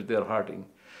Muslims, they are hurting.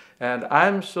 And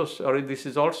I'm so sorry this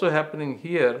is also happening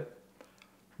here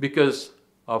because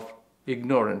of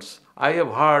ignorance. I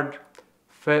have heard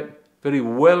very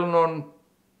well-known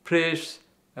priests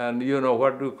and,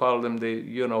 what do you call them?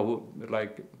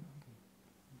 Like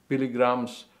Billy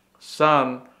Graham's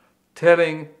son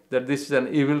telling that this is an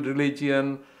evil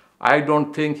religion. I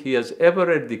don't think he has ever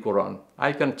read the Quran.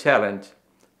 I can challenge.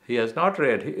 He has not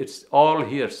read. It's all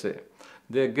hearsay.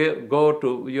 They go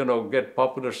to, get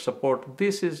popular support.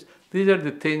 These are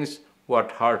the things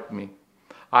what hurt me.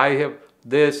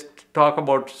 They talk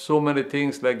about so many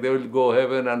things like they will go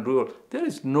heaven and rule. There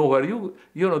is nowhere.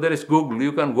 There is Google.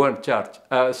 You can go and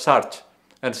search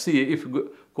and see if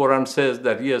Quran says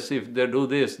that, yes, if they do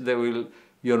this, they will,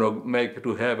 make it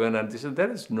to heaven. And this.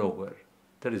 There is nowhere.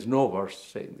 There is no verse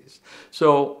saying this.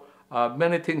 So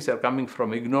many things are coming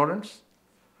from ignorance,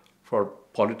 for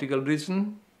political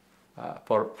reason,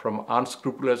 from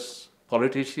unscrupulous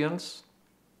politicians,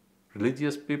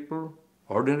 religious people,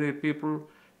 ordinary people.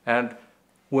 And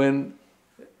when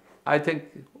I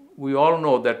think we all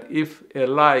know that if a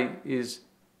lie is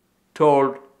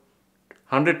told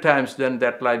 100 times, then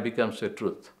that lie becomes a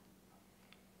truth.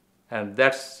 And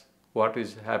that's what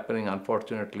is happening,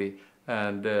 unfortunately.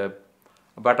 And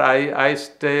but I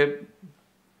stay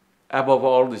above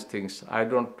all these things. I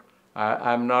don't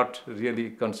I'm not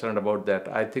really concerned about that.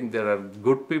 I think there are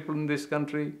good people in this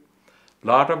country,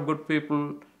 lot of good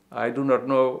people. I do not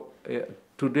know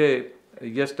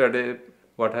yesterday,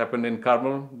 what happened in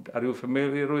Carmel. Are you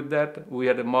familiar with that? We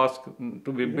had a mosque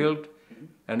to be built,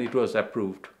 and it was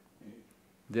approved.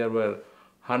 There were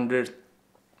hundreds.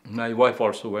 My wife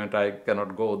also went. I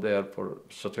cannot go there for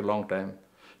such a long time.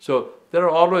 So there are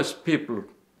always people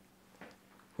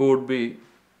who would be,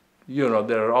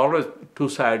 there are always two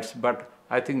sides, but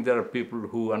I think there are people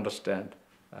who understand.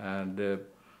 And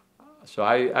so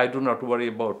I do not worry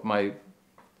about my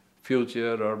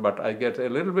future, but I get a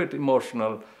little bit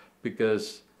emotional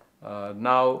because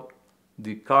now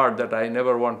the card that I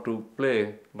never want to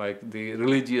play, like the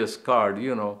religious card,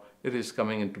 it is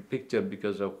coming into picture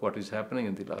because of what is happening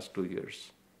in the last 2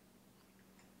 years.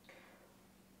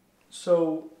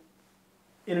 So,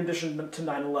 in addition to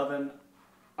 9/11,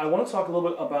 I want to talk a little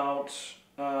bit about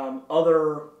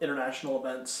other international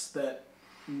events that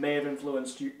may have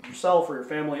influenced yourself or your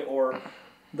family or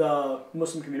the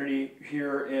Muslim community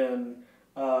here in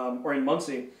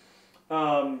Muncie.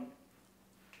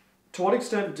 To what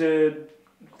extent did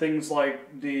things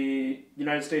like the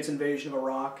United States invasion of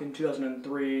Iraq in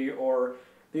 2003 or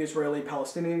the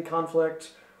Israeli-Palestinian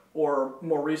conflict or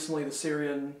more recently the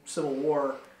Syrian civil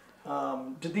war,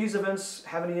 did these events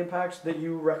have any impact that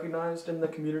you recognized in the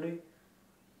community?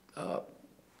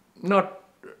 Not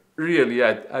really.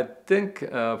 I think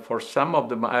for some of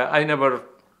them, I'm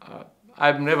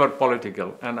never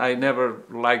political, and I never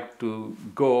liked to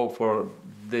go for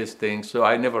these things, so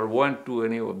I never went to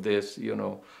any of this,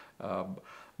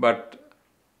 but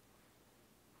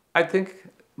I think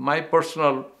my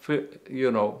personal,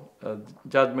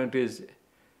 judgment is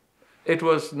it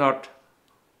was not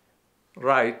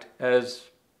right, as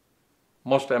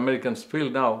most Americans feel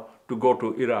now, to go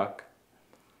to Iraq.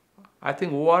 I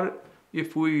think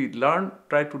if we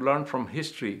try to learn from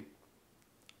history,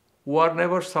 war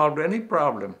never solved any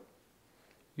problem.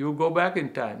 You go back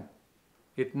in time,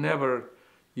 it never,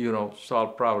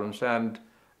 solved problems, and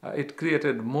it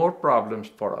created more problems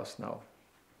for us now.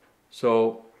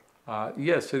 So,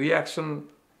 yes, reaction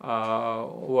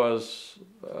was,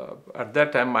 at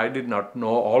that time I did not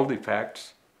know all the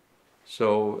facts,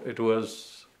 so it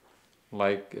was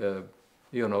like,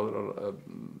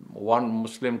 one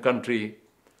Muslim country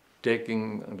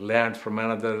taking land from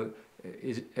another,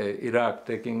 Iraq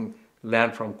taking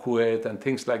land from Kuwait and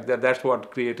things like that. That's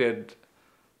what created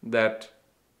that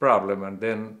problem. And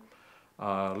then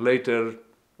later,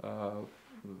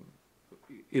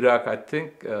 Iraq, I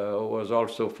think, was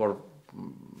also for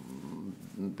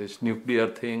this nuclear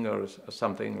thing or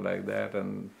something like that,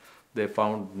 and they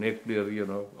found nuclear,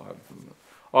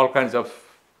 all kinds of,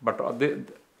 but they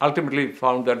ultimately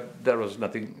found that there was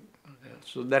nothing.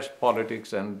 So that's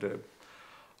politics, and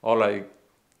all I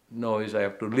know is I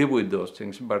have to live with those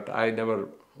things, but I never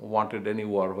wanted any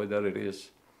war, whether it is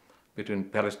between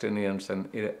Palestinians and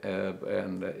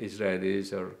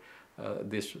Israelis or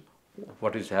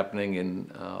what is happening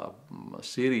in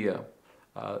Syria.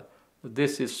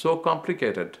 This is so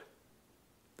complicated.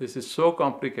 This is so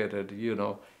complicated,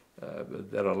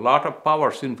 there are a lot of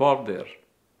powers involved there.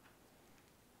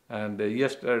 And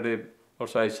yesterday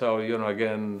also I saw,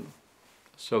 again,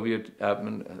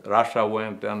 Russia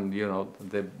went and,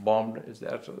 they bombed, is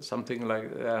that something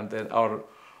like that? And then, or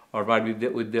maybe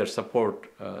with their support,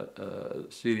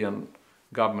 Syrian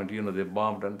government, they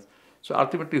bombed. And so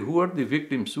ultimately, who are the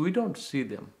victims? We don't see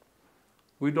them.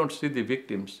 We don't see the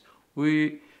victims.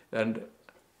 This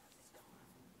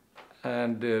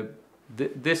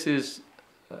is,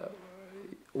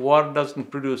 war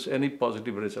doesn't produce any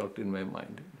positive result in my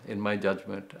mind, in my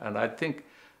judgment. And I think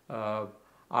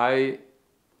I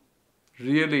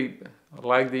really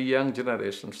like the young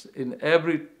generations. In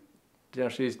every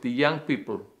generation, it's the young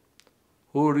people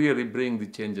who really bring the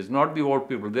changes, not the old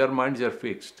people. Their minds are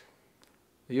fixed.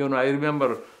 I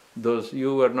remember those,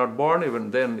 you were not born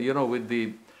even then, with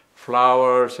the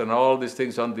flowers and all these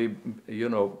things on the,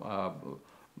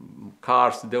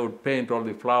 cars, they would paint all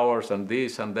the flowers and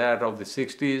this and that of the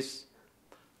 60s.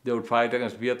 They would fight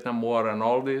against Vietnam War and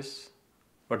all this.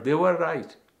 But they were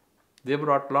right. They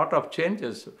brought a lot of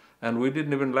changes, and we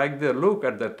didn't even like their look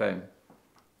at that time.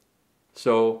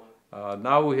 So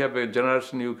now we have a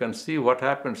generation, you can see what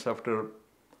happens after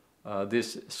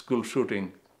this school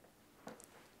shooting.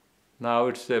 Now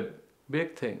it's a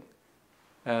big thing.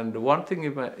 And one thing,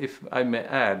 if I may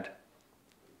add,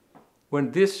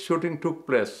 when this shooting took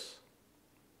place,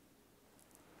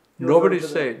 nobody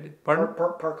said, pardon?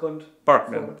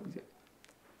 Parkland.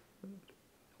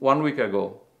 1 week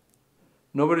ago,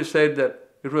 nobody said that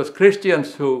it was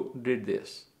Christians who did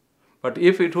this. But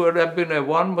if it would have been a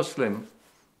one Muslim,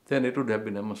 then it would have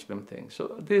been a Muslim thing.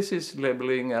 So this is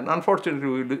labeling, and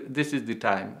unfortunately, this is the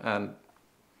time, and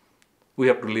we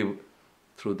have to live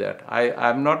through that.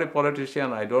 I'm not a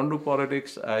politician. I don't do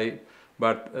politics.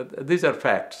 But these are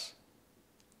facts.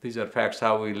 These are facts.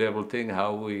 How we label things,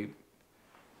 how we,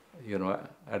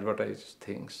 advertise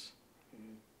things.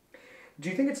 Do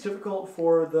you think it's difficult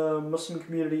for the Muslim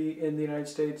community in the United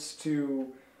States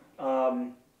to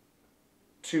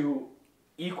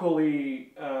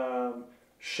equally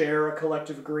share a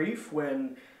collective grief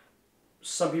when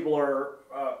some people are,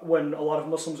 when a lot of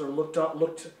Muslims are looked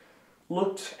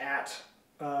at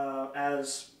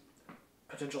as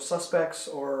potential suspects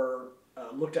or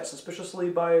looked at suspiciously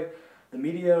by the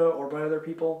media or by other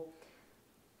people?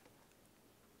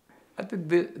 I think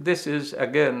this is,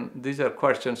 again, these are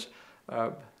questions.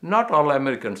 Not all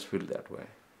Americans feel that way.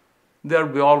 There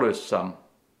will be always some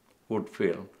who would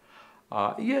feel.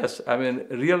 Yes, I mean,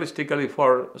 realistically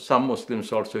for some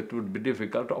Muslims also it would be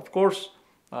difficult. Of course,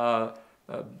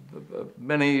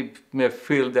 many may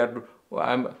feel that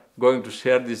I'm going to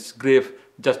share this grief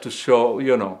just to show,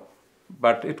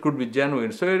 but it could be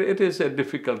genuine. So it is a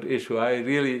difficult issue. I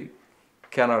really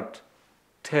cannot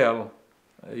tell,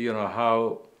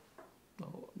 how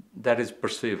that is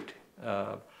perceived.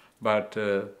 But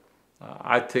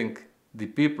I think the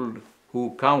people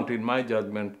who count in my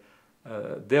judgment,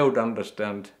 they would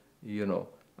understand,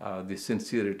 the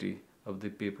sincerity of the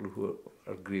people who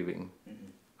are grieving.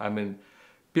 Mm-hmm. I mean,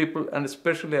 people, and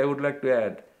especially I would like to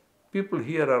add, people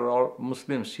here are all,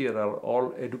 Muslims here are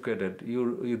all educated.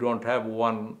 You don't have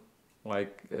one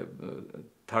like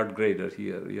third grader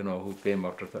here, who came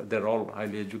after third. They're all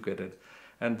highly educated,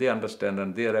 and they understand,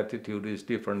 and their attitude is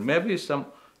different. Maybe some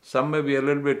may be a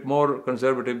little bit more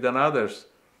conservative than others,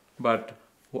 but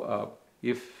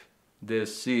if they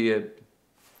see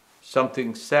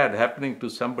something sad happening to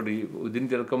somebody within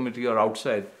their community or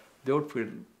outside, they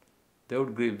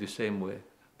would grieve the same way.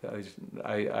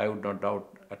 I would not doubt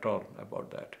at all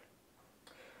about that.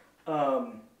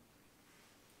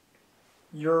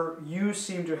 You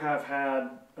seem to have had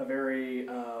a very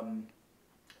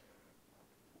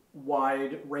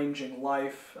wide-ranging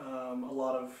life, a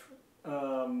lot of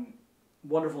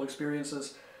wonderful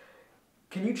experiences.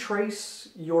 Can you trace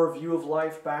your view of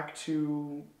life back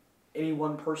to any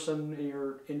one person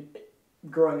in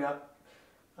growing up,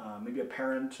 maybe a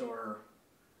parent or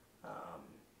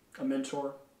a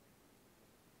mentor?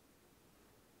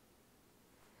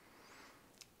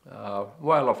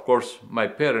 Well, of course, my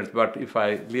parents, but if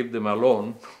I leave them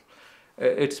alone,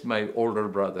 it's my older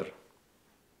brother,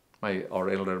 or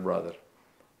elder brother.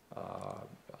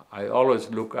 I always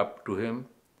look up to him.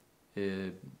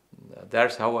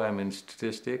 That's how I'm in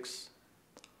statistics.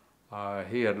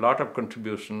 He had a lot of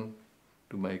contribution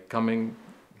to my coming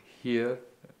here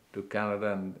to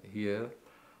Canada and here.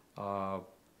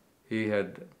 He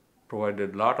had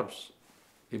provided a lot of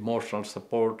emotional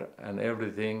support and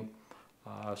everything.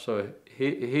 So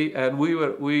he and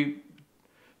we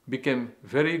became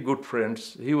very good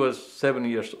friends. He was 7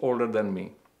 years older than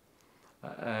me,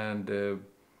 and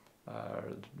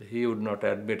he would not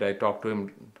admit. I talked to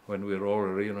him when we were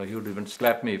older. He would even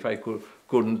slap me if I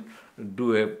couldn't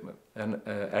do an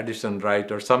addition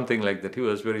right or something like that. He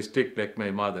was very strict, like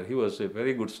my mother. He was a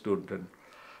very good student,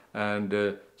 and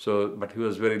but he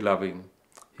was very loving.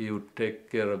 He would take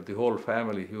care of the whole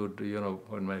family. He would,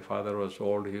 when my father was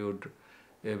old, he would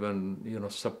even,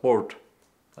 support.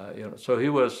 So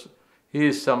he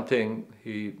is something.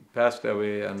 He passed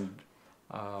away, and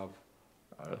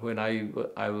when I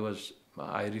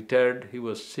retired, he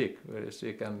was sick, very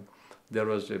sick, and there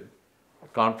was a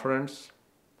conference.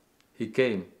 He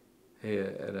came.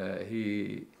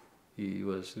 He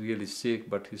was really sick,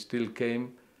 but he still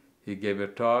came. He gave a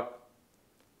talk,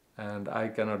 and I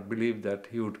cannot believe that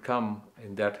he would come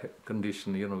in that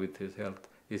condition, with his health.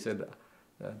 He said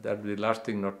that would be the last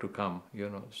thing not to come,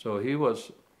 So he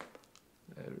was,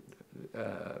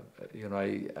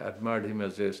 I admired him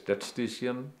as a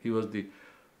statistician. He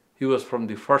was from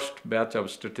the first batch of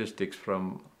statistics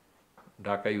from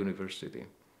Dhaka University.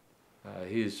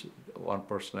 He's one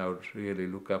person I would really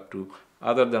look up to.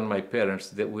 Other than my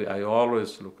parents, I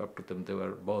always look up to them. They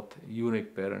were both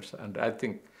unique parents, and I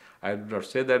think I do not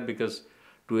say that because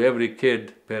to every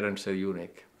kid, parents are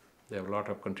unique. They have a lot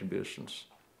of contributions.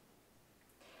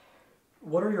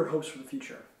 What are your hopes for the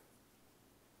future?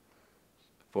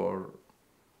 For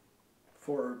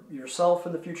yourself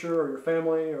in the future, or your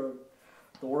family, or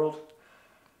the world?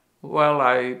 Well,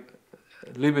 I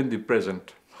live in the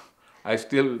present. I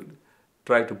still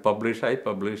try to publish. I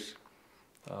publish.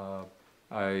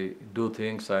 I do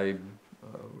things. I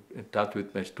in touch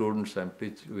with my students, I'm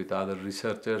with other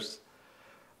researchers.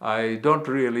 I don't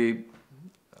really,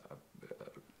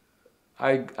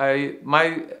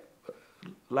 my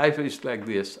life is like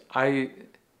this. I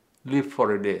live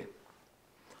for a day.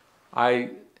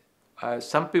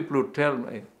 Some people would tell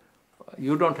me,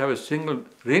 you don't have a single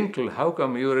wrinkle, how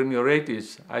come you're in your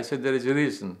 80s? I said, there is a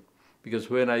reason. Because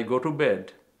when I go to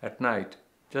bed at night,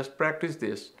 just practice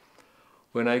this.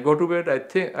 When I go to bed,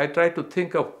 I try to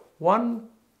think of one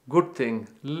good thing,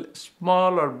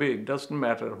 small or big, doesn't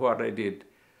matter what I did.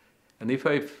 And if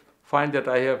I find that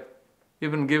I have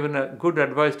even given a good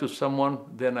advice to someone,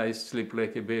 then I sleep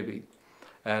like a baby.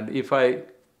 And if I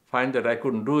find that I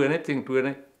couldn't do anything to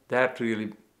any, that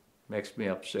really makes me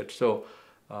upset. So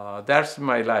that's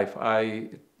my life. I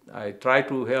try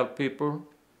to help people,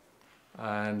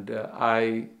 and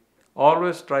I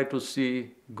always try to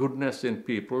see goodness in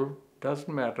people.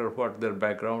 Doesn't matter what their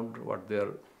background, what their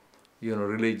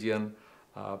religion,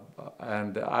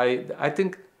 and I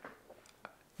think,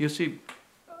 you see,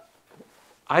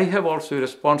 I have also a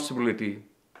responsibility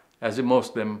as a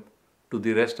Muslim to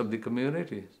the rest of the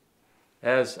community,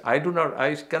 as I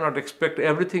cannot expect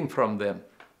everything from them.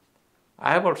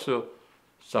 I have also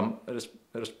some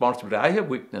responsibility. I have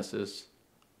weaknesses.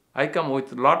 I come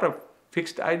with a lot of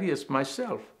fixed ideas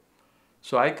myself.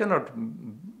 So I cannot,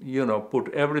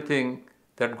 put everything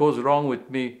that goes wrong with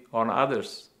me on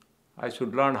others. I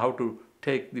should learn how to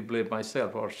take the blame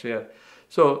myself or share.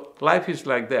 So life is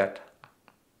like that.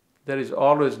 There is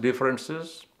always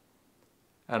differences.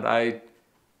 And I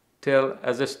tell,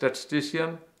 as a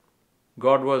statistician,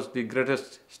 God was the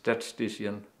greatest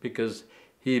statistician because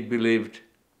he believed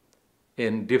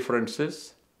in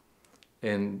differences,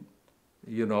 in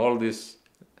all this,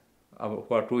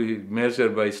 what we measure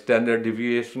by standard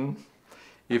deviation.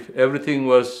 If everything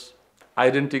was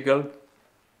identical,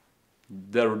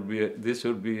 this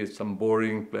would be some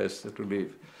boring place to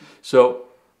live. So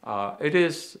it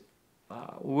is.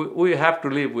 We have to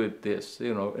live with this.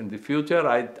 In the future,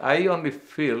 I only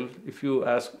feel, if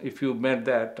you meant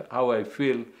that, how I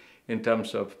feel in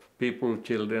terms of people,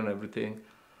 children, everything.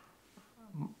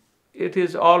 It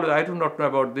is all, I do not know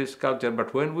about this culture,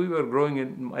 but when we were growing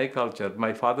in my culture,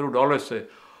 my father would always say,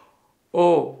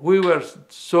 oh, we were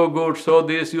so good, so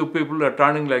this, you people are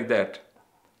turning like that.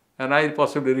 And I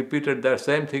possibly repeated that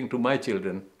same thing to my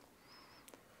children.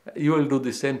 You will do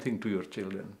the same thing to your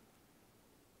children.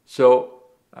 So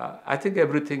I think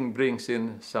everything brings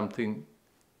in something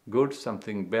good,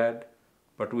 something bad,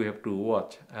 but we have to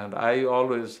watch. And I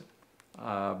always,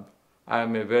 I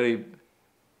am a very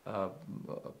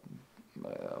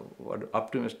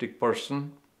optimistic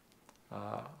person.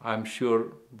 I'm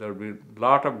sure there will be a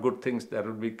lot of good things that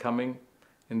will be coming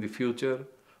in the future,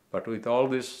 but with all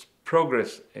this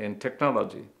progress in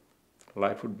technology,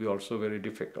 life would be also very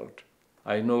difficult.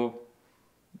 I know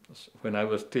when I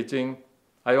was teaching,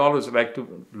 I always like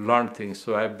to learn things,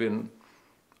 so I've been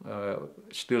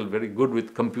still very good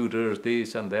with computers,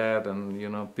 this and that,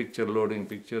 and picture loading,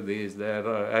 picture this, that.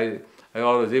 I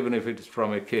always, even if it's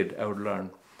from a kid, I would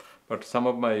learn. But some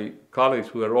of my colleagues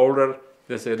who are older,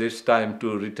 they said it's time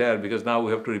to retire because now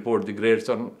we have to report the grades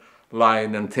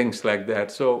online and things like that.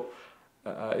 So,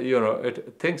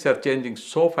 things are changing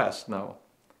so fast now.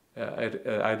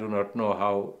 I do not know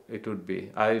how it would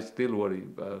be. I still worry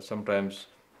sometimes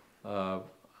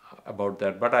about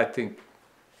that. But I think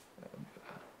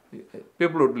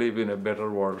people would live in a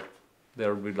better world.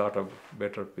 There would be a lot of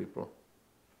better people.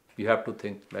 You have to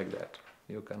think like that.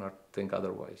 You cannot think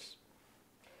otherwise.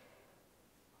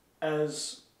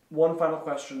 As one final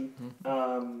question,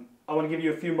 I want to give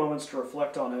you a few moments to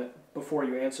reflect on it before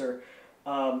you answer.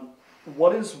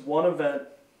 What is one event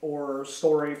or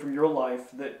story from your life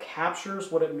that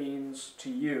captures what it means to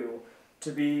you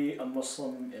to be a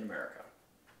Muslim in America?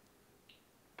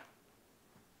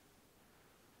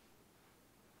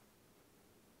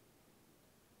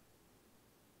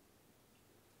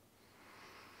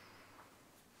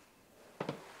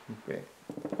 Okay.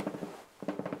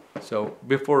 So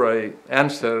before I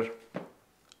answer,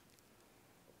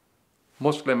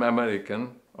 Muslim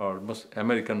American or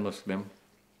American Muslim,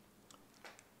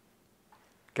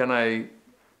 can I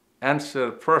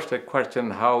answer first a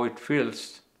question how it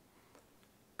feels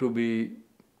to be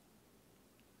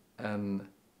a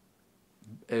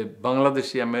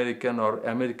Bangladeshi American or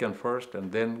American first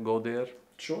and then go there?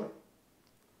 Sure.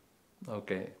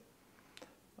 Okay.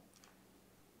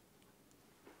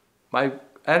 My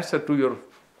answer to your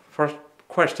first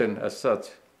question as such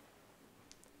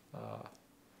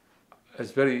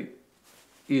is very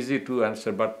easy to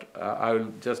answer, but I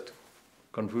will just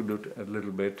contribute a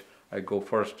little bit. I go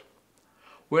first.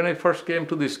 When I first came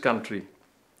to this country,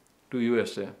 to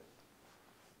USA.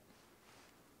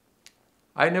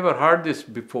 I never heard this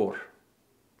before.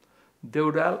 They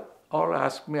would all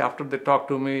ask me after they talk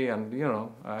to me, and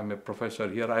I'm a professor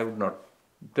here.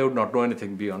 They would not know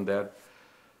anything beyond that.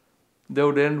 They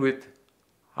would end with,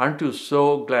 "Aren't you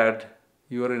so glad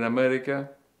you are in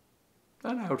America?"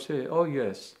 And I would say, "Oh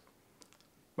yes."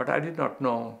 But I did not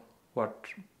know what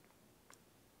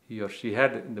he or she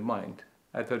had in the mind.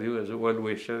 I thought he was a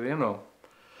well-wisher,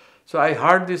 So I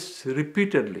heard this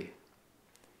repeatedly,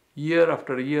 year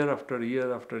after year after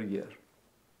year after year.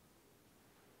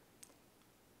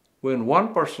 When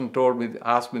one person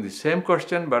asked me the same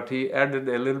question, but he added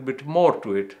a little bit more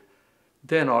to it,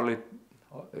 then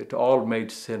it all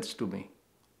made sense to me,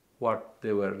 what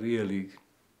they were really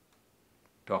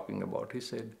talking about. He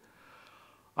said,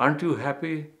 "Aren't you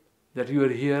happy that you are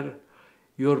here?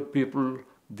 Your people,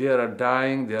 they are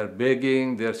dying, they are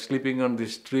begging, they are sleeping on the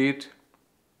street."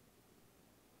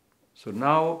 So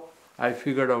now I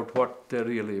figured out what they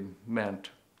really meant.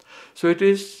 So it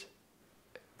is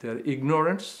their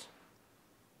ignorance.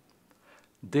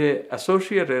 They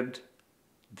associated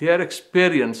their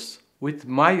experience with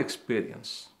my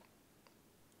experience.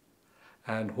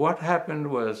 And what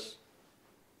happened was,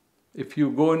 if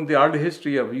you go in the early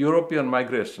history of European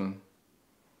migration,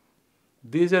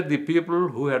 these are the people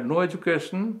who had no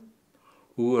education,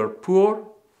 who were poor,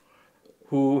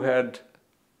 who had,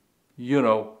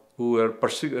 who were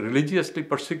religiously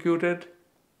persecuted.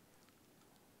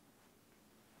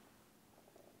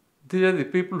 These are the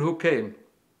people who came.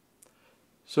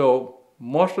 So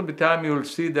most of the time you will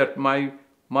see that my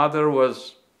mother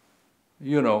was,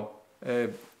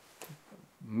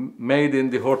 made in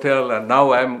the hotel, and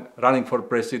now I'm running for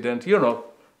president.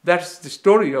 That's the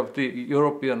story of the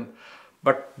European.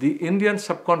 But the Indian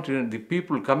subcontinent, the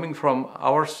people coming from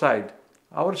our side,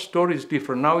 our story is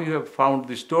different. Now you have found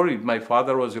the story. My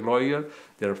father was a lawyer.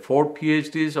 There are 4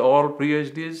 PhDs, all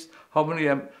PhDs. How many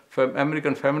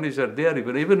American families are there,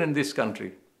 even in this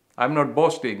country? I'm not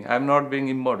boasting. I'm not being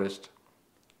immodest.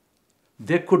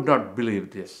 They could not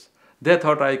believe this. They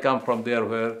thought I come from there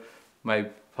where my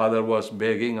father was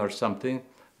begging or something.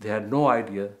 They had no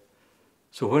idea.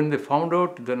 So when they found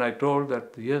out, then I told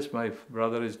that, yes, my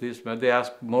brother is this. They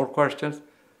asked more questions.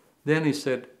 Then he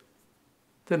said,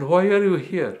 "Then why are you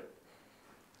here?"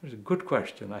 It's a good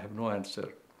question. I have no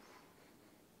answer.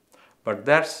 But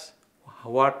that's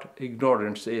what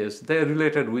ignorance is. They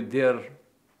related with their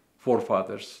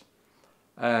forefathers.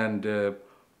 And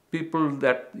people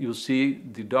that you see,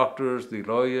 the doctors, the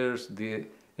lawyers, the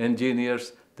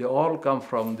engineers, they all come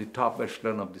from the top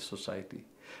echelon of the society.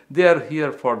 They are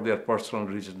here for their personal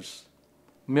reasons.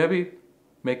 Maybe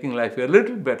making life a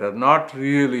little better, not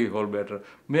really whole better.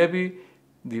 Maybe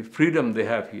the freedom they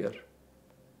have here.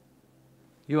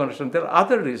 You understand? There are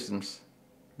other reasons,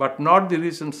 but not the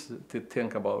reasons they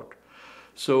think about.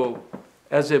 So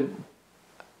as an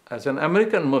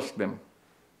American Muslim,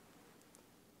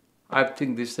 I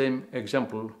think the same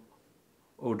example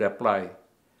would apply.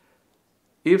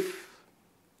 If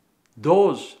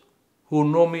those who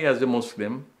know me as a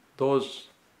Muslim, those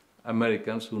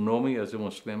Americans who know me as a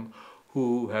Muslim,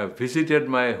 who have visited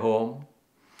my home,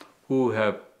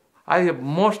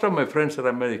 most of my friends are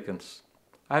Americans.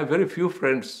 I have very few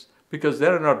friends because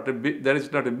there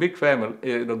is not a big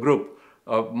family, group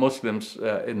of Muslims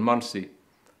in Muncie.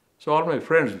 So all my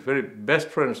friends, very best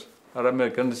friends, are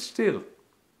Americans still.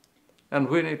 And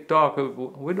when we talk,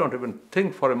 we don't even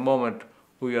think for a moment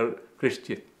we are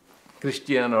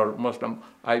Christian or Muslim.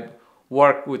 I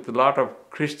work with a lot of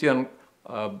Christian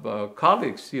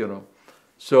colleagues,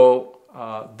 So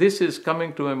this is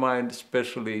coming to my mind,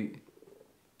 especially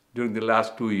during the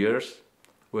last 2 years,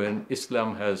 when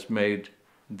Islam has made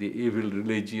the evil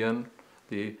religion.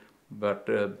 But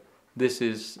this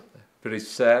is very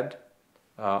sad.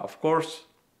 Of course,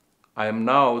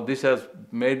 this has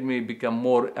made me become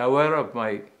more aware of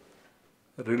my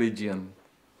religion.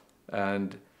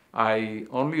 And I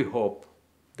only hope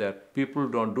that people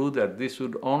don't do that. This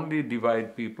would only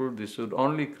divide people. This would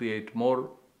only create more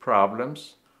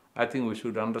problems. I think we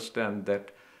should understand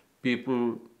that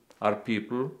people are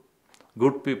people.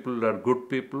 Good people are good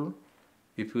people.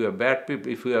 If you have bad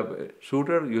people, if you have a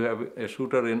shooter, you have a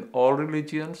shooter in all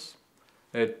religions.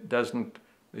 It doesn't,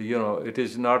 it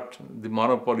is not the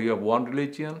monopoly of one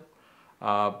religion.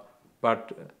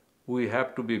 But we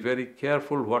have to be very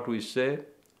careful what we say,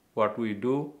 what we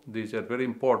do. These are very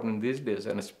important in these days,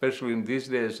 and especially in these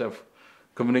days of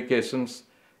communications.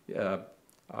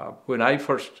 When I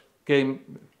first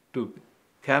came to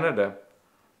Canada,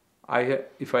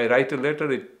 if I write a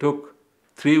letter, it took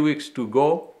 3 weeks to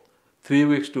go, 3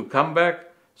 weeks to come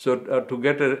back. So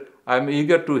I'm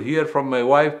eager to hear from my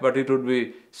wife, but it would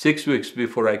be 6 weeks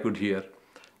before I could hear.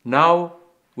 Now,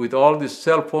 with all this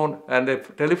cell phone and a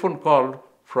telephone call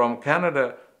from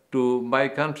Canada to my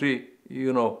country,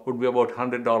 would be about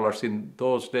 $100 in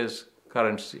those days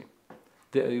currency.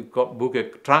 You book a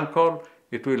trunk call,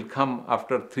 it will come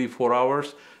after 3-4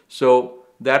 hours. So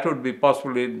that would be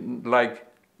possibly like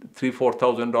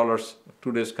 $3,000-4,000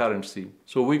 today's currency.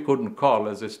 So we couldn't call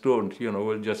as a student,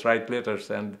 we'll just write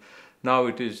letters, and now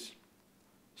it is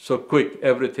so quick.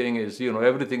 Everything is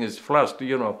flushed.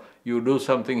 You do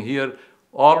something here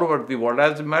all over the world.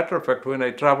 As a matter of fact, when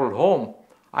I travel home,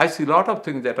 I see a lot of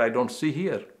things that I don't see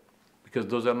here because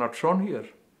those are not shown here.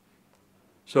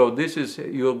 So this is,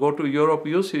 you go to Europe,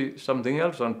 you see something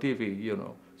else on TV,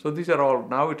 So these are all,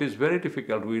 now it is very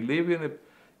difficult. We live in a,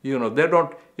 they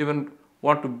don't even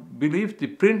want to believe the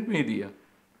print media.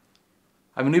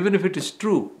 I mean, even if it is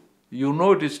true,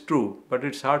 it is true, but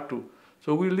it's hard to.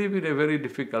 So we live in a very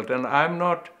difficult, and I'm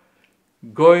not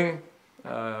going,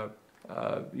 as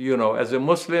a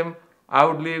Muslim, I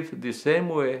would live the same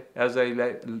way as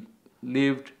I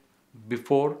lived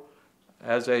before,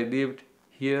 as I lived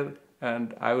here,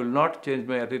 and I will not change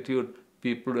my attitude.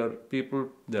 People are people,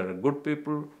 there are good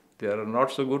people, there are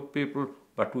not so good people,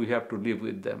 but we have to live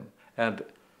with them. And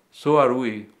so are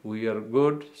we. We are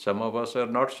good, some of us are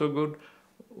not so good.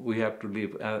 We have to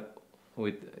live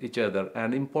with each other.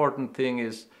 An important thing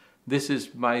is, this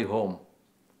is my home.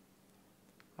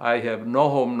 I have no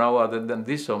home now other than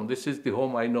this home. This is the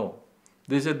home I know.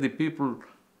 These are the people.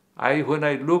 When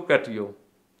I look at you,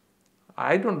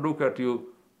 I don't look at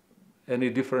you any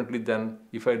differently than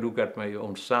if I look at my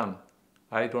own son.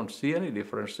 I don't see any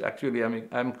difference. Actually,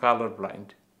 I'm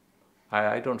colorblind.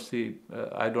 I don't see,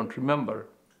 I don't remember.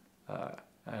 I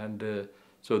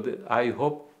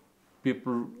hope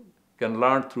people can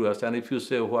learn through us. And if you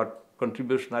say what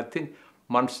contribution, I think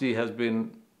Muncie has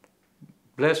been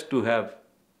blessed to have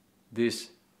these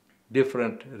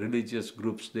different religious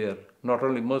groups there. Not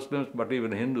only Muslims, but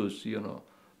even Hindus,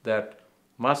 that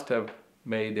must have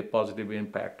made a positive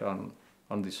impact on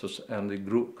the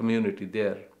group community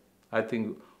there. I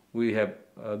think we have,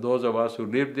 those of us who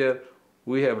lived there,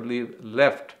 we have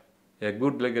left a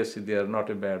good legacy there, not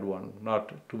a bad one.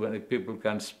 Not too many people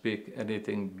can speak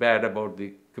anything bad about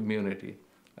the community.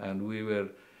 And we were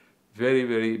very,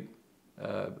 very,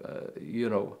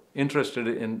 interested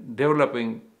in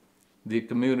developing the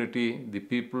community, the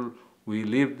people. We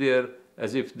lived there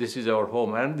as if this is our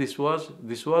home. And this was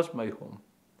my home.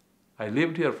 I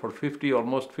lived here for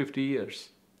almost 50 years.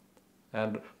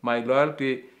 And my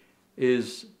loyalty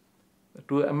is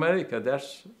to America.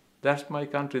 That's my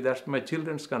country. That's my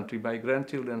children's country, my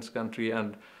grandchildren's country.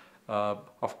 And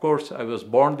of course, I was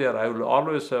born there. I will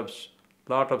always have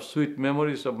a lot of sweet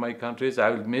memories of my countries. I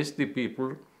will miss the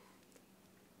people.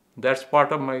 That's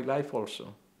part of my life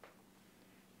also.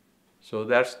 So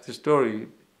that's the story.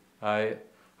 I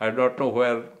don't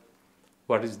know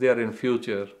what is there in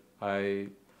future. I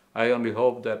only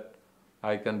hope that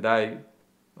I can die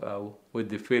with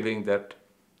the feeling that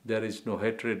there is no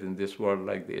hatred in this world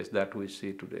like this that we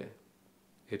see today.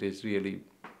 It is really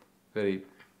very,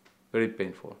 very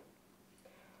painful.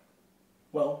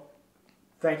 Well,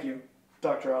 thank you,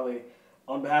 Dr. Ali.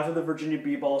 On behalf of the Virginia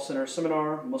B. Ball Center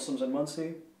Seminar, Muslims in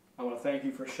Muncie, I want to thank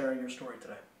you for sharing your story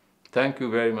today. Thank you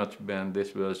very much, Ben.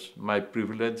 This was my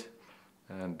privilege,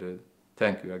 and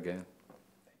thank you again.